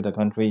going back to the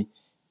country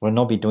will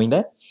not be doing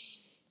that.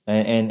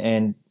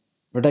 And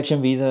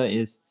protection visa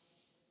is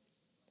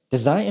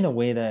designed in a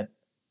way that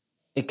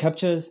it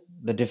captures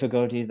the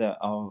difficulties that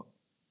our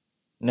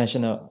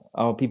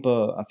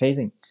people are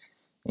facing.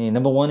 And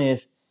number one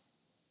is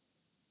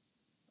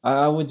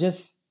I would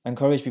just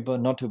encourage people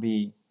not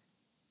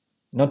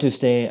to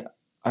stay.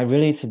 I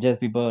really suggest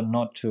people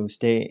not to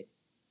stay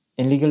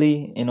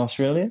illegally in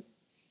Australia.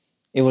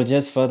 It will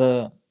just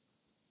further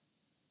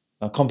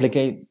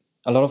complicate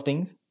a lot of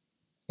things.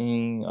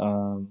 In,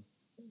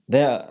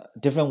 there are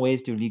different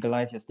ways to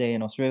legalize your stay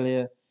in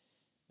Australia.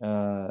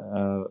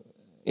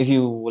 If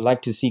you would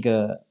like to seek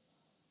a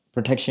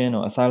protection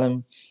or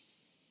asylum,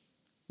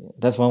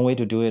 that's one way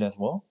to do it as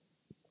well.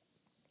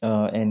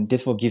 And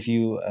this will give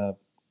you,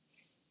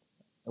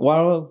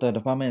 while the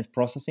department is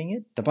processing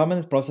it,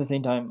 department's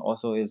processing time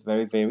also is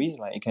very varies.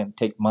 Like it can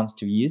take months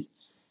to years.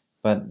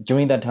 But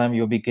during that time,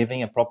 you'll be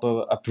giving a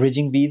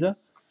bridging visa,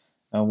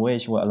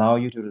 which will allow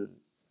you to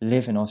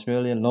live in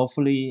Australia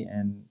lawfully,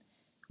 and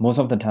most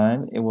of the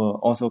time, it will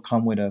also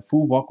come with a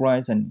full work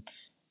rights and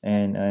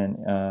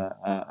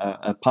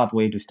a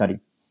pathway to study,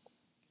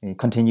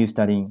 continue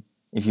studying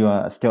if you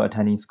are still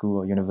attending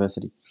school or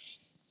university.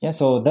 Yeah,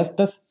 so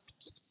that's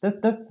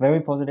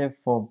very positive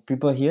for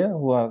people here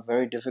who are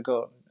very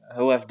difficult,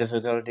 who have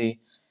difficulty.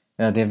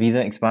 Their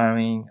visa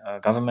expiring.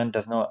 Government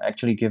does not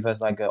actually give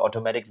us like an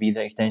automatic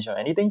visa extension or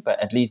anything, but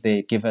at least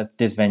they give us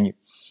this venue,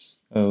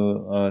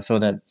 so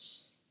that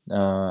uh,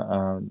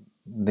 uh,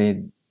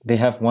 they they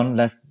have one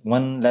less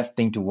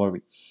thing to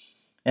worry.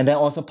 And then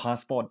also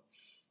passport.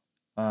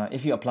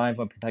 If you apply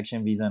for a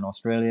protection visa in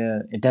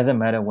Australia, it doesn't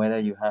matter whether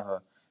you have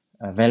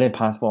a valid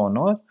passport or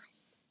not.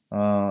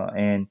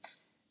 And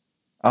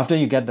after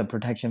you get the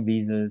protection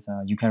visas,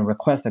 you can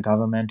request the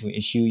government to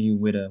issue you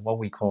with what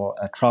we call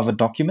a travel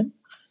document.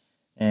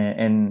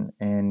 And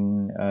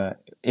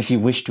if you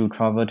wish to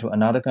travel to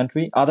another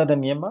country other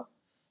than Myanmar,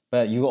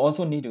 but you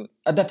also need to,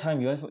 at that time,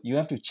 you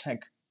have to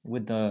check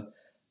with the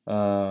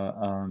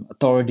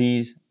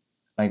authorities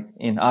like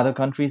in other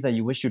countries that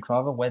you wish to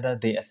travel whether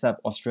they accept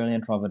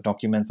Australian travel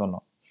documents or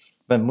not.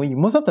 But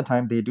most of the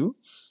time they do.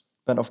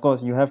 But of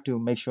course, you have to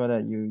make sure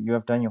that you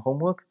have done your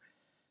homework.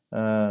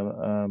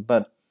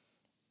 But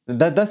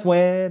that's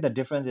where the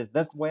difference is.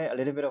 That's where a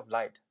little bit of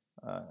light,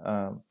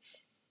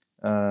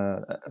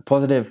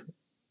 positive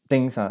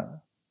things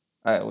are.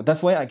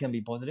 That's why I can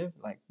be positive.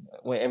 Like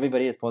where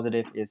everybody is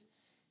positive is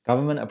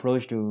government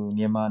approach to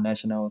Myanmar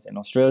nationals in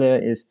Australia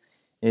is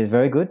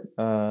very good.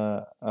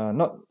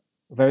 Not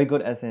very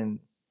good as in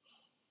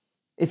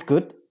it's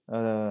good.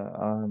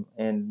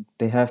 And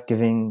they have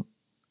giving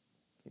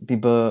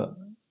people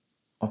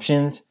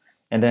options,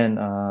 and then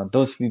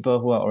those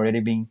people who are already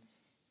being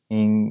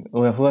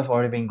who have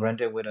already been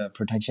granted with a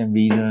protection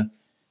visa,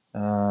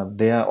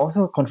 they are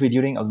also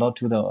contributing a lot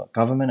to the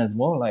government as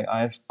well. Like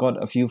I've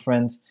got a few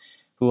friends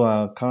who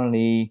are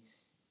currently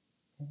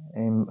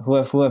who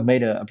have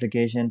made an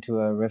application to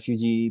a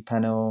refugee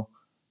panel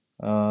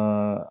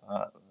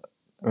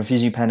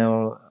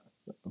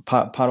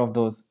part of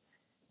those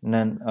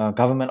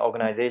government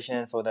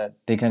organizations so that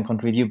they can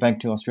contribute back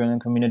to Australian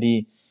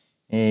community.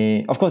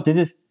 Of course, this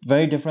is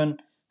very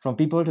different from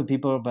people to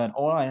people, but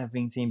all I have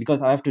been seeing,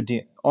 because I have to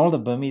do all the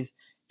Burmese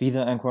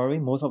visa inquiry,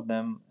 most of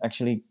them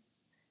actually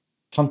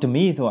come to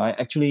me. So I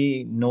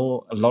actually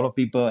know a lot of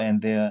people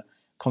and their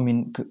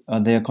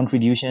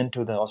contribution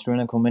to the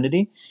Australian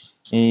community.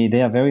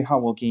 They are very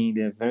hardworking.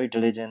 They are very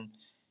diligent.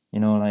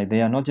 Like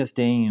they are not just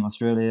staying in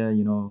Australia,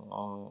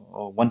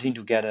 or wanting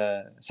to get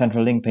a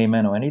Centrelink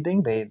payment or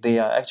anything. They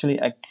are actually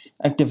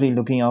actively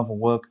looking out for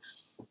work,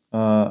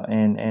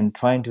 and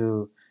trying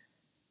to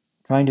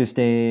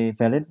stay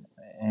valid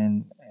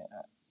and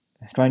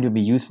trying to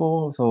be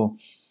useful. So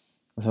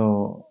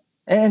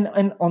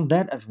and on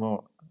that as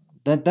well,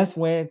 that's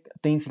where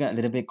things get a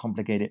little bit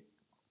complicated.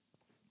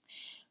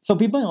 So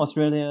people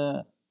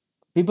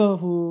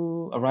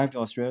who arrive to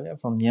Australia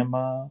from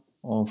Myanmar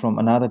or from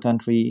another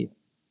country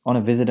on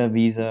a visitor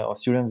visa or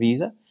student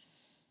visa,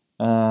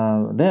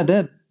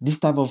 they're this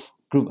type of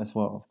group as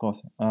well, of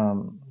course.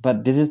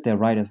 But this is their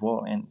right as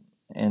well, and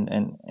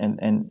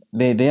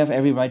they have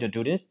every right to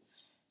do this.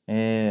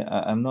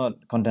 I'm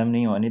not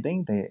condemning or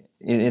anything.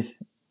 It's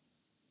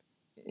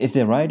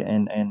their right,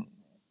 and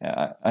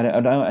I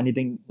don't have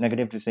anything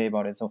negative to say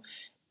about it. So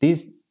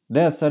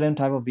there are certain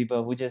type of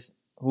people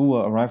who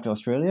will arrive to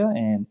Australia,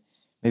 and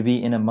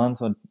maybe in a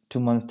month or 2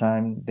 months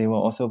time they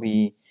will also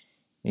be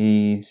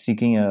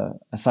seeking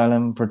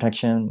asylum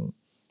protection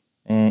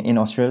in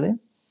Australia.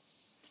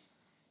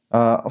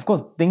 Of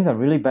course, things are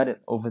really bad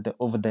over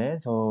there.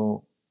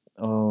 So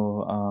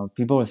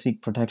people will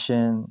seek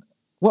protection.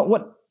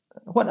 What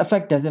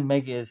effect does it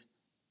make is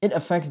it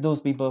affects those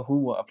people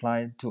who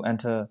apply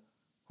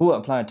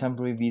a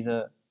temporary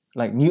visa,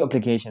 like new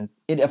applications.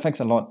 It affects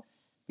a lot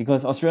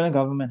because Australian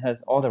government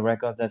has all the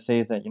records that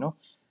says that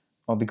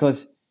or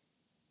because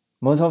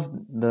most of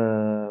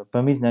the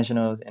Burmese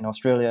nationals in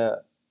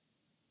Australia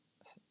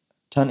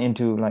turn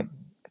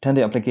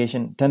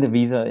the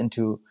visa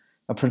into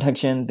a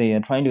protection. They are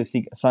trying to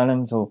seek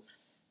asylum. So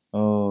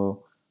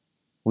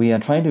we are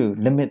trying to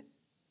limit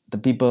the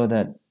people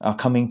that are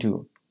coming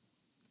to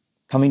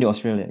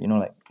Australia,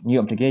 like new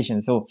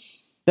applications. So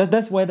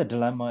that's where the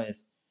dilemma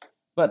is.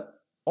 But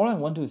all I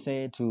want to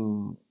say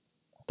to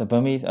the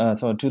Burmese,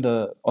 to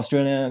the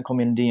Australian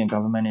community and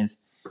government is,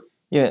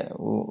 yeah,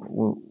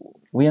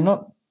 we are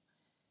not.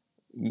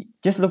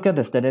 Just look at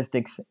the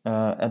statistics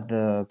at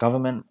the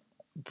government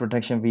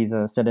protection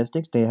visa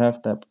statistics. They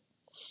have that,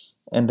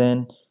 and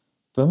then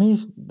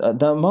Burmese,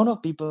 the amount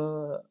of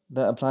people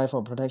that apply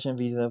for protection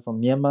visa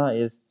from Myanmar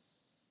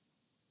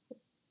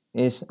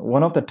is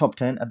one of the top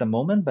 10 at the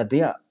moment, but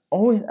they are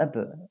always at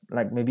the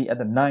maybe at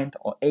the ninth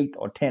or eighth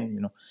or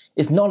 10.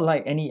 It's not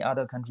like any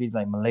other countries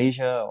like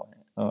Malaysia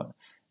or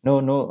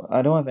no.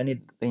 I don't have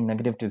anything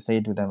negative to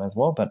say to them as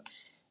well, but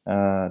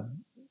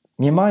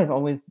Myanmar is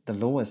always the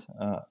lowest.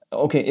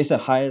 Okay, it's the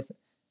highest.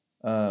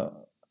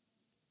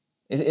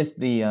 it's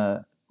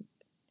the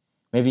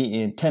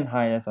maybe 10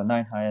 highest or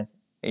 9 highest,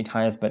 8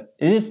 highest, but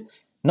it is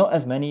not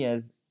as many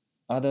as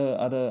other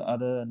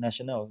other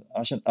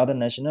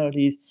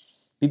nationalities.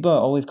 People are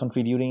always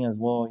contributing as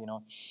well, you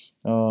know.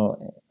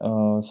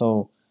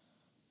 So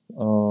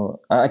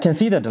I can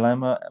see the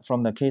dilemma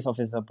from the case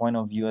officer point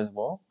of view as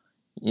well.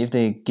 If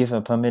they give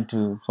a permit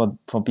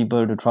for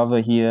people to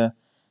travel here,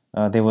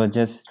 they will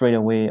just straight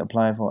away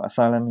apply for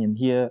asylum in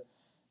here.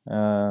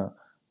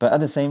 But at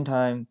the same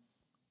time,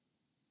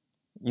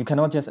 you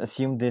cannot just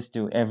assume this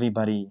to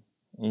everybody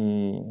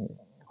who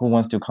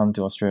wants to come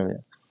to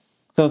Australia.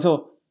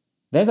 So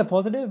there's a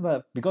positive,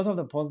 but because of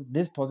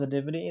this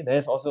positivity,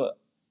 there's also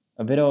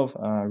a bit of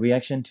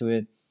reaction to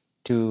it,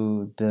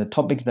 to the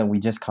topics that we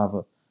just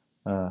covered.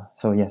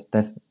 So yes,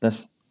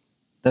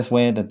 that's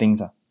where the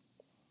things are.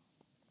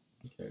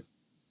 Okay.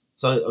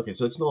 So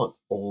it's not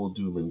all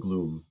doom and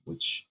gloom,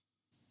 which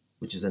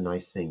is a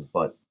nice thing,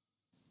 but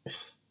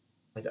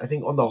I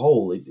think on the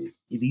whole, it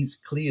is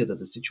clear that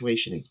the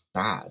situation is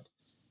bad,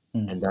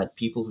 and that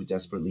people who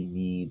desperately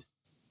need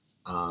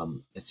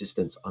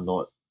assistance are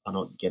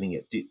not getting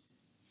it.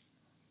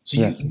 So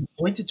Yes. you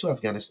pointed to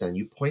Afghanistan,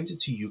 you pointed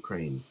to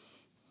Ukraine,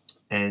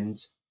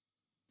 and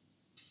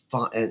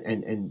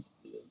and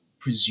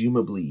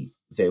presumably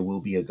there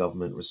will be a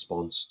government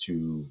response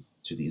to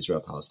the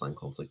Israel-Palestine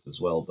conflict as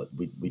well, but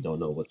we don't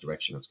know what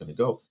direction it's going to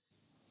go.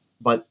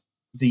 But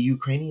the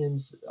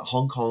Ukrainians,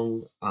 Hong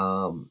Kong,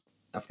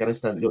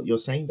 Afghanistan, you're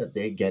saying that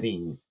they're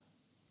getting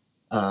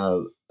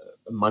uh,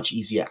 much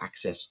easier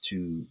access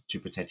to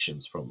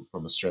protections from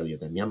Australia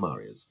than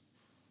Myanmar is.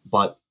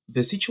 But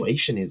the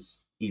situation is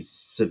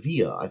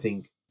severe. I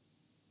think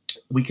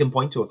we can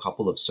point to a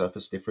couple of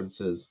surface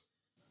differences.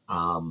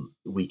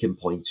 We can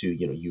point to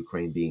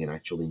Ukraine being an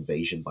actual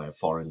invasion by a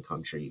foreign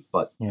country,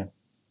 but Yeah.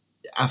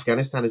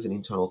 Afghanistan is an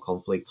internal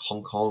conflict.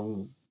 Hong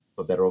Kong,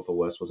 for better or for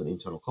worse, was an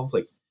internal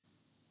conflict.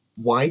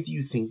 Why do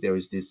you think there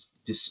is this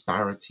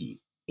disparity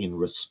in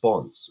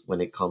response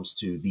when it comes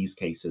to these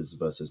cases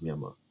versus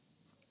Myanmar?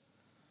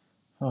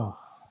 Oh,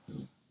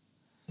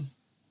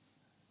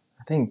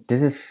 I think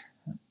this is.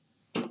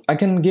 I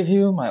can give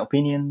you my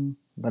opinion,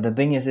 but the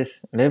thing is,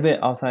 it's a little bit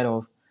outside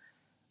of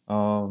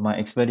my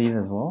expertise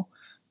as well.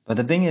 But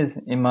the thing is,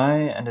 in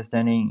my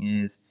understanding,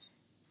 is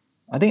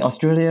I think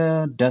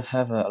Australia does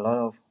have a lot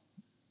of.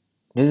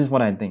 This is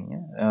what I think.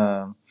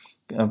 Yeah?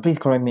 Please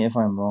correct me if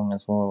I'm wrong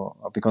as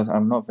well, because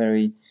I'm not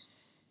very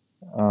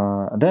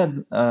that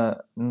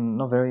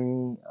not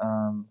very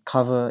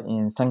covered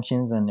in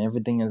sanctions and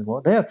everything as well.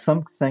 There are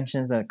some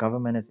sanctions that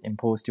government has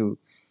imposed to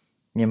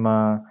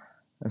Myanmar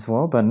as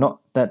well, but not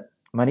that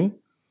many.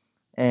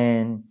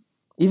 And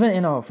even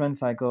in our friend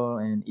cycle,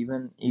 and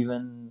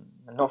even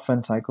not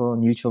friend cycle,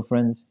 mutual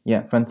friends,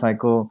 yeah, friend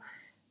cycle,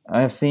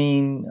 I have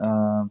seen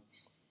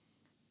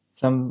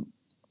some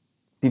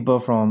people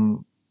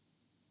from,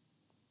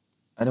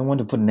 I don't want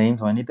to put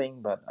names or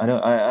anything, but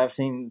I've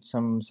seen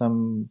some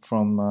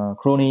from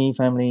crony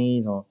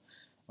families, or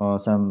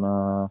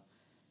some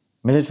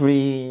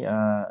military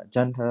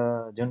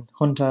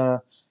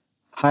junta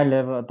high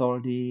level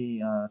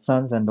authority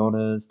sons and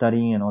daughters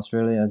studying in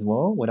Australia as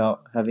well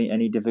without having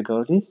any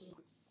difficulties.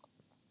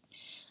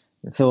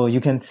 So you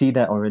can see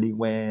that already,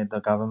 where the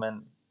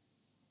government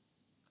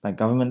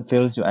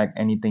fails to act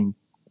anything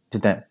to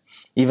them,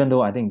 even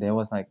though I think there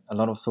was like a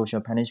lot of social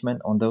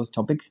punishment on those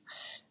topics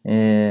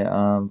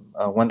when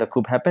the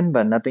coup happened,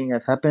 but nothing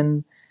has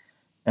happened.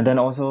 And then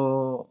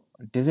also,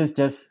 this is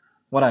just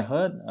what I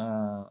heard,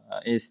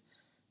 is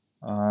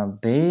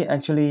they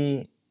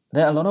actually,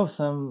 there are a lot of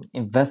some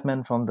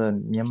investment from the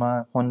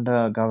Myanmar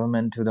Honda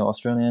government to the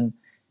Australian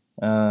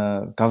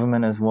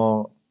government as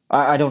well.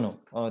 I don't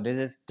know. This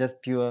is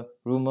just pure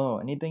rumor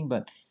or anything,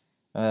 but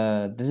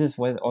this is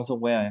where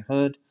I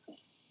heard.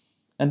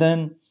 And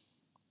then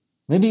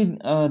maybe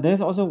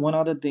there's also one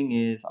other thing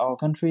is our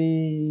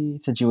country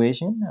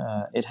situation.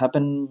 It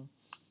happened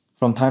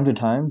from time to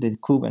time, the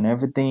coup and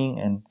everything,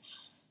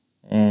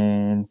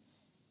 and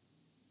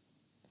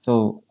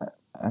so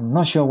I'm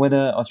not sure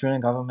whether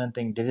Australian government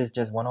think this is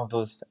just one of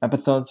those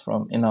episodes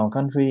from in our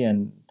country,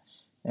 and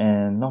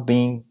not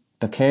being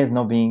the care is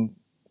not being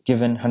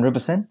given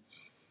 100%,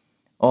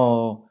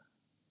 or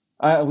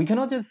we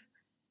cannot just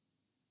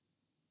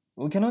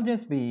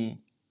be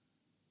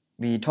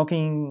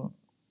talking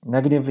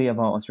negatively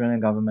about Australian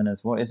government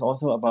as well. It's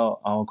also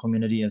about our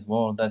community as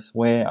well. That's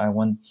where I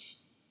want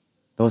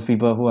those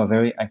people who are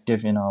very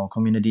active in our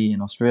community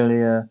in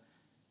Australia.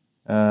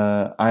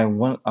 I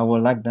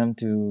would like them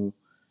to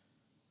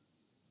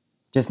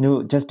just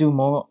do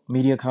more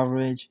media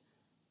coverage.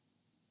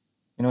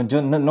 You know,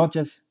 not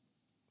just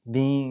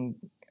being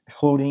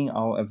holding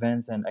our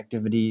events and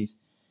activities,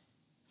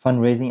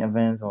 fundraising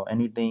events or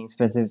anything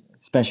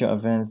special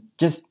events,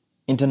 just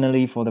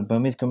internally for the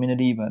Burmese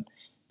community, but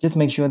just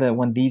make sure that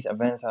when these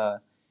events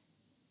are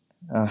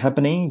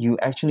happening, you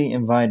actually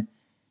invite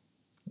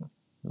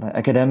like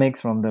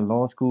academics from the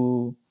law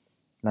school,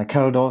 like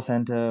Carol Dawes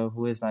Center,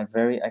 who is like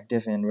very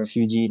active in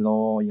refugee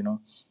law. You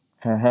know,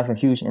 have a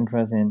huge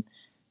interest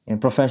and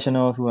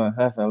professionals who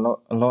have a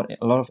lot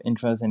of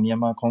interest in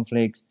Myanmar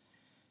conflicts,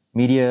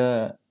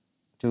 media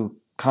to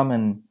come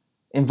and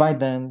invite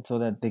them so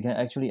that they can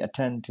actually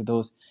attend to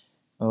those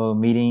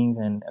meetings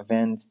and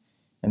events,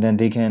 and then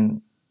they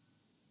can.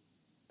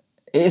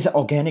 It's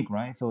organic,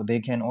 right? So they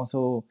can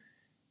also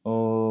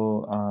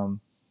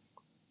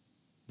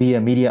be a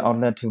media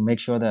outlet to make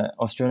sure that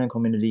Australian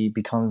community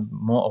becomes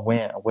more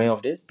aware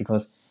of this,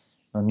 because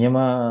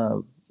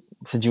Myanmar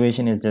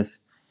situation is just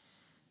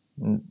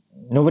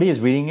nobody is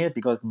reading it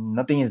because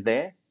nothing is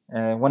there.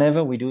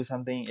 Whenever we do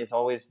something, it's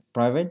always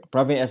private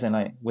as in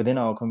like within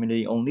our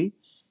community only.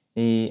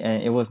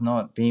 And it was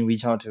not being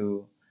reached out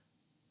to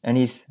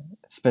any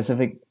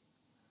specific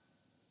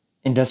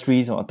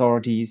industries or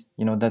authorities.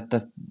 You know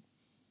that's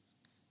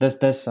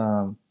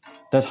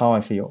that's how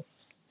I feel.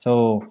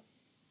 So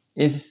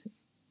it's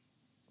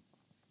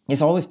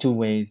it's always two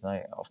ways.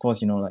 Like of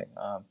course, you know, like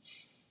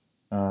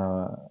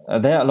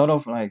there are a lot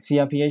of like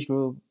CRPH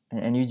group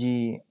and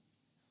NUG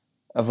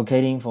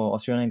advocating for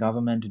Australian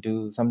government to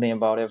do something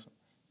about it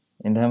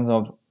in terms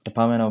of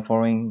Department of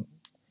Foreign,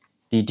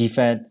 the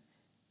DFED,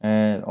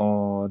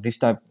 or this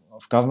type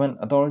of government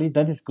authority.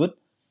 That is good.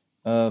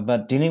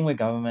 But dealing with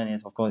government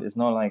is, of course, it's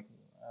not like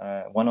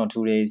 1 or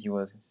 2 days you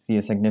will see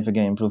a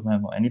significant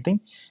improvement or anything.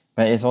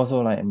 But it's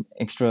also like an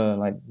extra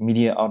like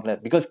media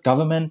outlet, because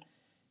government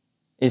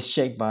is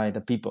shaped by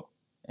the people,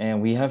 and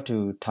we have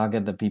to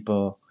target the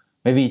people.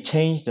 Maybe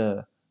change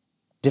the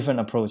different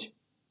approach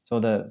so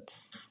that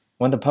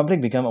when the public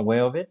become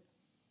aware of it,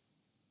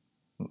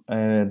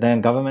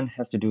 then government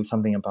has to do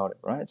something about it,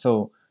 right?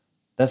 So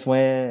that's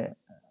where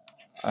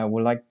I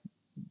would like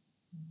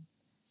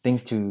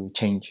things to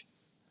change.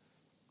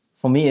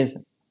 For me, it's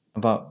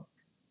about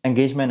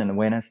engagement and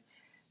awareness.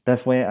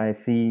 That's where I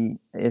see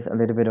is a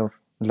little bit of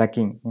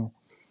lacking. Yeah.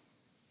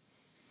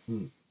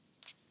 Hmm.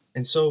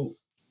 And so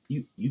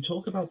you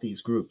talk about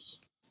these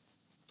groups,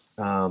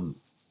 the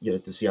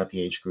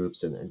CRPH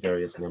groups and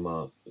various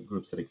Myanmar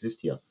groups that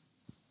exist here,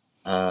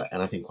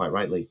 and I think quite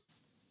rightly.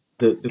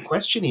 The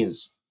question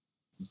is,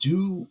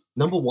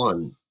 number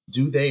one,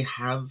 do they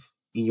have,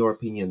 in your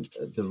opinion,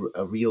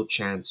 a real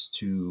chance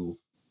to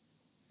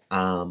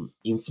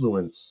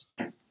influence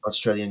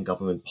Australian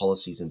government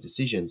policies and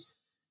decisions?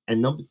 And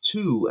number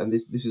two, and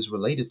this is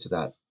related to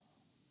that,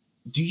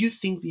 do you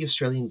think the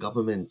Australian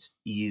government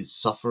is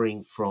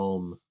suffering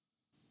from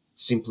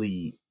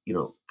simply,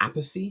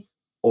 apathy,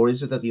 or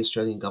is it that the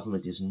Australian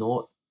government is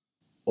not,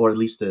 or at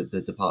least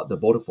the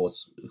border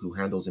force who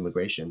handles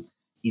immigration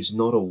is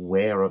not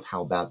aware of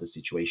how bad the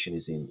situation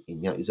is in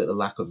Myanmar? Is it a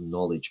lack of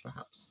knowledge,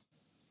 perhaps?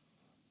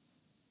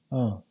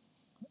 Oh,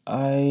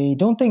 I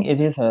don't think it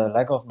is a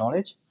lack of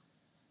knowledge.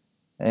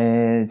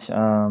 It's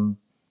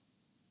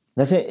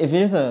let's say if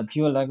it is a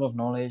pure lack of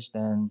knowledge,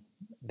 then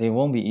they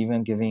won't be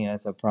even giving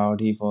us a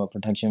priority for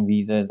protection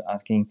visas,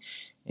 asking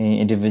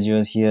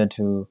individuals here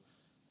to,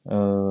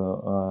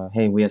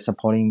 hey, we are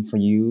supporting for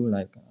you,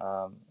 like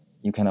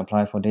you can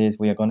apply for this.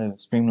 We are going to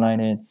streamline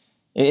it.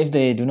 If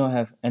they do not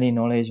have any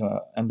knowledge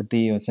or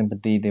empathy or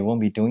sympathy, they won't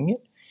be doing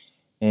it.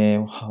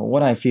 And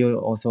what I feel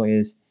also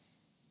is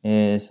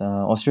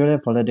Australia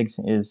politics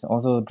is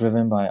also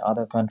driven by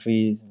other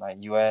countries like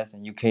US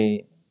and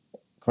UK.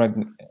 Correct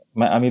me,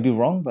 I may be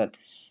wrong, but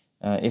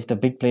if the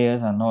big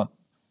players are not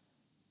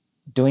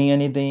doing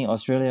anything,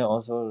 Australia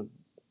also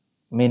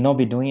may not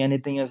be doing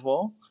anything as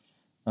well.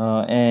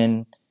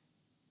 And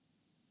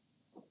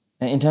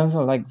in terms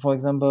of, like, for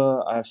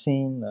example, I've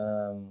seen,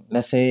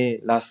 let's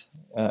say last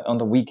on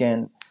the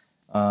weekend,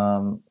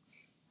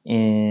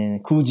 in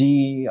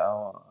Coogee,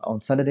 on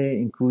Saturday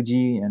in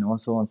Coogee, and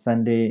also on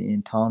Sunday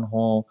in Town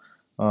Hall,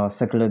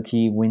 Circular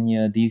Quay,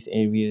 Wynyard, these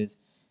areas,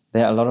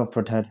 there are a lot of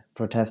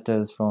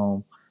protesters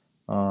from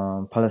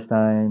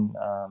Palestine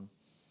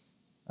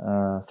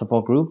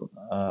support group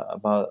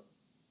about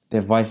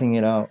they're voicing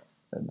it out.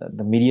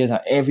 The medias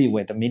are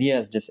everywhere. The media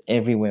is just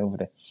everywhere over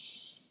there.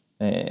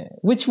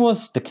 Which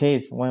was the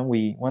case when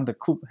the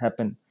coup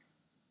happened.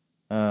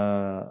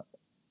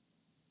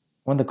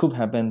 When the coup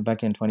happened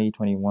back in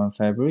 2021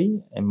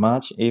 February and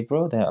March,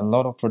 April, there are a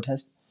lot of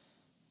protests.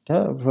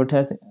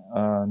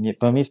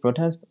 Burmese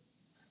protests.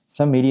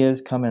 Some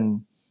medias come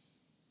and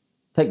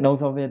take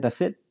notes of it.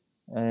 That's it.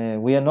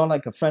 We are not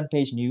like a front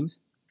page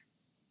news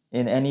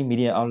in any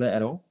media outlet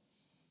at all.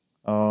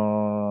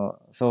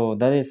 So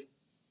that is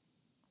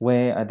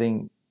where I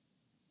think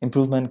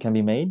improvement can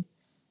be made,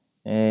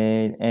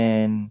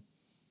 and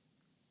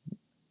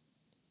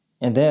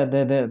there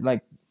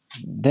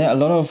are a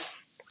lot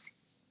of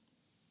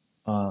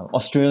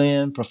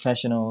Australian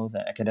professionals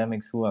and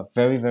academics who are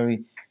very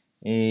very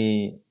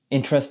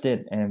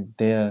interested, and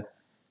their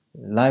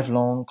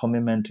lifelong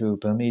commitment to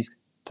Burmese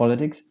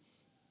politics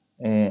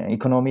and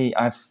economy.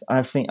 I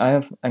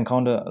have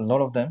encountered a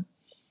lot of them.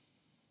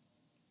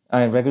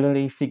 I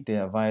regularly seek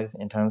their advice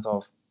in terms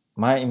of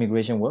my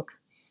immigration work,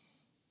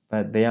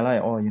 but they are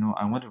like, oh,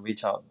 I want to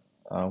reach out.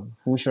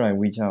 Who should I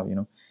reach out?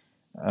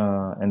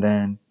 And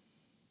then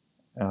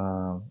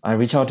I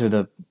reach out to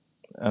the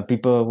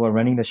people who are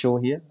running the show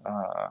here,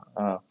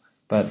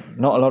 but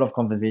not a lot of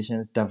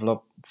conversations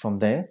develop from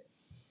there.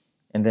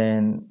 And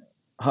then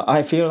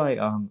I feel like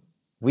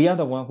we are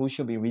the one who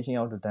should be reaching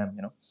out to them,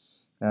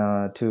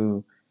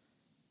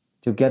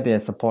 to get their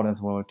support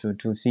as well,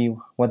 to see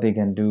what they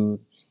can do.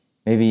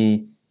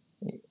 Maybe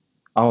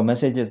our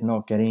message is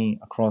not getting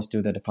across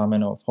to the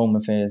Department of Home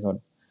Affairs or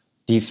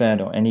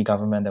DFED or any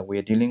government that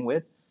we're dealing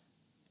with.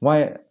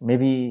 Why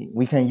maybe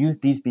we can use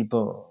these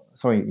people?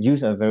 Sorry,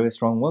 use a very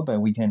strong word, but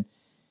we can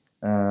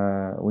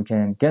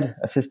get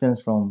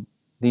assistance from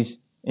these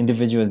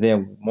individuals. They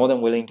are more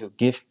than willing to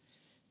give,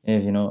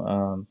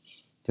 to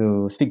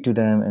speak to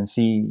them and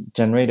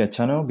generate a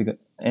channel. Because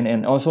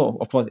and also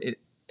of course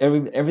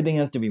everything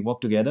has to be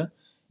worked together.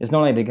 It's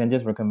not like they can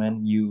just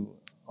recommend you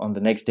on the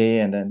next day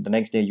and then the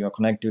next day you are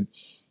connected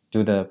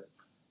to the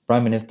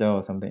prime minister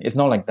or something. It's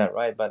not like that,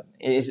 right? But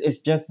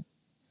it's just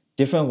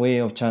different way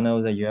of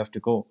channels that you have to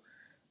go.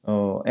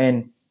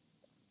 And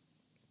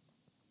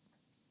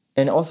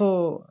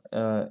also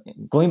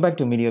going back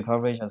to media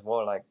coverage as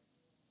well, like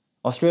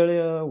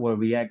Australia will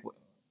react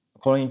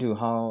according to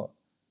how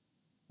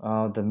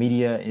the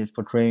media is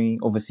portraying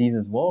overseas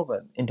as well.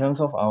 But in terms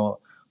of our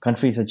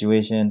country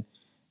situation,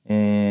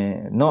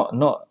 not a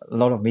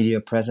lot of media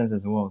presence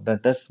as well.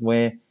 That's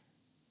where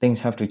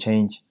things have to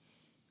change.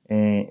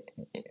 In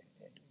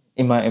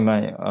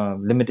my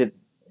limited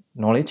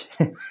knowledge,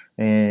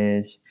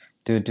 is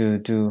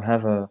to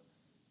have a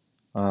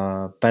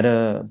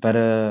better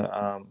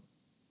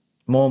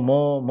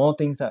more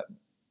things that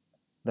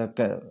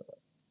the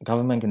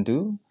government can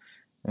do.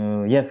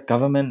 Yes,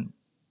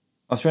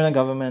 Australian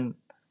government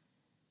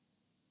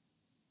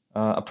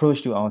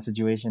approach to our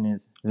situation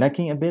is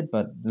lacking,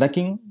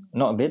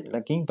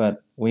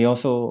 but we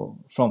also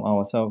from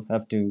ourselves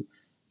have to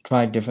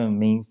try different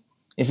means.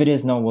 If it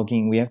is not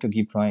working, we have to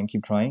keep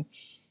trying,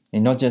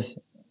 and not just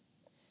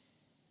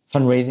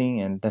fundraising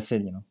and that's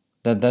it.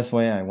 That's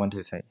what I want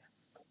to say.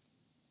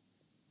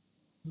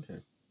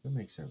 Okay, that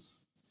makes sense.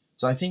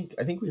 So I think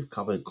we've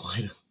covered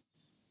quite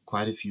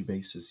a few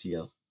bases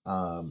here,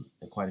 and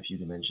quite a few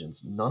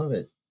dimensions. None of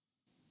it,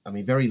 I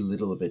mean, very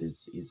little of it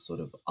is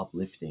sort of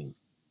uplifting,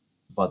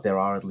 but there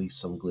are at least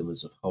some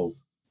glimmers of hope,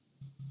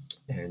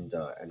 and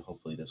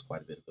hopefully there's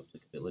quite a bit of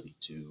applicability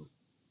to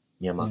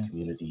Myanmar Yeah.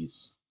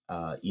 communities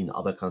in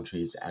other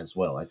countries as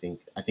well. I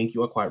think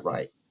you are quite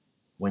right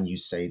when you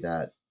say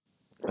that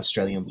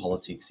Australian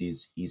politics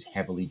is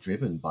heavily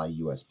driven by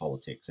US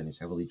politics and is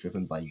heavily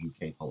driven by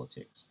UK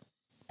politics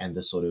and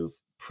the sort of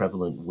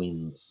prevalent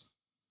winds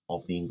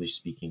of the English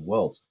speaking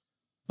world.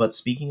 But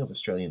speaking of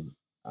Australian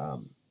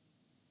um,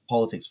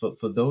 politics,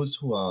 for those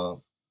who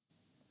are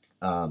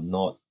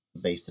not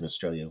based in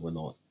Australia, who are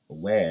not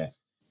aware,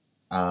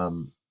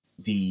 um,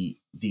 the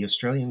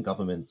Australian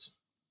government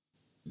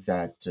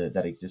that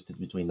existed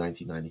between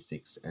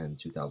 1996 and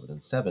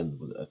 2007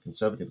 was a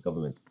conservative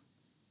government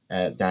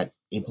that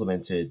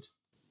implemented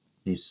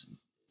this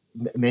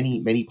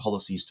many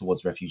policies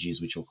towards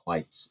refugees, which were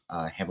quite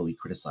heavily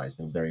criticized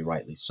and very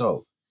rightly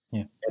so.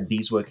 Yeah. And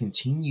these were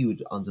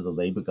continued under the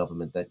Labour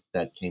government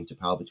that came to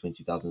power between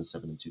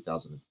 2007 and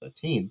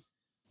 2013.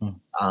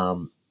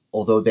 Mm.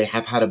 Although they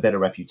have had a better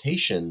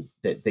reputation,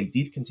 that they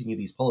did continue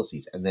these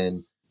policies. And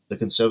then the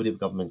Conservative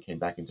government came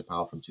back into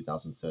power from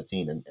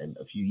 2013, and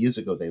a few years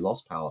ago they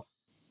lost power.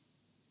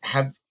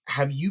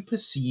 Have you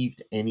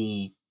perceived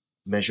any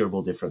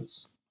measurable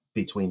difference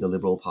between the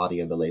Liberal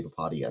Party and the Labour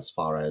Party as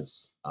far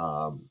as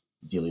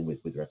dealing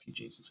with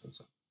refugees is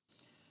concerned?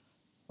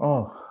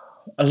 Oh,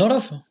 a lot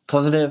of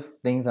positive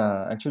things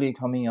are actually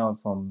coming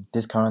out from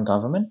this current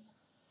government.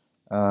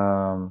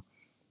 Um,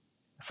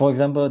 for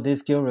example, this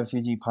skilled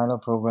refugee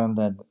pilot program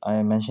that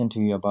I mentioned to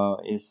you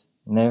about is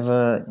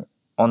never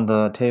on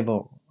the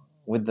table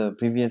with the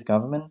previous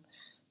government.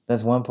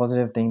 That's one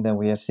positive thing that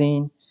we have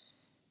seen.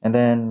 And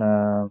then,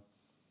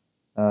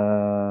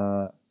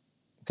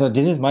 so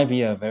might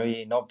be a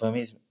very not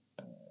Burmese,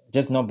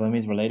 just not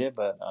Burmese related,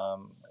 but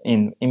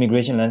in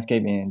immigration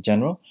landscape in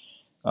general.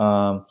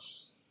 Um,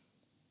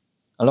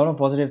 a lot of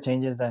positive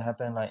changes that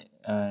happened, like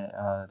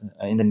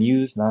in the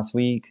news last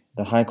week,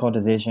 the High Court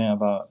decision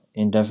about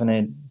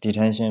indefinite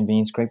detention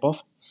being scraped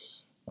off.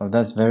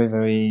 That's very,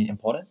 very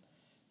important.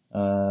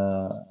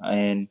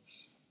 And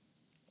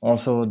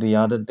also the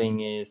other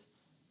thing is,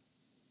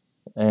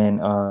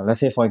 and let's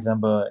say for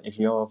example, if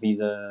your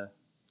visa,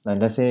 like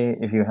let's say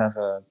if you have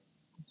a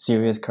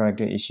serious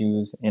character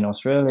issues in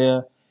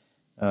Australia,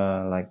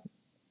 like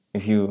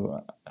if you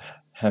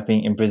have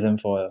been imprisoned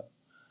for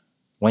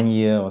 1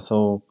 year or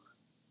so,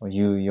 or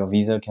your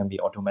visa can be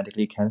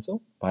automatically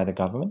cancelled by the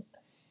government,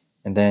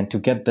 and then to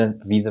get the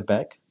visa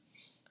back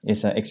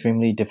is an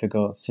extremely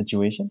difficult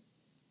situation.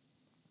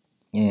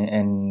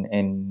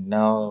 And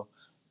now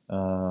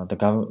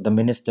the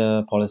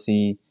minister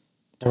policy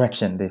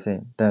direction, they say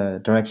the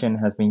direction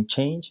has been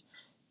changed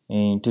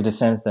into the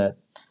sense that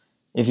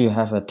if you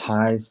have a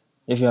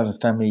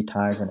family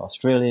ties in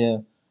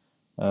Australia,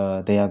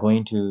 they are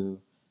going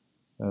to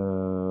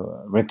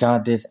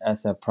regard this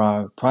as a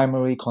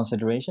primary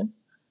consideration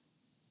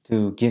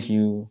to give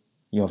you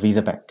your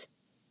visa back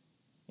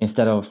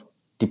instead of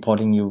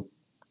deporting you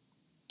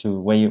to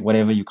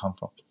wherever you come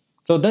from.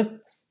 So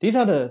these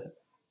are the.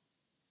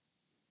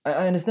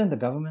 I understand the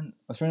government,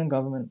 Australian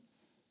government,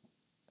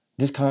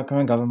 this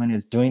current government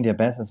is doing their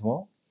best as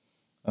well.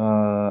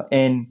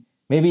 And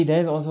maybe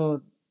there's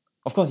also,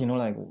 of course,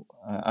 like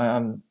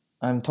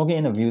I'm talking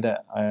in a view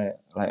that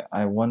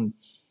I want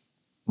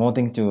more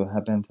things to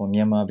happen for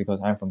Myanmar because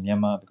I'm from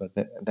Myanmar, because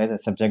there's a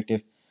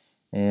subjective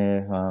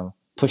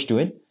push to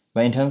it.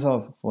 But in terms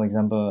of, for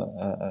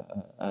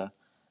example,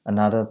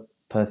 another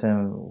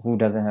person who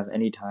doesn't have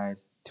any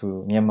ties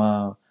to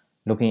Myanmar,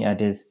 looking at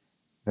this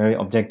very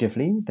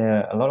objectively,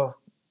 there are a lot of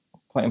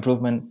quite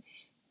improvement.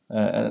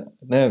 There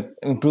are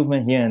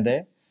improvement here and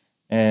there,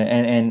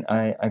 and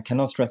I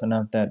cannot stress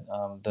enough that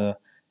the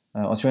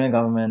Australian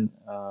government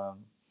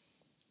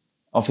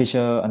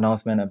official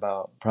announcement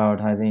about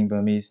prioritizing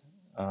Burmese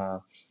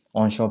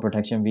onshore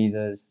protection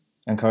visas,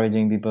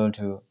 encouraging people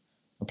to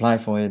apply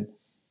for it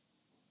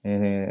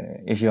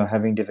if you're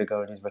having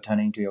difficulties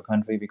returning to your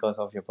country because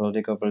of your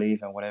political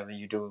belief and whatever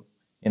you do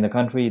in the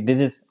country. This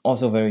is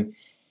also very,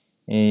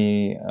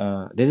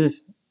 this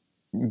is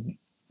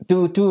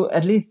to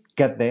at least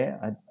get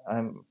there.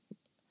 I'm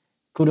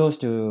kudos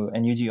to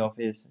NUG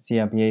office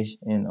CRPH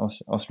in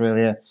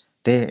Australia.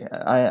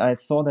 I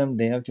saw them.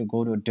 They have to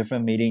go to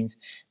different meetings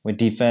with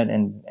DFED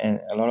and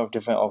a lot of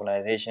different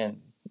organizations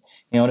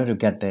in order to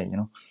get there.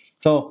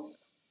 So,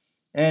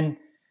 and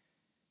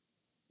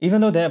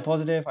even though they're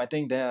positive, I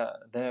think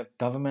their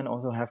government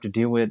also have to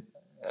deal with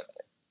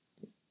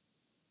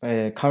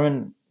a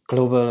current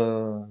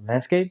global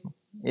landscape.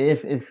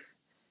 It's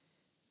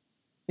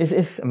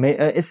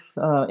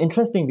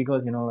interesting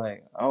because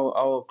like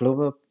our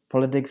global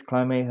politics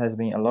climate has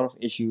been a lot of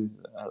issues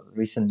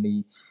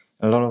recently,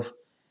 a lot of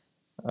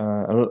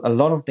a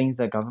lot of things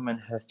that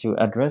government has to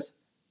address.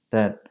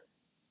 That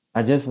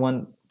I just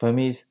want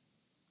Burmese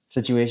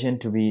situation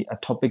to be a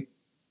topic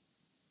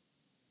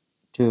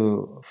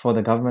for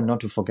the government not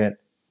to forget,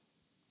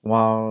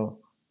 while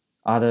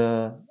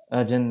other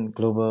urgent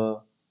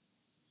global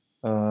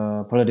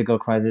political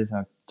crises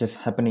are just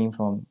happening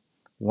from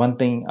one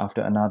thing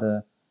after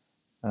another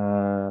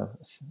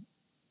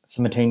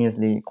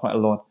simultaneously, quite a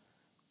lot.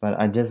 But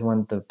I just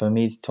want the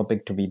Burmese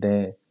topic to be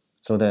there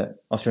so that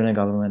Australian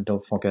government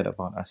don't forget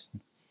about us.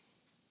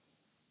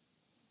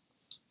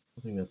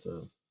 I think that's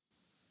a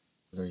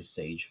very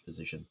sage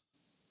position,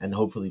 and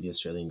hopefully the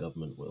Australian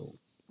government will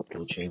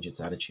change its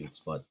attitudes.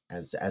 But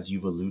as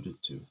you've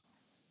alluded to,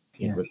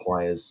 it Yeah.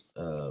 requires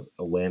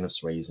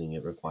awareness raising,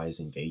 it requires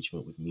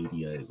engagement with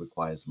media, it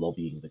requires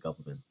lobbying the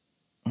government,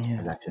 and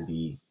Yeah. that can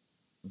be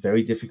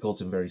very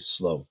difficult and very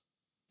slow,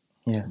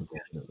 Yeah.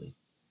 unfortunately.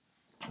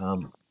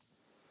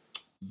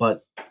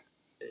 But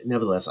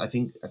nevertheless, I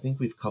think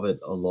we've covered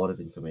a lot of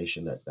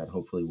information that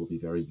hopefully will be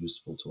very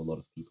useful to a lot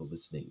of people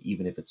listening,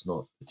 even if it's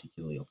not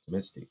particularly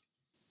optimistic.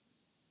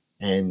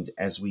 And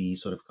as we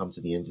sort of come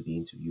to the end of the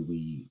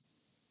interview,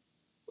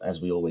 as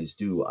we always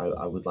do,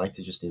 I would like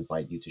to just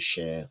invite you to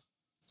share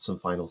some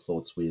final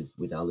thoughts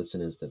with our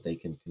listeners that they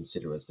can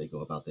consider as they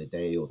go about their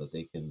day, or that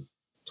they can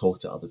talk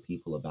to other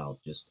people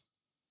about, just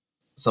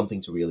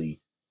something to really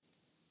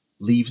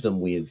leave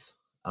them with,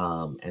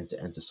 and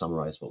to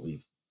summarize what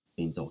we've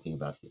been talking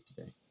about here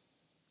today.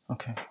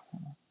 Okay.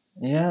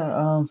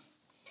 Yeah.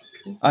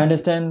 I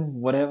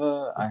understand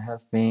whatever I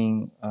have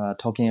been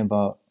talking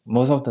about.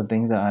 Most of the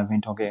things that I've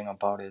been talking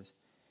about is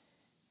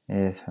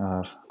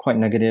quite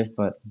negative.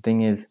 But the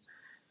thing is,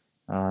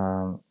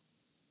 um,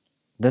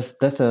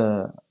 that's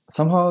a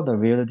somehow the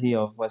reality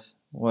of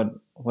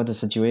what the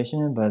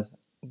situation. But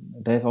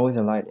there's always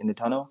a light in the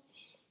tunnel.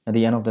 At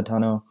the end of the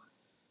tunnel,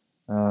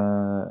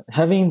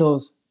 having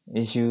those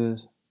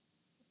issues,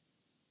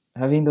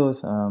 having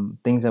those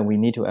things that we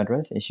need to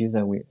address, issues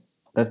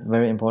that's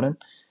very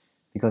important,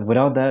 because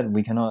without that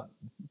we cannot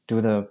do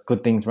the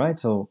good things, right?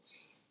 So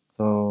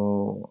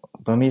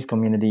Burmese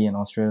community in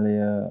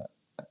Australia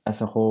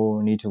as a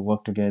whole need to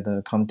work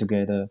together, come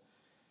together.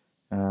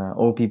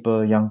 Old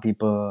people, young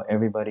people,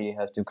 everybody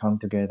has to come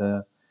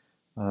together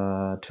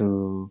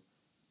to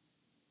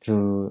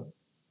to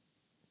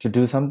to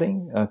do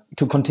something,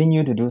 to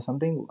continue to do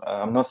something.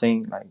 I'm not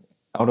saying like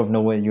out of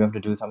nowhere you have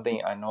to do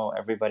something. I know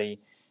everybody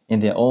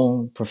in their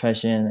own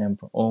profession and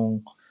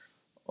own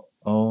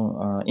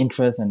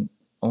interests and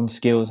own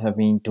skills have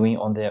been doing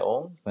on their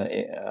own, but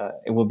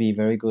it will be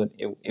very good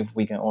if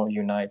we can all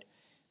unite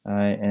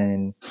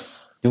and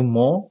do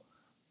more.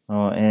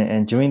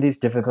 And during these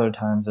difficult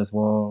times as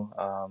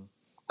well,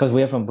 because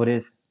we are from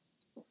Buddhist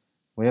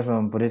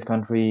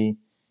country.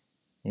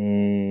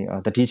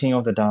 The teaching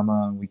of the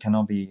Dharma, we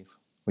cannot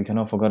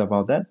forget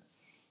about that.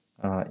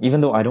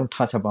 Even though I don't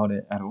touch about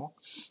it at all,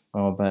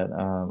 but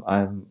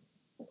I'm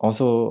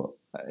also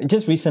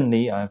just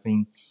recently I've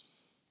been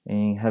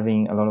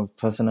having a lot of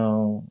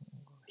personal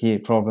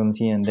problems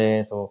here and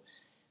there. So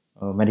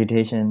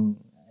meditation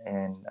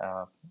and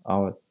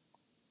our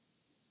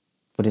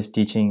Buddhist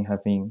teaching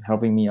have been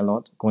helping me a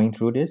lot going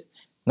through this.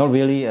 Not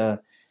really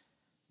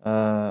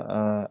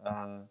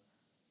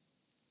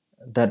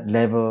that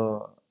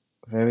level,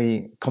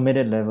 very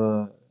committed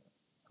level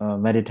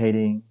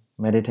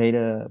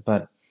meditator,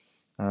 but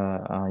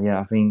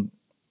I've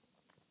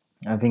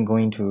been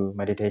going to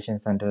meditation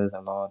centers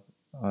a lot,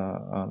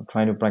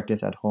 trying to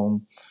practice at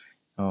home,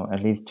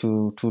 at least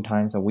two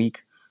times a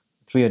week,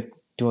 2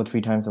 or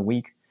 3 times a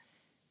week.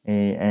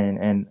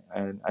 And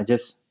I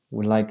just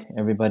would like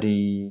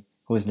everybody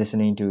who is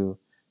listening to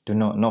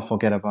not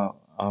forget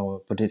about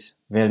our Buddhist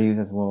values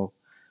as well.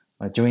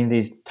 During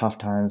these tough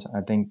times,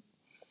 I think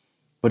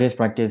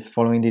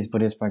following this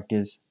Buddhist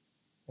practice,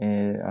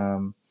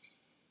 not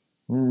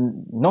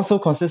so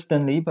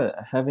consistently, but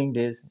having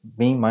this,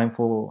 being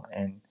mindful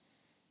and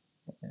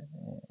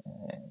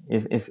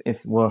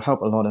is will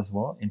help a lot as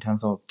well in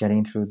terms of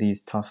getting through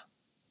these tough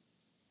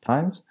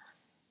times.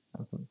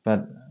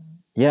 But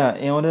yeah,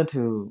 in order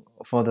to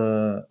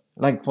for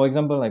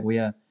example, like we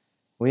are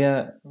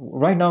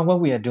right now, what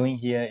we are doing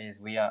here is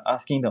we are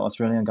asking the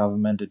Australian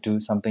government to do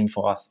something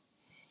for us.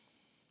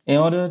 In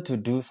order to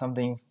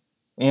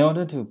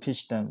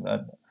pitch them,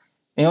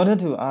 in order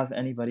to ask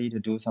anybody to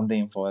do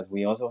something for us,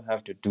 we also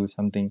have to do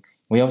something.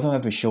 We also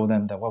have to show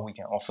them that what we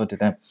can offer to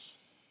them,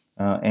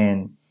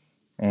 and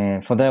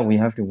for that we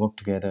have to work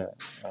together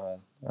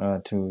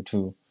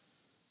to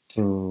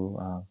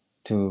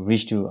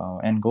reach to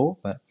our end goal.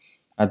 But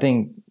I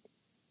think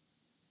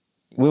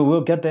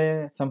we'll get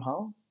there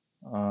somehow.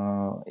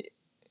 But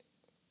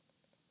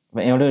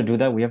in order to do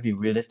that, we have to be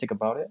realistic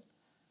about it.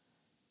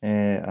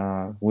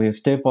 We'll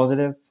stay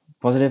positive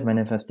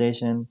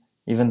manifestation,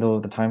 even though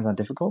the times are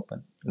difficult. But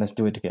let's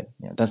do it together.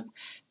 Yeah,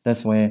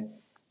 that's where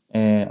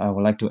I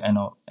would like to end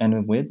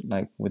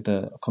it with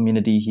the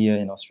community here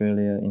in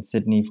Australia, in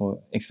Sydney,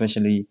 for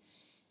especially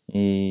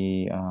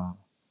to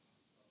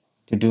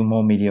do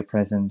more media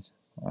presence,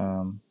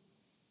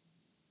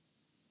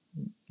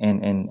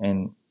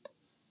 and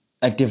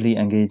actively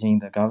engaging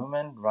the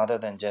government rather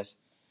than just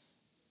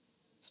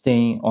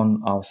staying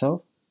on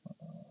ourselves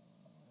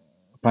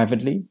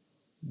privately.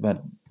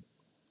 But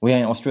we are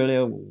in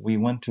Australia. We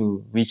want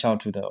to reach out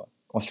to the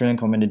Australian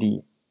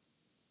community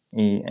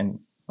and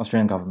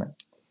Australian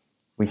government.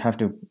 We have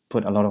to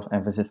put a lot of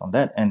emphasis on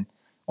that, and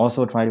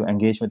also try to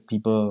engage with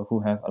people who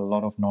have a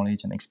lot of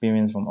knowledge and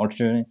experience from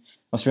Australian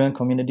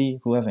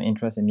community who have an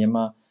interest in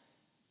Myanmar,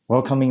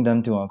 welcoming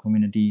them to our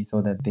community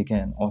so that they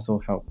can also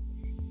help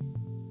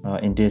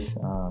in this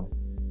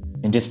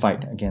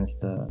fight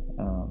against the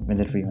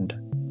military junta.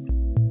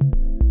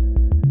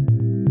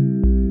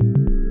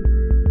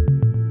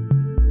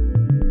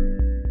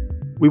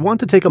 We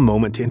want to take a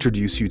moment to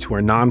introduce you to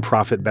our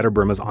nonprofit Better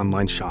Burma's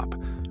online shop,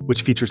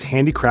 which features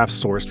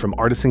handicrafts sourced from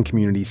artisan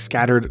communities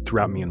scattered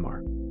throughout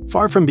Myanmar.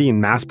 Far from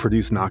being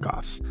mass-produced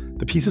knockoffs,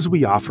 the pieces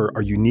we offer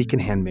are unique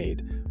and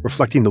handmade,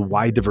 reflecting the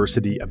wide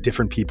diversity of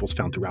different peoples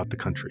found throughout the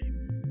country.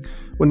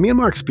 When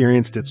Myanmar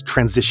experienced its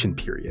transition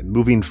period,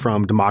 moving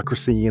from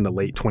democracy in the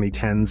late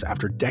 2010s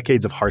after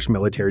decades of harsh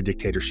military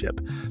dictatorship,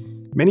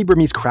 many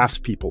Burmese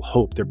craftspeople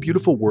hoped their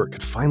beautiful work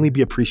could finally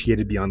be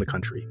appreciated beyond the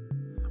country.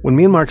 When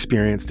Myanmar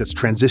experienced its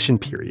transition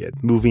period,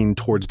 moving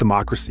towards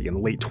democracy in the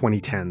late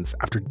 2010s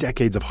after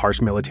decades of harsh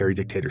military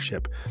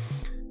dictatorship,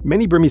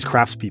 many Burmese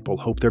craftspeople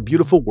hoped their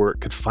beautiful work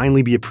could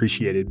finally be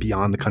appreciated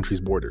beyond the country's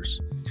borders.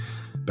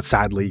 But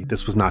sadly,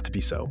 this was not to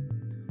be so.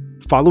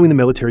 Following the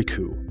military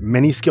coup,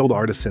 many skilled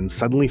artisans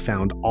suddenly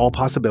found all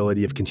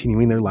possibility of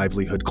continuing their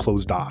livelihood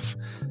closed off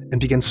and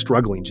began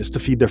struggling just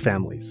to feed their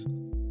families.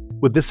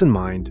 With this in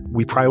mind,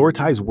 we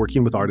prioritize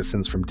working with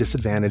artisans from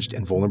disadvantaged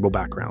and vulnerable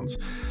backgrounds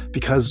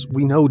because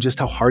we know just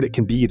how hard it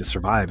can be to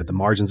survive at the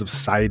margins of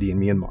society in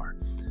Myanmar.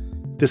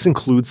 This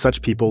includes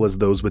such people as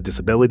those with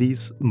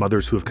disabilities,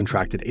 mothers who have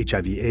contracted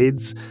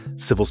HIV/AIDS,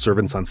 civil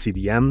servants on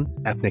CDM,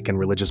 ethnic and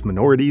religious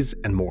minorities,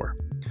 and more.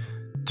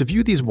 To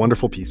view these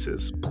wonderful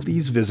pieces,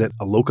 please visit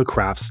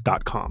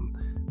alokacrafts.com.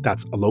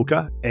 That's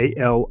Aloka,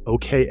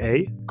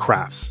 A-L-O-K-A,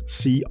 crafts,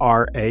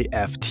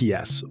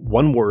 C-R-A-F-T-S,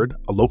 one word,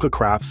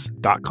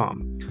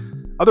 alokacrafts.com.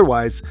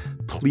 Otherwise,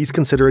 please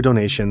consider a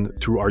donation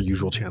through our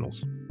usual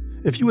channels.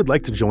 If you would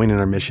like to join in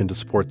our mission to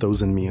support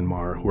those in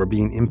Myanmar who are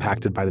being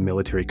impacted by the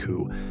military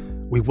coup,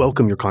 we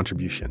welcome your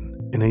contribution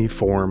in any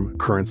form,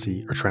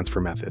 currency, or transfer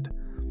method.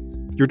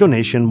 Your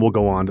donation will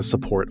go on to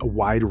support a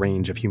wide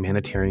range of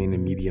humanitarian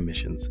and media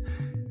missions,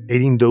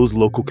 aiding those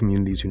local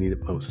communities who need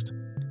it most.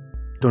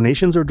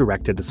 Donations are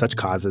directed to such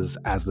causes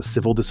as the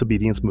Civil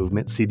Disobedience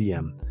Movement,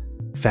 CDM,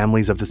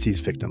 families of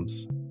deceased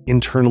victims,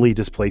 internally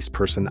displaced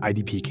person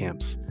IDP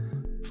camps,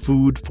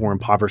 food for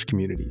impoverished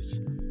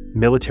communities,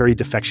 military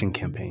defection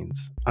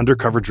campaigns,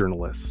 undercover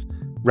journalists,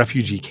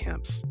 refugee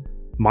camps,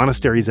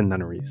 monasteries and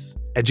nunneries,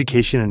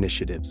 education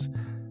initiatives,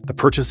 the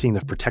purchasing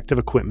of protective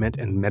equipment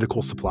and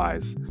medical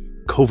supplies,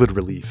 COVID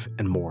relief,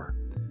 and more.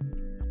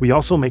 We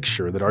also make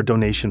sure that our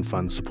donation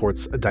fund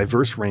supports a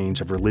diverse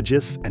range of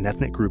religious and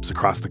ethnic groups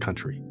across the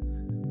country.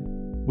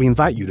 We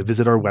invite you to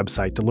visit our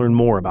website to learn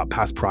more about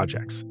past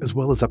projects, as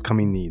well as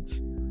upcoming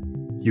needs.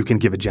 You can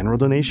give a general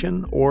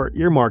donation or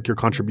earmark your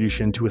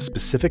contribution to a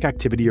specific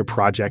activity or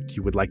project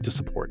you would like to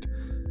support,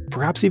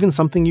 perhaps even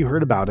something you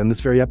heard about in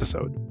this very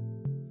episode.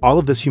 All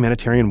of this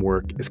humanitarian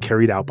work is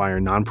carried out by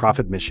our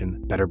nonprofit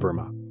mission, Better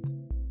Burma.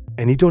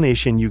 Any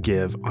donation you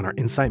give on our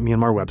Insight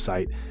Myanmar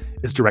website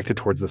is directed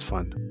towards this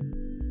fund.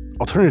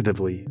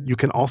 Alternatively, you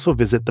can also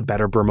visit the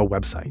Better Burma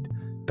website,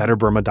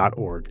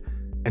 betterburma.org,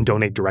 and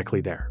donate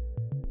directly there.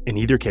 In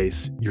either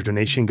case, your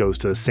donation goes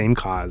to the same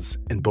cause,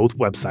 and both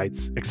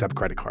websites accept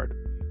credit card.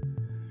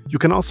 You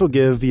can also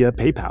give via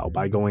PayPal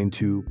by going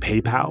to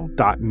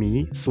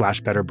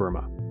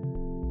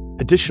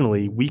paypal.me/betterburma.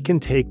 Additionally, we can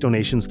take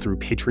donations through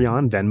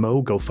Patreon,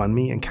 Venmo,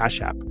 GoFundMe, and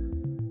Cash App.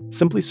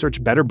 Simply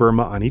search Better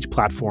Burma on each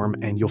platform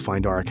and you'll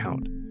find our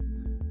account.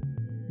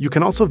 You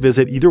can also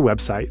visit either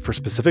website for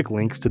specific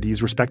links to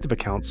these respective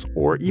accounts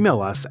or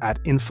email us at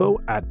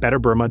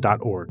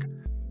info@betterburma.org.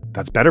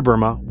 That's Better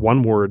Burma,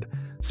 one word,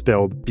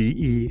 spelled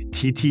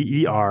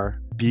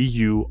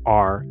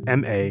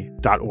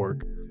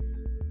BETTERBURMA.org.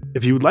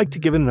 If you would like to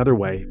give it another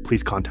way,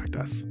 please contact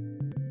us.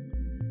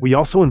 We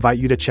also invite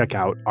you to check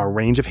out our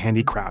range of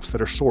handicrafts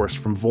that are sourced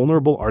from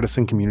vulnerable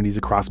artisan communities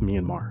across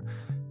Myanmar,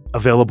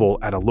 available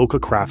at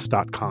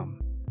alokacrafts.com.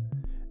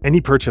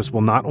 Any purchase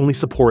will not only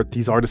support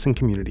these artisan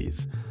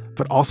communities,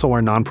 but also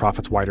our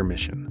nonprofit's wider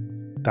mission.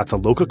 That's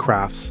Aloka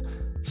Crafts,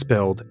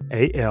 spelled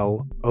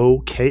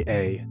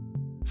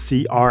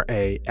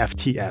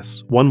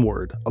ALOKACRAFTS, one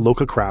word,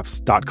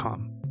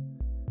 alokacrafts.com.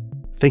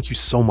 Thank you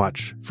so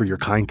much for your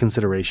kind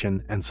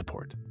consideration and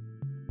support.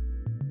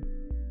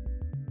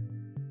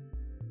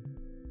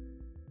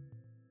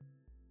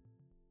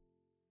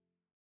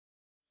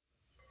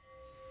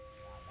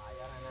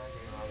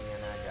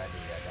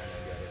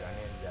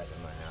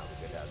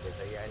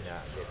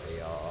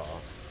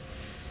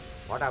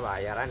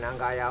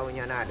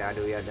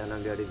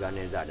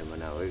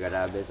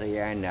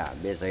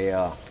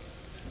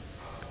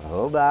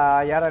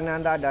 Oba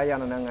yarananda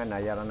dayananga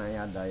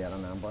yaranaya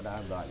dayanam boda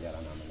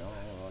yaranam